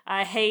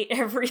 I hate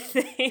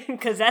everything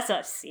because that's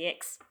a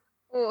 6.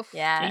 Oof.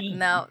 Yeah, Damn.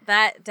 no,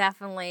 that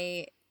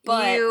definitely...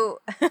 But- you...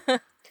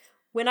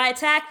 When I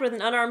attack with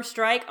an unarmed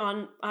strike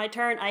on my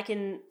turn, I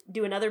can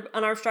do another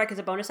unarmed strike as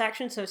a bonus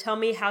action. So tell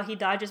me how he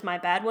dodges my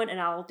bad one, and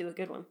I'll do a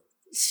good one.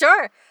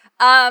 Sure.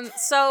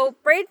 So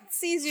Brayden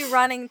sees you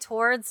running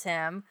towards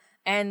him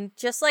and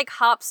just like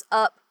hops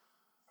up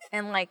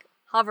and like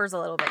hovers a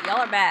little bit. Y'all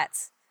are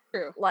bats.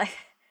 True. Like,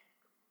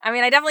 I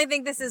mean, I definitely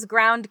think this is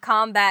ground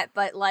combat,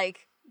 but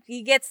like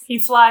He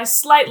flies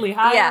slightly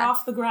higher Yeah.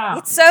 off the ground.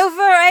 it's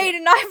over,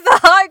 Aiden. I have the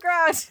high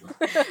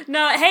ground.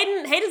 No,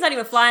 Hayden's not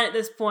even flying at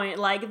this point.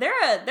 Like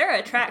they're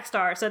a track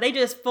star, so they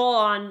just full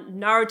on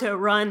Naruto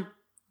run.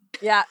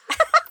 Yeah.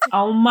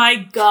 Oh my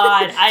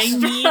god, I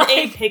need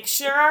a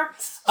picture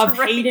of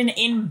Straight. Hayden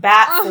in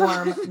bat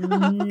form,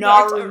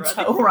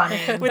 Naruto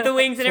running. With the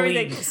wings and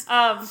everything. Please.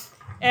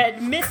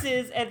 It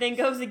misses and then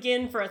goes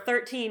again for a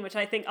 13, which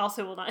I think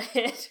also will not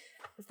hit.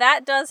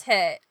 That does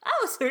hit.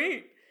 Oh,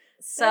 sweet.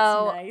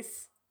 So That's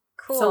nice.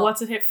 cool. So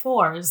what's it hit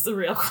for is the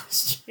real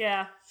question.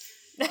 Yeah.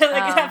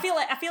 I feel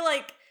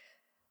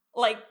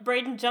like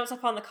Brayden jumps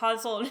up on the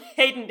console and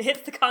Hayden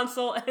hits the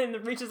console and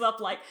then reaches up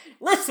like,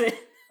 listen.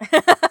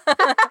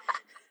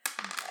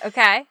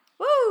 Okay.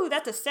 Woo,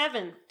 that's a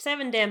 7.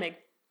 7 damage.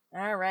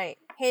 All right.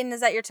 Hayden, is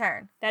that your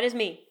turn? That is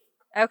me.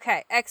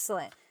 Okay,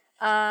 excellent.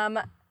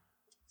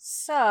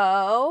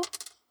 So Is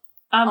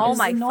my the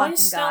fucking noise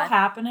still God.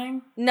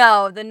 happening?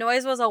 no, the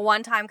noise was a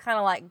one-time kind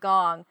of like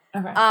gong.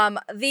 Okay.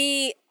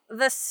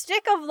 The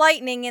stick of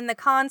lightning in the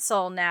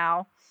console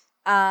now,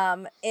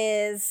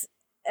 is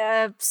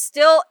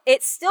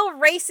still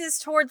races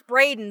towards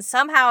Brayden.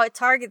 Somehow it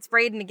targets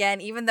Brayden again,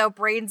 even though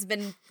Brayden's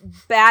been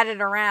batted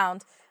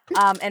around.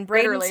 And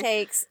Brayden Literally.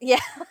 takes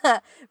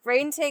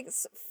Brayden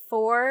takes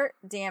 4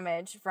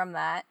 damage from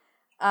that.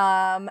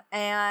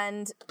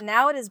 And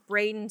now it is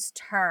Brayden's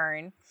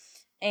turn.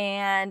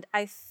 And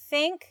I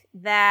think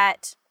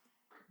that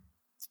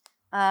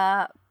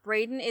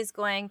Brayden is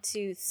going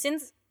to,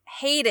 since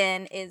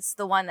Hayden is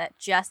the one that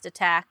just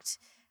attacked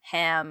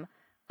him,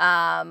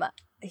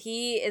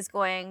 he is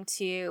going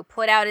to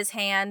put out his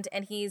hand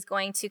and he's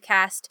going to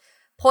cast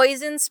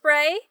Poison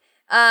Spray.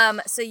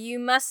 So you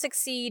must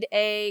succeed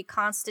a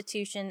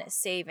Constitution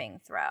saving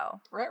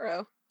throw.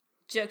 Ruh-roh.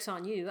 Joke's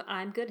on you.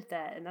 I'm good at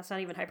that, and that's not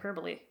even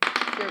hyperbole.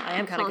 Your I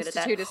am kinda good at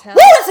that. constitute is hell.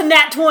 Woo, that's a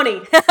nat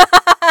 20!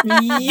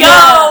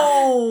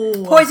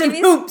 Yo! Poison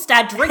Give me hoops,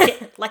 Dad, drink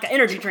it like an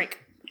energy drink.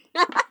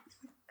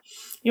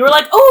 You were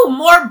like, oh,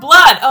 more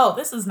blood. Oh,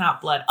 this is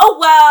not blood. Oh,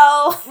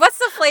 well. What's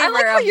the flavor I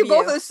like how of you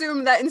both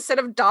assume that instead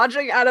of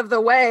dodging out of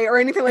the way or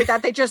anything like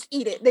that, they just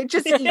eat it. They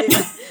just eat it.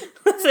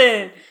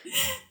 Listen.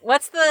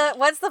 What's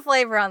the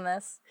flavor on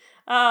this?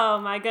 Oh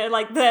my god,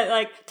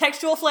 like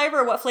textual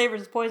flavor, or what flavor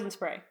is poison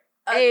spray?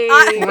 Hey,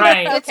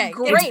 Right. It's Okay,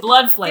 great. It's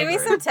blood Give flavored. me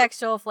some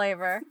textual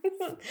flavor.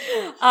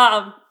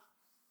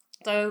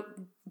 So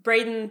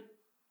Brayden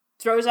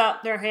throws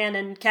out their hand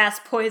and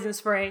casts poison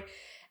spray,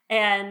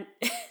 and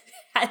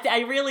I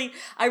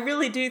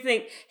really do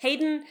think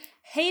Hayden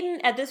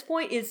at this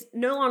point is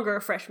no longer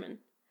a freshman.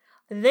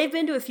 They've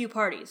been to a few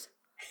parties.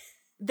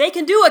 They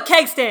can do a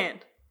keg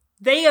stand.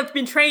 They have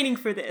been training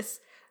for this.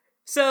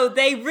 So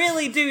they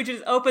really do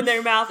just open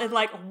their mouth and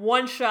like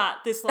one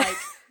shot this like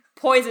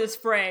poison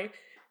spray.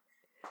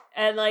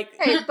 And like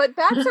Hey, but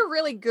bats are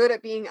really good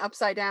at being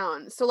upside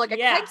down. So like a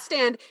Yeah. keg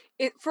stand,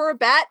 for a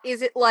bat,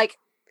 is it like,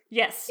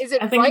 yes. is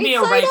it I think right it'd be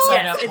a side right up?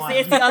 side Yes, up it's- one.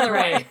 it's the other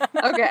way.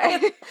 Right.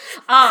 Okay.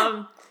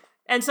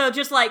 And so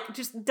just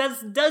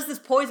does this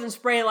poison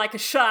spray like a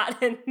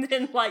shot and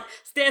then like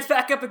stands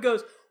back up and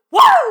goes,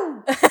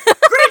 whoa!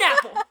 Green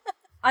apple!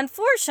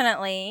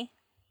 Unfortunately,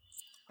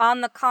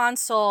 on the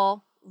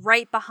console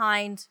right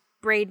behind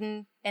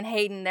Brayden and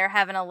Hayden, they're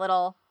having a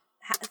little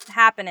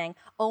happening.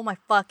 Oh my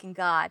fucking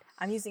god.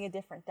 I'm using a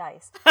different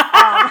dice.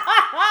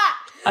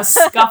 A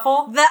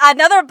scuffle.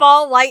 Another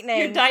ball lightning.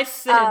 Your dice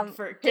said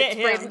for get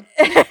hits him.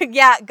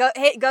 Yeah,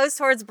 goes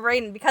towards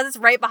Brayden because it's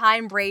right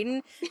behind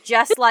Brayden.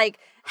 Just like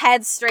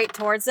heads straight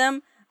towards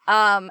him,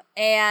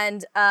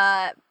 and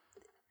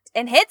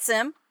hits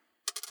him,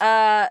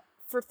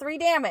 for 3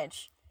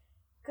 damage.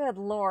 Good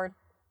lord.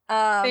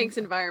 Thanks,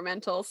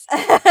 environmentals.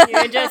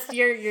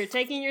 You're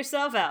taking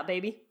yourself out,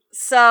 baby.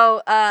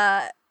 So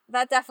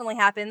that definitely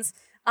happens.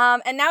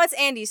 And now it's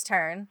Andy's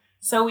turn.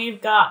 So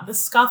we've got the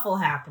scuffle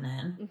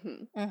happening.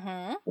 Mm-hmm.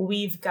 Mm-hmm.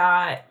 We've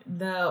got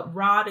the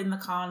rod in the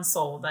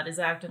console that is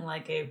acting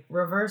like a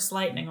reverse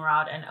lightning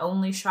rod and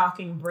only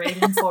shocking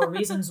Brayden for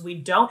reasons we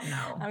don't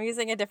know. I'm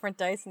using a different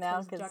dice now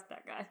Let's because, duck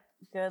that guy.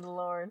 good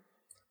lord.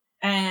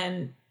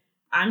 And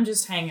I'm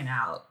just hanging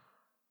out.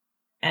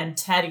 And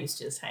Teddy's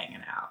just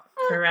hanging out.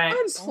 Correct?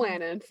 I'm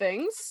planning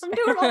things. I'm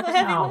doing all the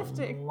heavy Oh,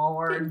 lifting.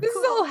 Lord. This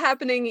is all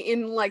happening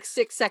in like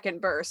 6-second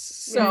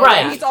bursts, so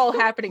Right. it's all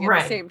happening at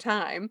Right. the same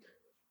time.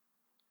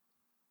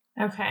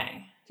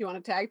 Okay. Do you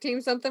want to tag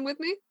team something with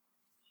me?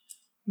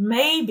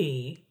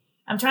 Maybe.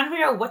 I'm trying to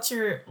figure out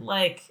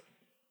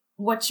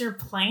what your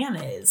plan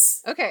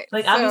is. Okay.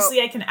 Like, so-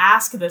 obviously I can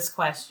ask this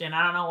question.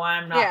 I don't know why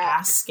I'm not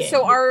asking.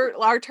 So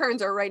our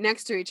turns are right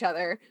next to each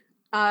other.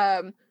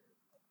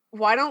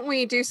 Why don't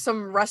we do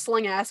some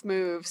wrestling ass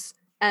moves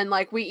and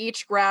like we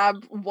each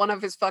grab one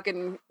of his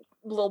fucking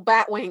little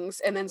bat wings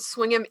and then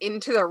swing him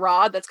into the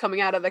rod that's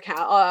coming out of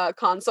the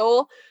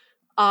console,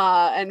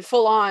 and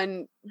full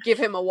on give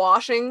him a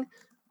washing.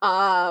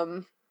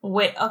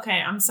 Wait,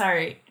 okay, I'm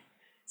sorry.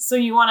 So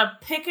you want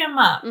to pick him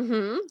up?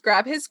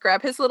 Grab his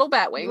little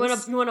bat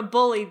wings. You want to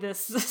bully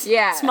this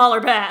Yeah. smaller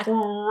bat?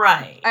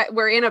 Right.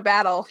 We're in a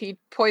battle. He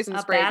poison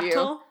A sprayed you.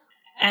 battle?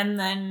 And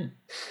then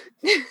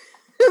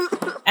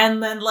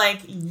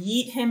like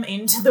yeet him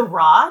into the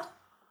rod?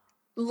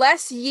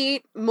 Less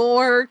yeet,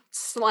 more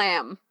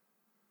slam.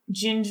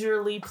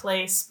 Gingerly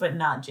place, but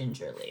not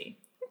gingerly.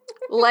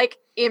 Like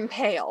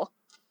impale.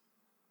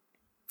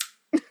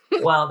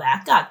 Well,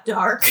 that got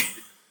dark.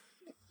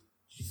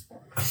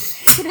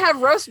 You can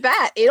have roast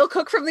bat. It'll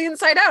cook from the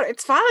inside out.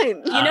 It's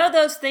fine. You know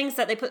those things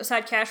that they put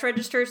beside cash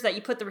registers that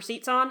you put the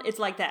receipts on? It's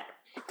like that.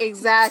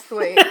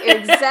 Exactly.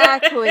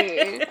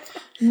 Exactly.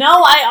 No,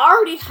 I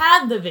already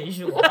had the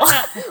visual. Well,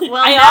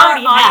 I now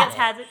already our had audience it.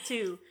 has it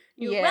too.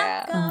 You're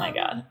Yeah. welcome. Oh my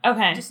god.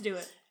 Okay. Just do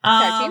it.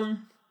 Tag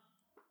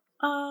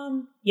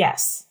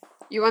Yes.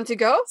 You want to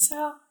go?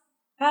 So,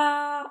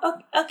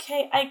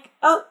 okay.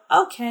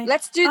 Okay.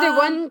 Let's do the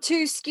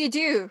 1-2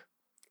 skidoo.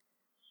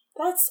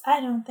 I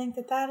don't think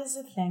that is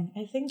a thing.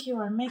 I think you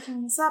are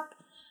making this up.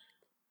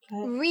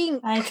 But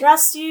Wink. I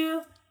trust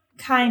you,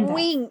 kind of.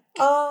 Wink.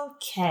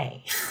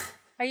 Okay.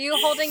 Are you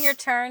holding your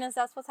turn? Is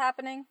that what's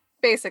happening?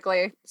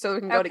 Basically, so we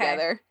can go Okay.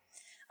 together.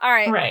 All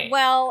right. Right.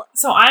 Well,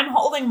 So I'm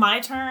holding my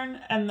turn,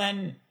 and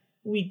then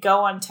we go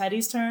on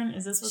Teddy's turn.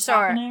 Is this what's sure.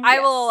 happening? I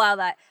will allow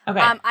that. Okay.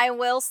 I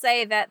will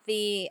say that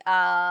the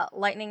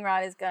lightning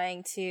rod is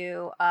going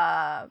to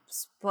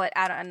split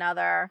out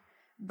another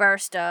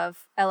burst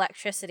of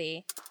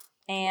electricity,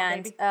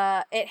 and Baby.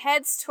 it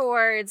heads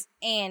towards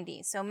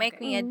Andy. So make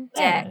me a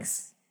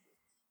dex.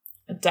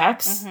 A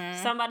dex?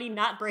 Mhm. Somebody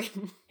not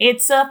Brayden.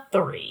 It's a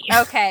 3.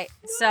 Okay,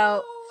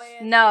 so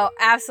no,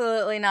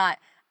 absolutely not.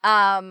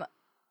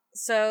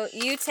 So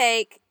you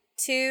take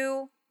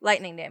 2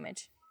 lightning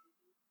damage.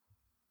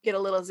 Get a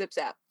little zip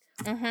zap.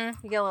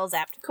 Mm-hmm. You get a little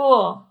zapped.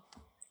 Cool.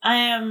 I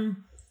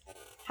am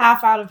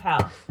half out of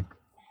health.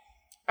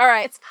 All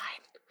right, It's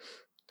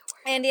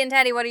fine. Andy and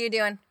Teddy, what are you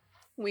doing?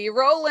 We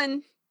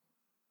rolling.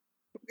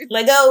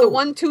 Let The go.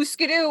 1-2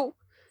 skidoo.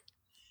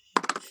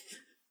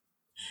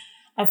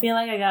 I feel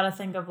like I gotta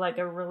think of like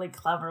a really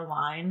clever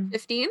line,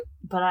 15?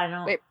 but I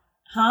don't. Wait.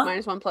 Huh?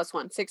 -1 +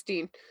 1.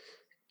 16.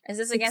 Is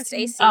this against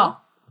 16. AC? Oh.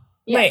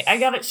 Wait, Yes. I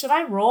got it. Should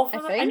I roll for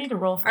I that? I think. need to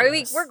roll for Are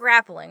this. we're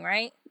grappling,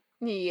 right?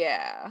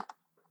 Yeah.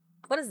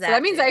 What is that? So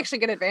that means do? I actually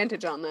get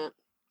advantage on that.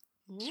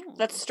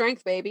 That's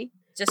strength, baby.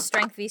 Just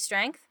strength v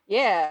strength.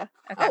 Yeah.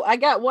 Okay. Oh, I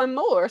got one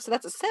more, so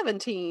that's a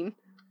 17.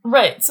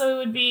 Right, so it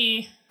would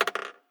be...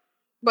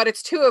 But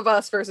it's 2 of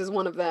us versus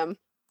 1 of them.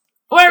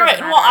 Right, Doesn't right.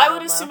 matter, Well, I I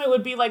would would assume it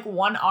would be like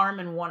 1 arm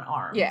and 1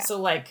 arm. Yeah. So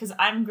like, because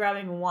I'm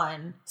grabbing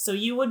 1, so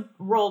you would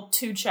roll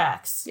 2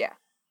 checks. Yeah.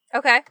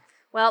 Okay.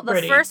 Well, the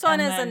Pretty, first one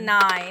and is then- a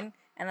 9,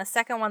 and the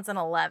second one's an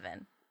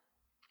 11.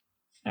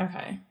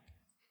 Okay.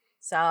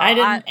 So I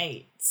did an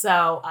 8,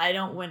 so I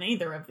don't win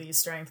either of these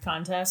strength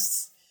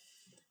contests.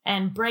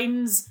 And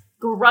Brayden's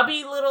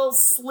grubby little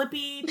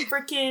slippy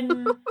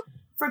freaking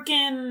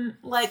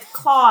like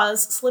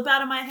claws slip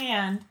out of my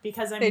hand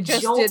because I'm They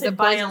just did jolted the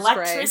by poison spray.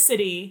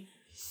 electricity.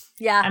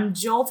 yeah, I'm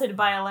jolted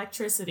by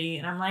electricity,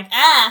 and I'm like,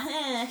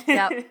 ah.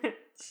 Yep.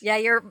 yeah.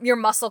 Your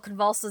muscle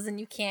convulses and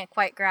you can't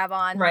quite grab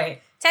on.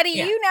 Right. Teddy,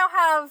 Yeah. you now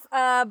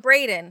have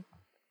Brayden.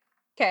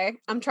 Okay.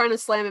 I'm trying to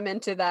slam him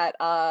into that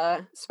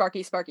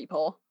sparky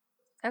pole.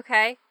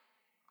 Okay.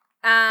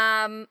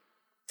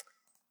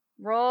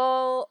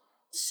 Roll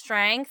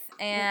strength,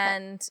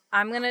 and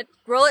I'm gonna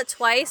roll it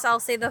twice. I'll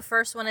say the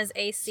first one is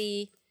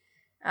AC.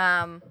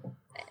 Roll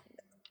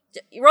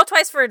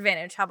twice for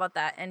advantage. How about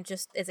that? And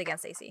just it's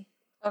against AC.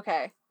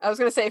 Okay. I was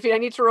gonna say if I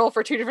need to roll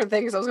for 2 different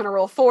things, I was gonna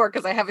roll 4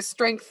 because I have a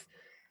strength.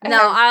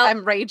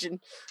 I'm raging.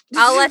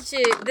 I'll let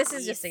you. This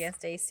is just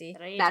against AC.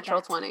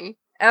 Natural 20.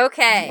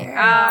 Okay. All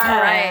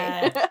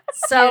right. Yeah.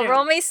 So Hit him.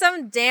 roll me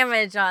some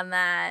damage on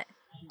that.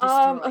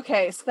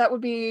 Okay, so that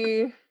would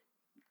be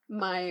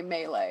my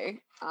melee.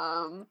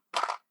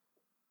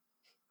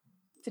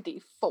 It's a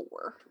D4.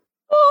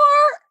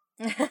 4!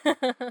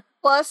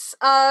 plus,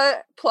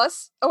 oh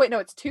wait, no,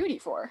 it's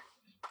 2d4.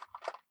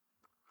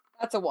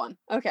 That's a 1.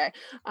 Okay.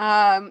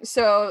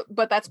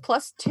 But that's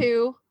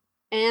 +2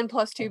 and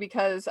 +2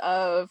 because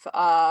of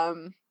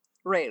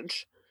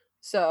rage.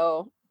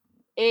 So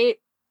 8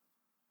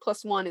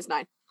 plus 1 is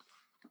 9.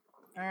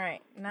 All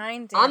right,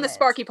 9 damage. On the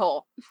sparky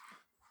pole.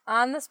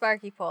 On the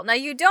sparky pole. Now,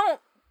 you don't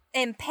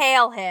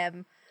impale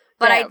him,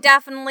 but I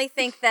definitely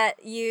think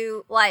that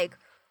you, like,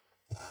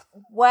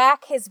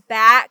 whack his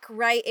back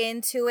right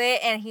into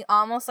it, and he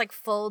almost, like,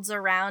 folds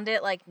around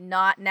it, like,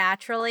 not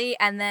naturally,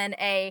 and then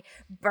a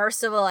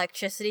burst of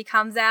electricity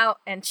comes out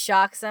and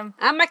shocks him.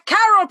 I'm a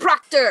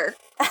chiropractor!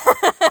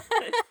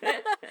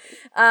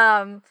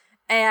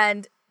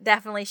 And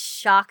definitely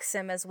shocks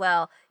him as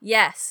well.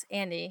 Yes,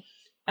 Andy.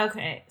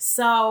 Okay,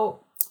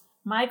 so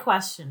my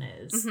question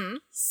is,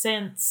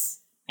 since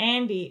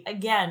Andy,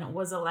 again,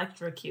 was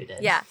electrocuted.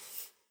 Yeah.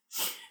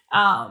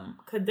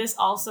 Could this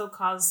also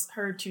cause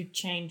her to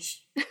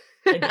change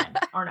again,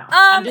 or no?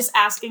 I'm just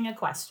asking a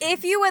question.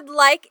 If you would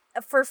like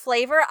for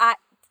flavor,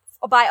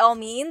 by all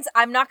means,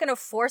 I'm not going to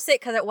force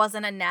it because it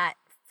wasn't a nat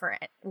for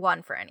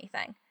one for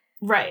anything.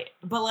 Right,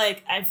 but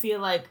like I feel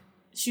like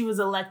she was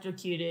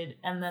electrocuted,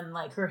 and then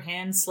like her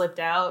hand slipped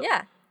out.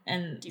 Yeah.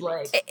 And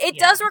like it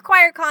does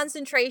require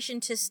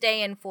concentration to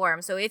stay in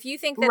form. So if you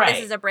think that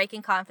this is a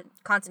breaking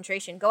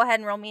concentration, go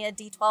ahead and roll me a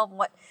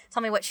d12.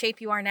 Tell me what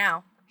shape you are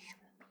now.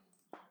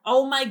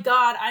 Oh my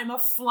god, I'm a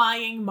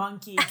flying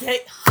monkey.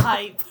 Get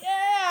hype.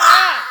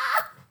 Yeah!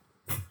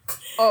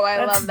 Oh,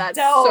 I love that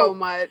so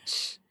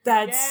much.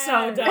 That's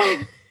so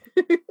dope.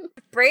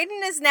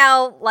 Brayden is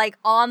now like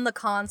on the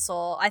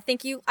console. I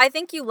think you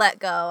let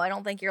go. I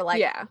don't think you're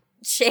like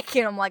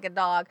shaking him like a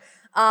dog.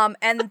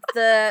 And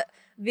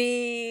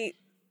the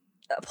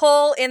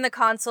pole in the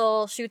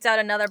console shoots out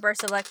another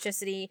burst of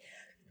electricity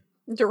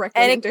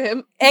directly into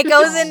him. It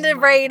goes into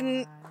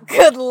Brayden. God.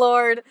 Good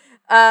lord.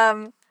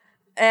 And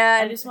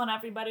I just want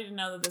everybody to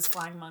know that this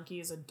flying monkey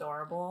is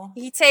adorable.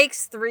 He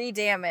takes 3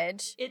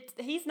 damage.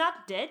 He's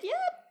not dead yet?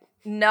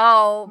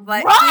 No,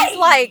 but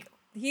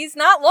he's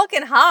not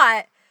looking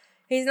hot.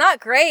 He's not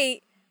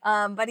great.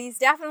 But he's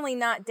definitely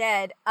not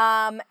dead.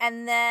 And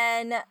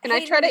then can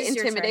I try to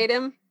intimidate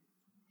him?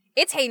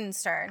 It's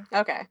Hayden's turn.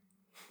 Okay.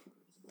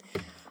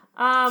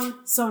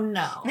 So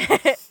no.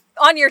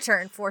 On your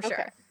turn, for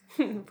sure.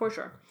 Okay. For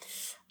sure.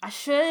 I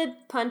should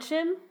punch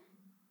him.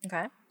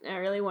 Okay. I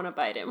really want to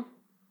bite him.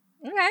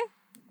 Okay.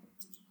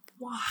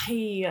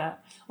 Why?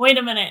 Wait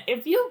a minute.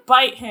 If you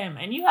bite him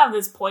and you have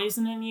this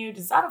poison in you,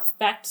 does that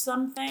affect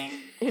something?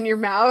 In your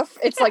mouth?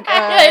 It's like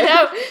I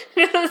know.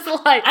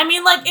 It's like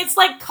it's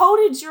like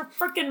coated your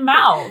freaking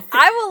mouth.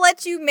 I will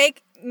let you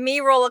make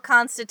me roll a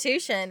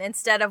Constitution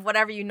instead of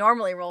whatever you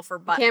normally roll for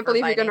biting. Can't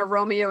believe you're gonna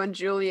Romeo and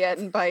Juliet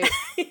and bite.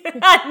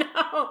 I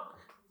know.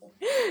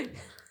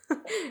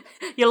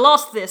 You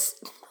lost this.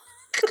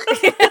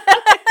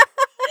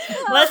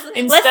 Let's see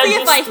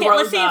if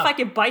I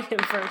can bite him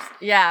first.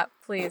 Yeah,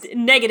 please.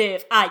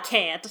 Negative. I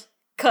can't.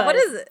 What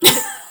is it?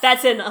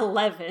 That's an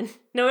 11.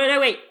 No,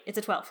 wait. It's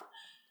a 12.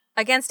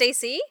 Against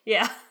AC?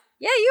 Yeah.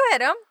 Yeah, you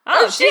hit him.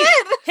 Oh shit!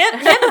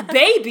 Him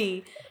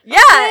baby. Yeah,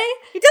 okay.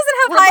 He doesn't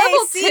have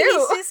high AC.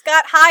 He's just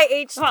got high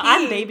HP. Well,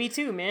 I'm baby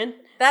too, man.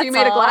 That's so you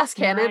made a glass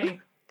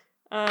cannon.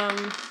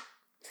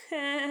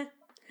 Right.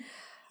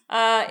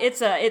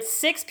 It's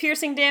 6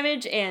 piercing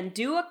damage and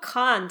do a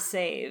con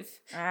save.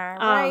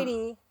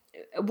 Alrighty.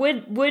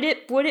 Would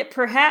it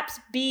perhaps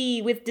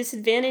be with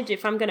disadvantage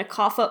if I'm going to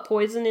cough up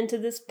poison into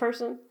this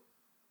person?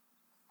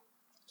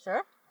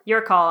 Sure.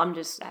 Your call. I'm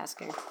just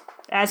asking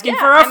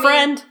for a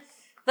friend.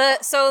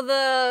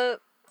 The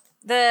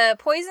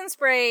poison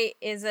spray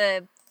is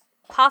a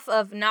puff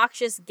of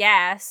noxious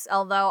gas,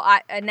 although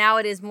now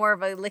it is more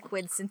of a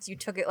liquid since you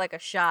took it like a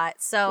shot.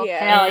 So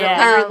yeah. It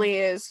apparently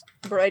is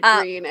bright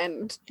green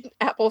and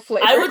apple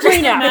flavored. I would just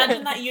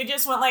imagine that you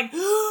just went like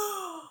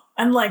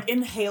and like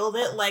inhaled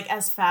it like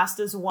as fast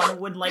as one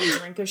would like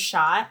drink a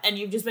shot, and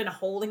you've just been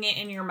holding it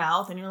in your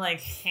mouth, and you're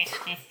like,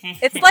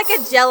 it's like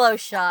a Jello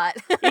shot.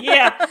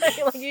 Yeah,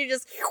 like you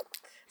just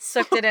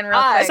sucked it in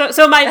real quick.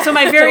 So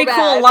my very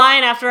cool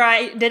line after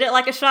I did it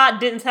like a shot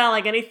didn't sound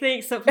like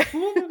anything. So it's like,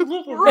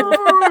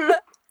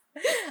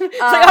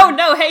 oh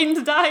no,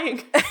 Hayden's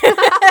dying. All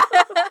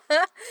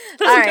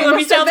right,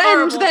 let's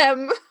avenge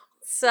them.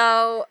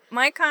 So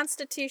my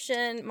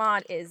Constitution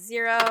mod is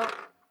 0.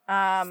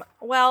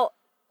 Well,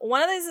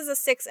 one of these is a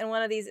 6 and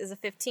one of these is a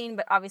 15,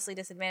 but obviously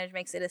disadvantage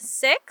makes it a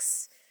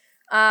 6.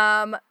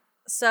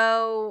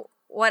 So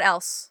what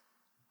else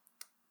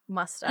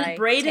must I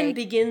Brayden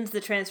begins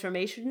the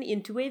transformation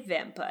into a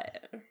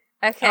vampire.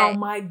 Okay. Oh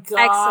my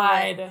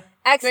god.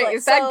 Excellent. Wait,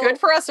 is that good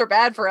for us or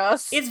bad for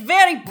us? It's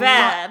very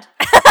bad.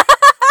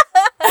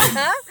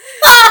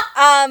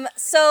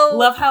 So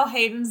love how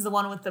Hayden's the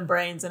one with the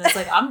brains, and it's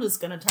like, I'm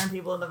just gonna turn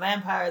people into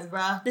vampires,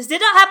 bruh. This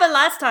did not happen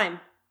last time.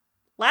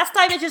 Last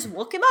time it just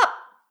woke him up.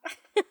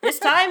 This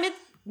time it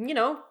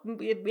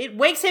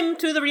wakes him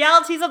to the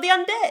realities of the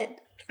undead.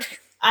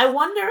 I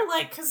wonder,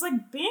 like, because, like,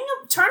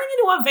 turning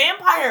into a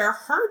vampire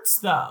hurts,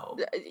 though.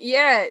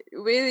 Yeah,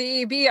 will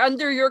he be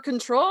under your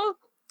control?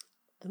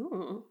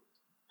 Ooh.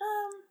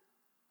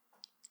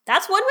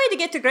 That's one way to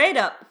get your grade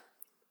up.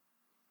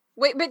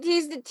 Wait, but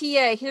he's the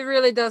TA. He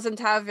really doesn't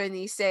have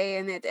any say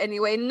in it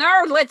anyway.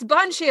 Nerd, let's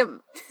bunch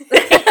him.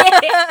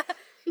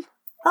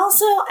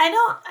 Also,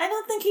 I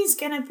don't think he's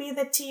gonna be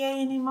the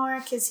TA anymore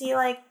because he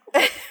like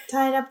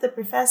tied up the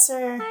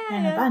professor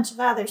and a bunch of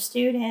other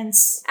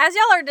students. As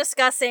y'all are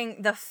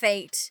discussing the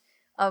fate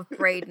of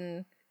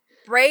Brayden,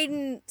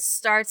 Brayden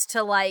starts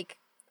to like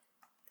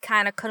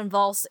kind of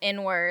convulse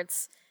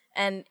inwards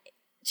and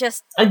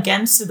just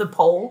against the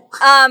pole.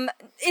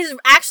 Is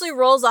actually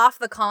rolls off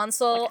the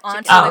console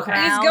onto the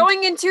ground. He's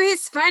going into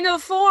his final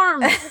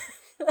form.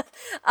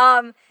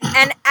 And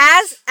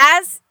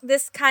as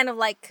this kind of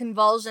like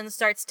convulsion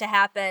starts to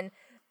happen,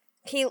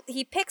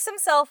 he picks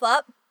himself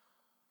up.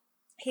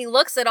 He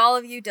looks at all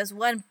of you, does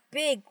one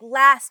big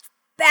last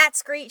bat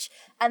screech,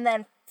 and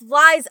then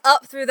flies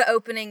up through the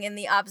opening in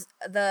the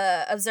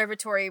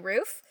observatory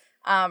roof,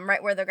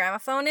 right where the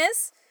gramophone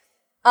is.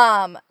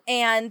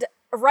 And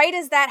right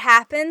as that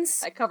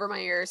happens, I cover my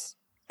ears.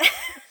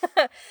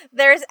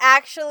 there's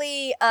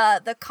actually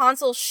the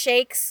console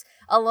shakes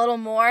a little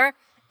more.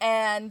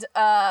 And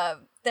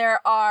there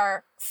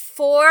are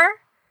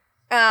 4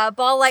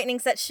 ball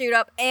lightnings that shoot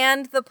up,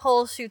 and the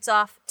pole shoots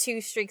off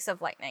 2 streaks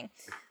of lightning.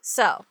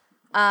 So,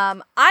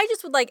 I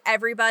just would like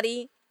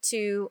everybody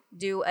to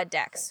do a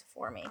dex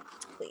for me,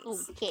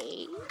 please.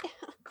 Okay.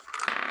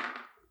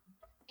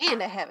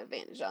 And I have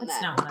advantage on That's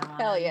that. not what I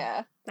wanted. Hell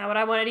yeah. Not what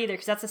I wanted either,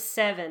 because that's a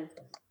 7.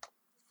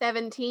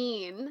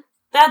 17.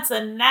 That's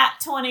a nat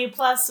 20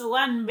 plus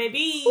 1,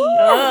 baby.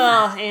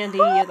 Oh, Andy,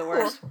 you're the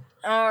worst.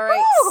 All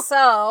right,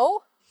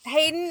 so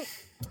Hayden,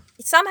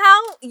 somehow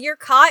you're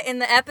caught in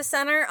the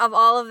epicenter of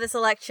all of this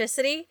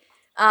electricity.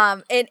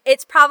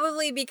 It's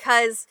probably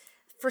because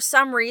for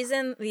some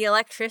reason the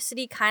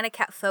electricity kind of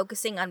kept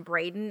focusing on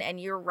Brayden, and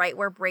you're right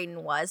where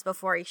Brayden was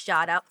before he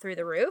shot up through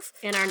the roof.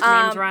 And our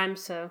names rhyme,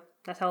 so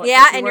that's how it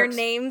and works. your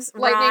names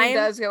Lightning rhyme.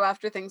 does go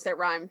after things that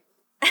rhyme.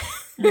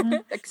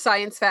 Like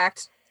science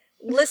fact.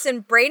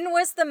 Listen, Brayden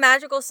was the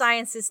magical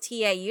sciences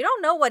TA. You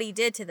don't know what he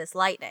did to this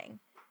lightning.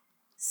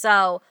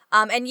 So,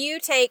 and you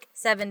take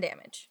 7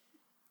 damage.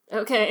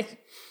 Okay.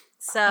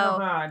 So, Oh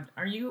god,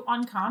 are you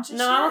unconscious?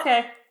 No, yet? I'm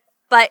okay.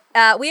 but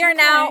we are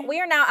now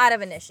out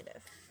of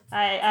initiative.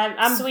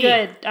 I'm Sweet.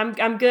 good.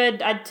 I'm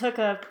good. I took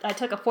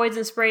a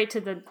poison spray to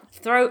the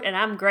throat, and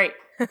I'm great.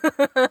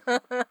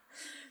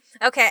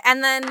 Okay,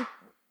 and then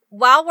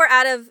while we're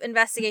out of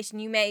investigation,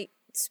 you may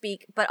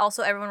speak, but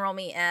also everyone roll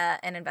me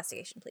an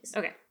investigation, please.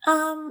 Okay.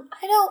 I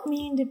don't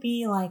mean to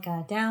be like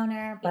a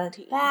downer, but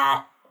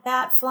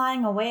that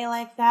flying away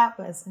like that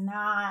was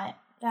not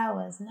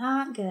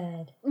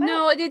good.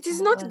 No, it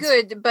is not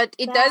good, but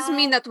it does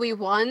mean that we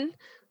won.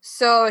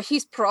 So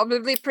he's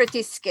probably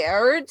pretty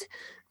scared.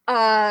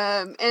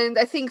 And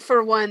I think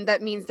for one,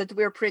 that means that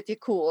we're pretty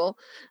cool.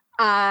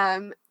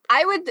 I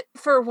would,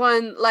 for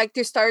one, like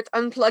to start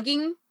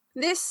unplugging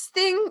this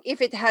thing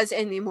if it has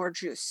any more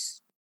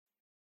juice.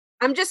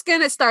 I'm just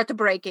gonna start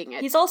breaking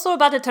it. He's also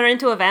about to turn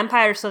into a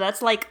vampire, so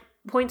that's like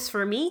points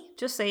for me.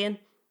 Just saying.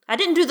 I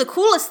didn't do the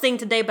coolest thing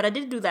today, but I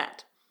did do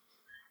that.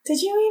 Did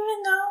you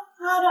even know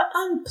how to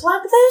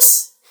unplug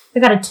this? I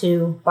got a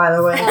 2, by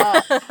the way.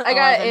 I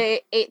got a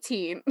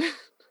 18.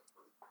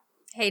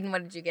 Hayden,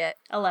 what did you get?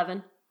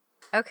 11.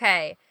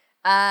 Okay.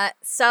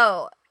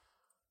 So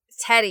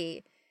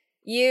Teddy,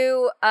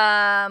 you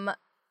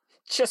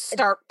Just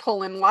start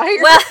pulling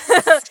wires.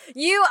 well,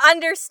 you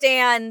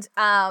understand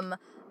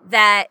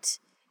that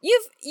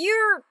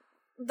you're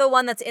the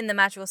one that's in the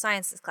magical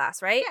sciences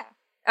class, right?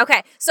 Yeah.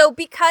 Okay. So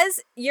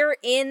because you're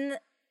in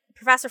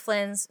Professor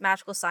Flynn's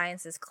magical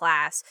sciences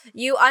class,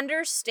 you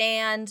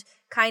understand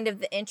kind of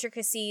the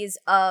intricacies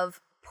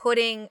of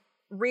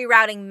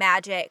rerouting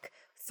magic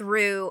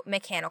through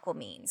mechanical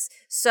means.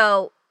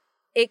 So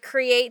it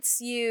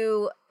creates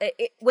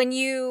when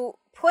you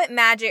put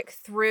magic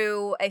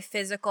through a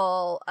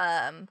physical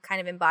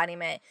kind of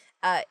embodiment,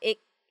 it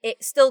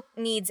still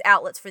needs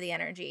outlets for the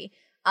energy.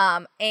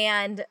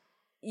 And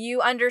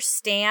you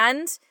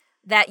understand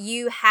that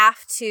you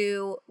have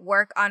to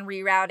work on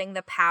rerouting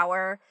the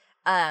power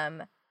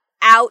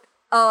out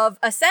of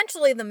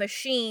essentially the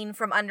machine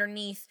from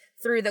underneath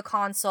through the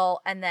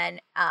console and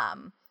then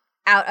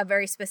out a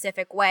very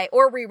specific way,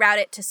 or reroute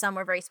it to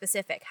somewhere very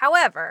specific.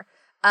 However,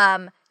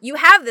 you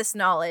have this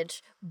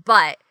knowledge,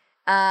 but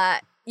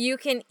you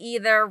can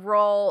either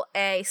roll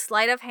a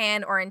sleight of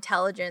hand or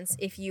intelligence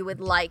if you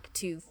would like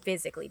to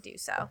physically do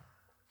so.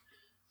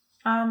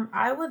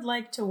 I would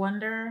like to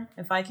wonder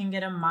if I can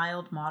get a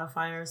mild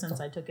modifier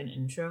since I took an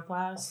intro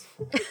class.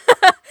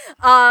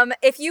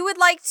 If you would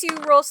like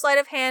to roll sleight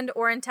of hand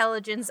or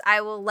intelligence,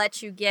 I will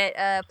let you get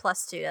a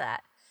 +2 to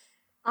that.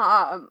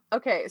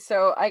 Okay,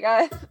 so I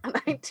got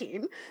a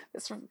 19.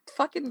 This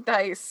fucking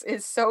dice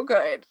is so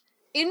good.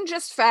 In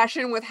just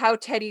fashion with how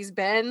Teddy's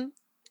been,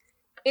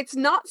 it's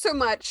not so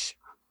much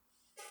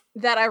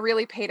that I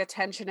really paid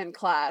attention in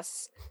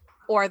class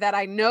or that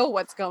I know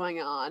what's going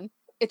on.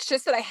 It's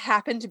just that I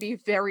happen to be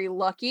very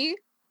lucky,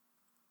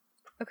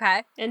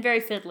 Okay. And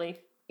very fiddly.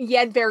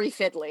 yet very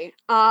fiddly.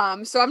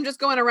 So I'm just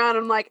going around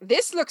and I'm like,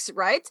 this looks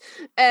right.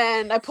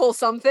 And I pull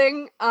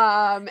something.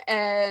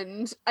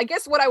 And I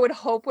guess what I would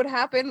hope would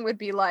happen would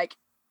be like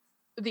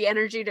the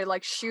energy to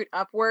like shoot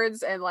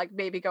upwards and like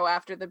maybe go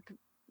after the,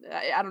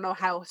 I don't know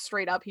how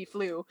straight up he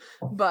flew,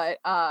 but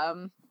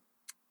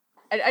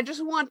I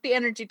just want the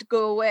energy to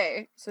go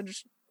away. So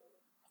just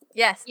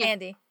Yes, Yeah.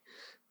 Andy.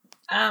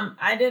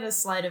 I did a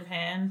sleight of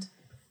hand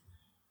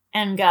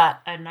and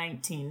got a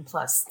 19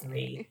 plus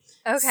 3.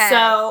 Okay.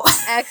 So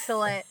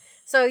Excellent.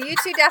 So you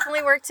two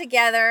definitely work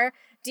together.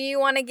 Do you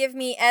want to give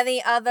me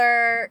any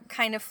other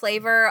kind of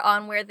flavor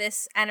on where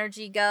this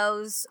energy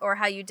goes or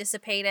how you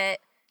dissipate it?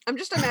 I'm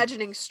just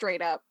imagining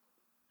straight up,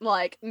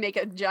 like, make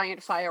a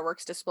giant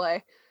fireworks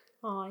display.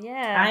 Oh, I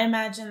yeah.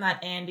 imagine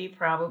that Andy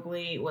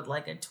probably with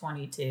like a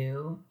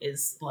 22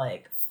 is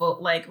like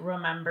full, like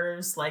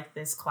remembers like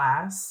this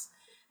class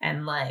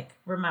and like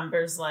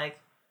remembers like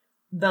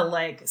the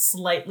like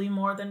slightly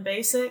more than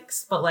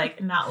basics, but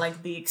like not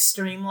like the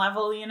extreme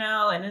level, you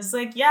know, and it's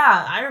like,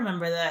 yeah, I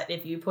remember that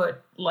if you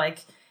put like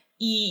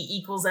E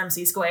equals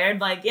MC squared,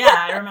 like,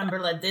 yeah, I remember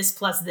like this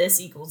plus this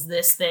equals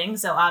this thing.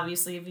 So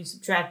obviously if you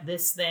subtract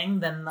this thing,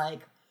 then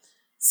like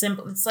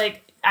simple, it's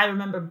like, I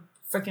remember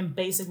freaking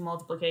basic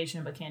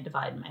multiplication, but can't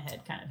divide in my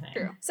head kind of thing.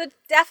 True. So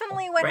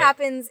definitely what Right.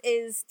 happens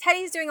is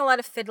Teddy's doing a lot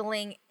of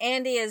fiddling.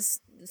 Andy is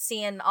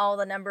seeing all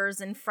the numbers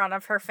in front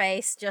of her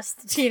face,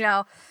 just,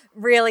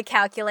 really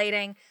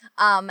calculating.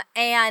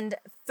 And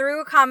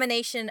through a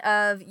combination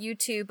of you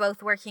two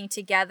both working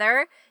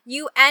together,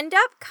 you end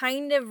up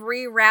kind of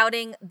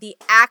rerouting the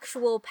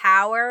actual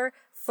power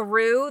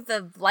through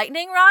the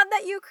lightning rod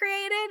that you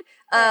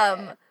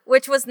created,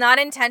 which was not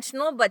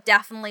intentional, but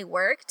definitely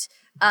worked.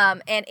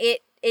 And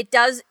it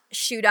does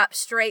shoot up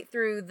straight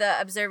through the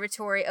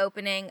observatory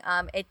opening.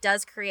 It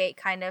does create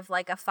kind of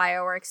like a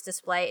fireworks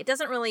display. It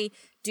doesn't really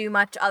do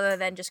much other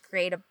than just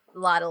create a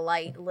lot of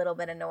light, a little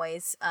bit of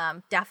noise.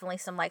 Definitely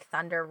some like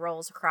thunder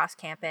rolls across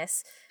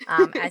campus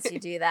as you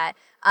do that.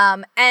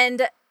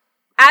 And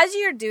as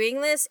you're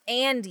doing this,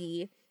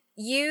 Andy,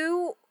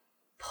 you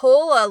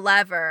pull a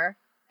lever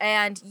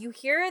and you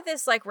hear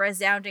this like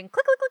resounding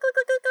click, click, click, click,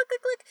 click, click, click,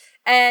 click, click.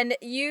 And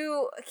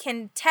you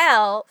can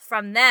tell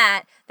from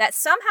that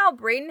somehow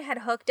Brayden had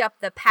hooked up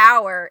the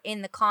power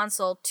in the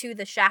console to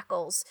the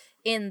shackles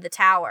in the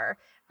tower.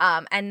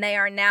 And they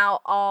are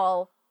now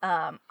all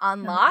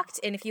unlocked.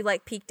 And if you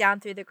like peek down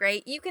through the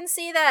grate, you can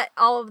see that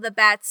all of the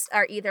bats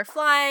are either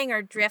flying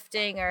or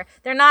drifting, or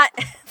they're not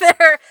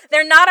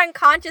they're not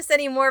unconscious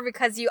anymore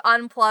because you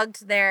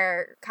unplugged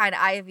their kind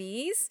of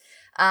IVs.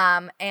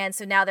 And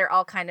so now they're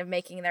all kind of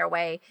making their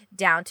way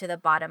down to the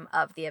bottom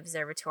of the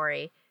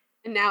observatory.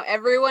 And now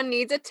everyone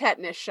needs a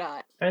tetanus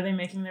shot. Are they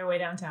making their way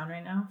downtown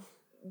right now?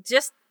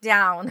 Just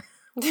down.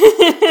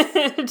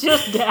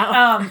 Just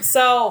down.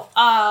 So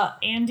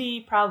Andy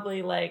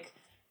probably like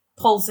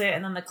pulls it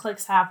and then the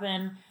clicks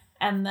happen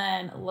and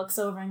then looks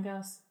over and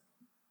goes,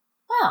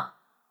 well,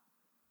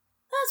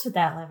 that's what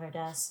that lever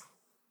does.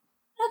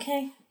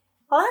 Okay,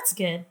 well that's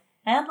good.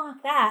 I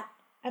unlocked that.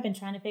 I've been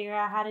trying to figure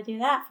out how to do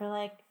that for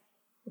like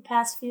the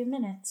past few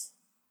minutes.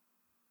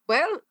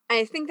 Well,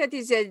 I think that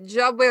is a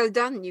job well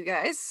done, you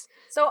guys.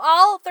 So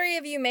all three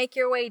of you make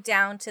your way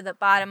down to the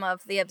bottom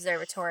of the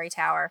observatory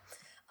tower.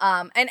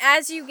 And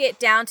as you get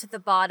down to the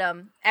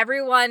bottom,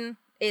 everyone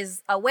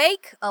is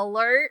awake,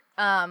 alert.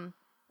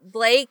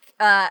 Blake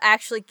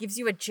actually gives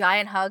you a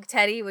giant hug,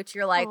 Teddy, which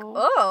you're like,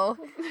 oh,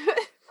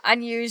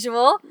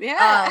 unusual.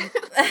 Yeah.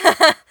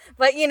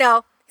 But,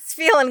 he's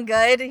feeling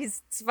good.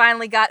 He's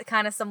finally got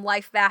kind of some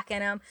life back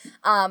in him.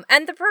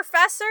 And the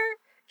professor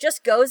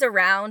just goes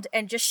around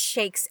and just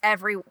shakes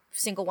every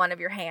single one of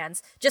your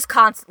hands. Just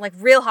constant, like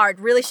real hard,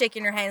 really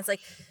shaking your hands.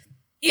 Like,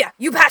 yeah,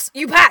 you passed.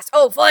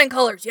 Oh, flying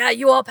colors. Yeah,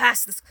 you all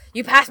passed this.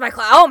 You passed my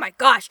class. Oh my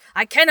gosh.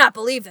 I cannot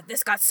believe that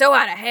this got so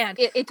out of hand.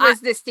 It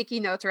was the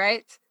sticky note,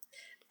 right?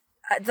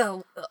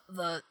 The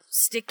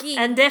sticky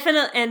and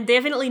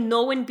definitely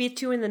no one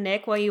beat you in the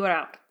neck while you were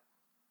out.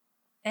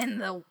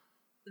 and the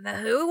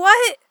who?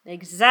 What?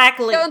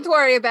 Exactly. Don't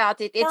worry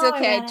about it. It's Don't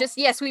worry okay. about it. Just,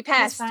 yes, we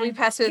passed. fine. We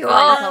passed with You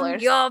flying all,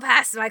 colors. you all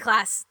passed my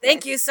class.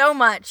 Thank you so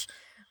much.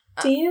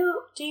 Do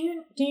you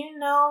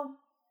know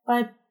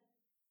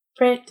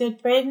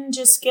did Brayden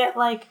just get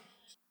like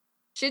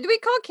Should we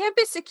call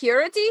campus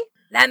security?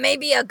 That may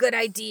be a good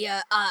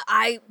idea.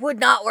 I would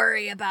not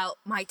worry about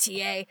my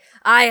TA.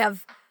 I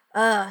have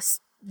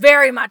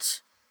very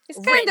much. He's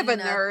kind of a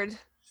written, nerd.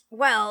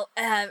 Well,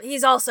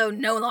 he's also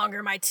no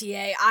longer my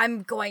TA.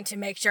 I'm going to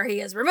make sure he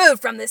is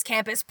removed from this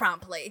campus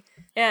promptly.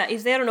 Yeah,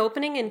 is there an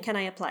opening and can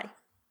I apply?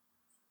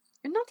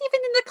 You're not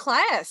even in the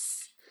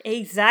class.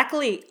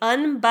 Exactly.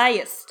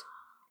 Unbiased.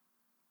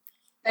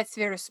 That's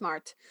very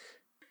smart.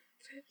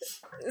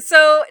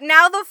 So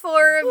now the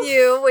four of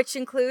you, which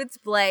includes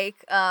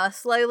Blake,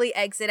 slowly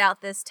exit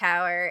out this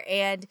tower,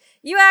 and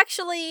you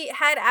actually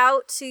head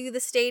out to the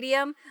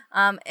stadium.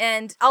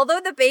 And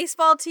although the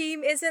baseball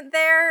team isn't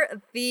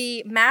there,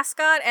 the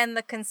mascot and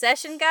the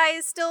concession guy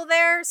is still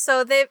there.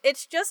 So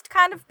it's just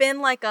kind of been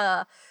like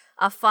a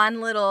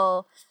fun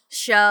little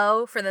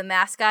show for the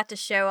mascot to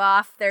show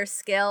off their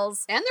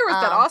skills. And there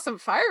was that awesome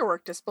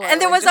firework display.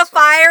 And there was a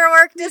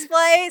firework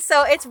display,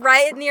 so it's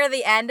right near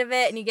the end of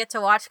it, and you get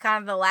to watch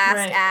kind of the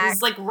last act.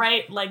 It's like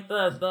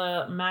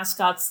the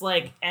mascot's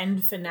like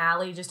end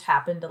finale just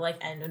happened to like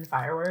end in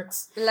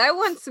fireworks. Well, I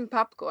want some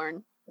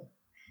popcorn.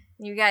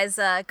 You guys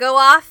go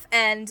off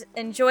and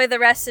enjoy the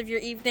rest of your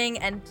evening,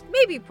 and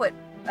maybe put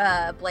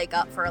Blake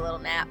up for a little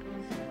nap.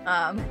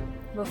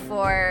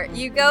 Before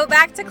you go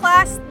back to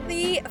class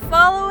the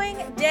following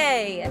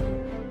day.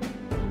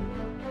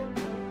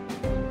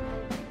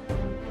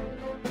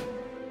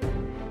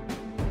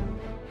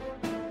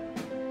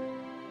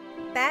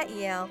 Bat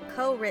Yale,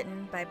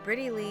 co-written by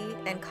Brittany Lee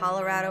and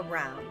Colorado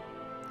Brown.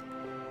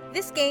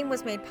 This game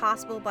was made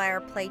possible by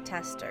our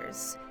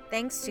playtesters,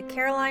 thanks to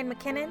Caroline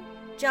McKinnon,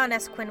 John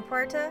S.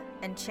 Quinpuerta,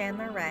 and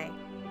Chandler Ray.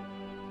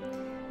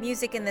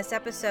 Music in this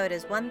episode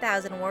is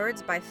 1,000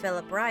 Words by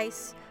Philip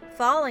Rice,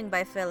 Falling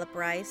by Philip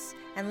Rice,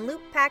 and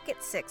Loop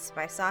Packet 6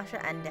 by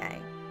Sasha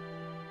Ende.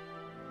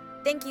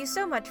 Thank you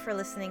so much for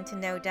listening to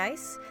No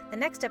Dice. The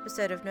next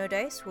episode of No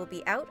Dice will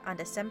be out on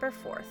December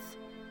 4th.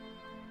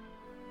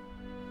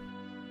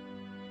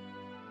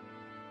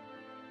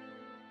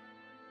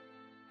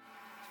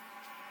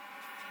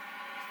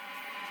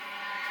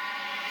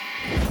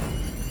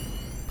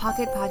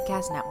 Pocket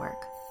Podcast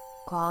Network.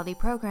 Quality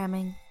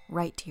programming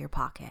right to your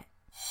pocket.